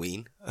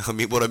Halloween? I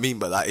mean, what I mean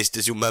by that is,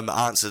 does your mum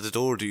answer the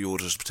door, or do you all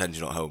just pretend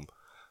you're not home?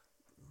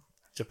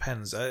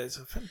 Depends. It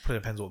probably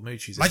depends what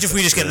mood she's in. Imagine if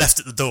we just get left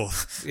at the door.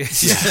 Yeah.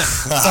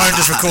 Fine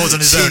just records on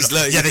his own. Jeez,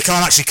 look. Yeah, they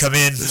can't actually come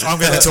in. I'm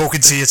going to be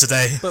talking to you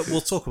today. But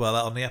we'll talk about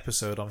that on the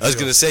episode. I was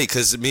going to say,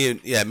 because me and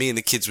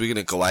the kids, we're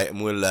going to go out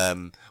and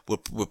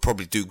we'll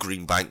probably do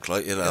Green Bank,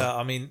 like, you know. Yeah,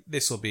 I mean,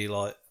 this will be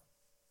like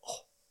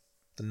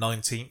the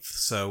 19th,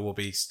 so we'll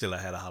be still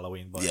ahead of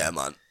Halloween. By Yeah,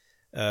 then.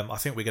 man. I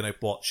think we're going to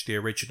watch the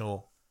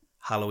original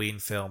Halloween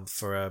film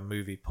for a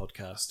movie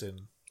podcast.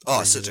 And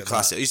Oh, it's such a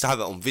classic. I used to have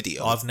it on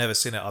video. I've never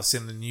seen it. I've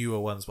seen the newer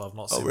ones, but I've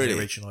not seen really? the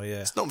original.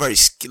 Yeah, It's not very,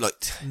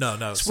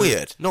 no, it's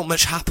weird. Not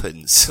much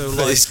happens. So,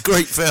 But like- it's a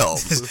great film.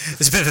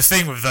 There's a bit of a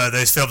thing with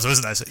those films,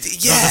 isn't there? So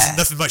Yeah.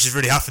 nothing much has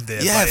really happened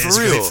here. Yeah, but for it's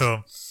a real. great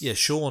film. Yeah,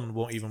 Sean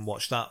won't even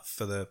watch that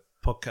for the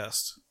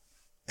podcast.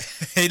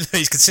 He's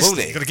consistent. Won't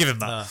he? You've got to give him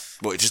that. No.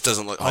 Well, it just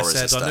doesn't like I horrors and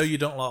said, stuff. I know you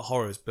don't like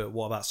horrors, but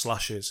what about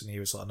slashers? And he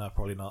was like, no,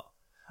 probably not.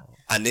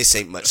 And this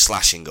ain't much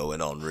slashing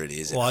going on,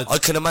 really, is it? Well, I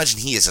can imagine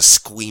he is a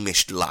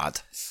squeamish lad.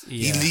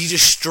 Yeah. He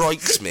just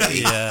strikes me.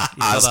 Yeah,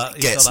 he's as got that-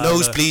 he's gets got that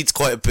nosebleeds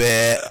quite a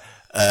bit.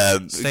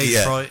 Stage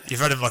yeah. fright. You've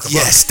read him like a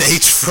Yeah, book.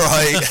 stage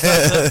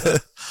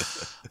fright.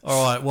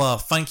 All right. Well,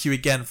 thank you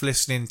again for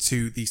listening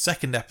to the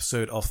second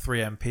episode of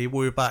 3MP.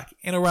 We'll be back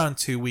in around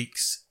 2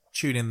 weeks.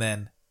 Tune in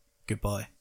then. Goodbye.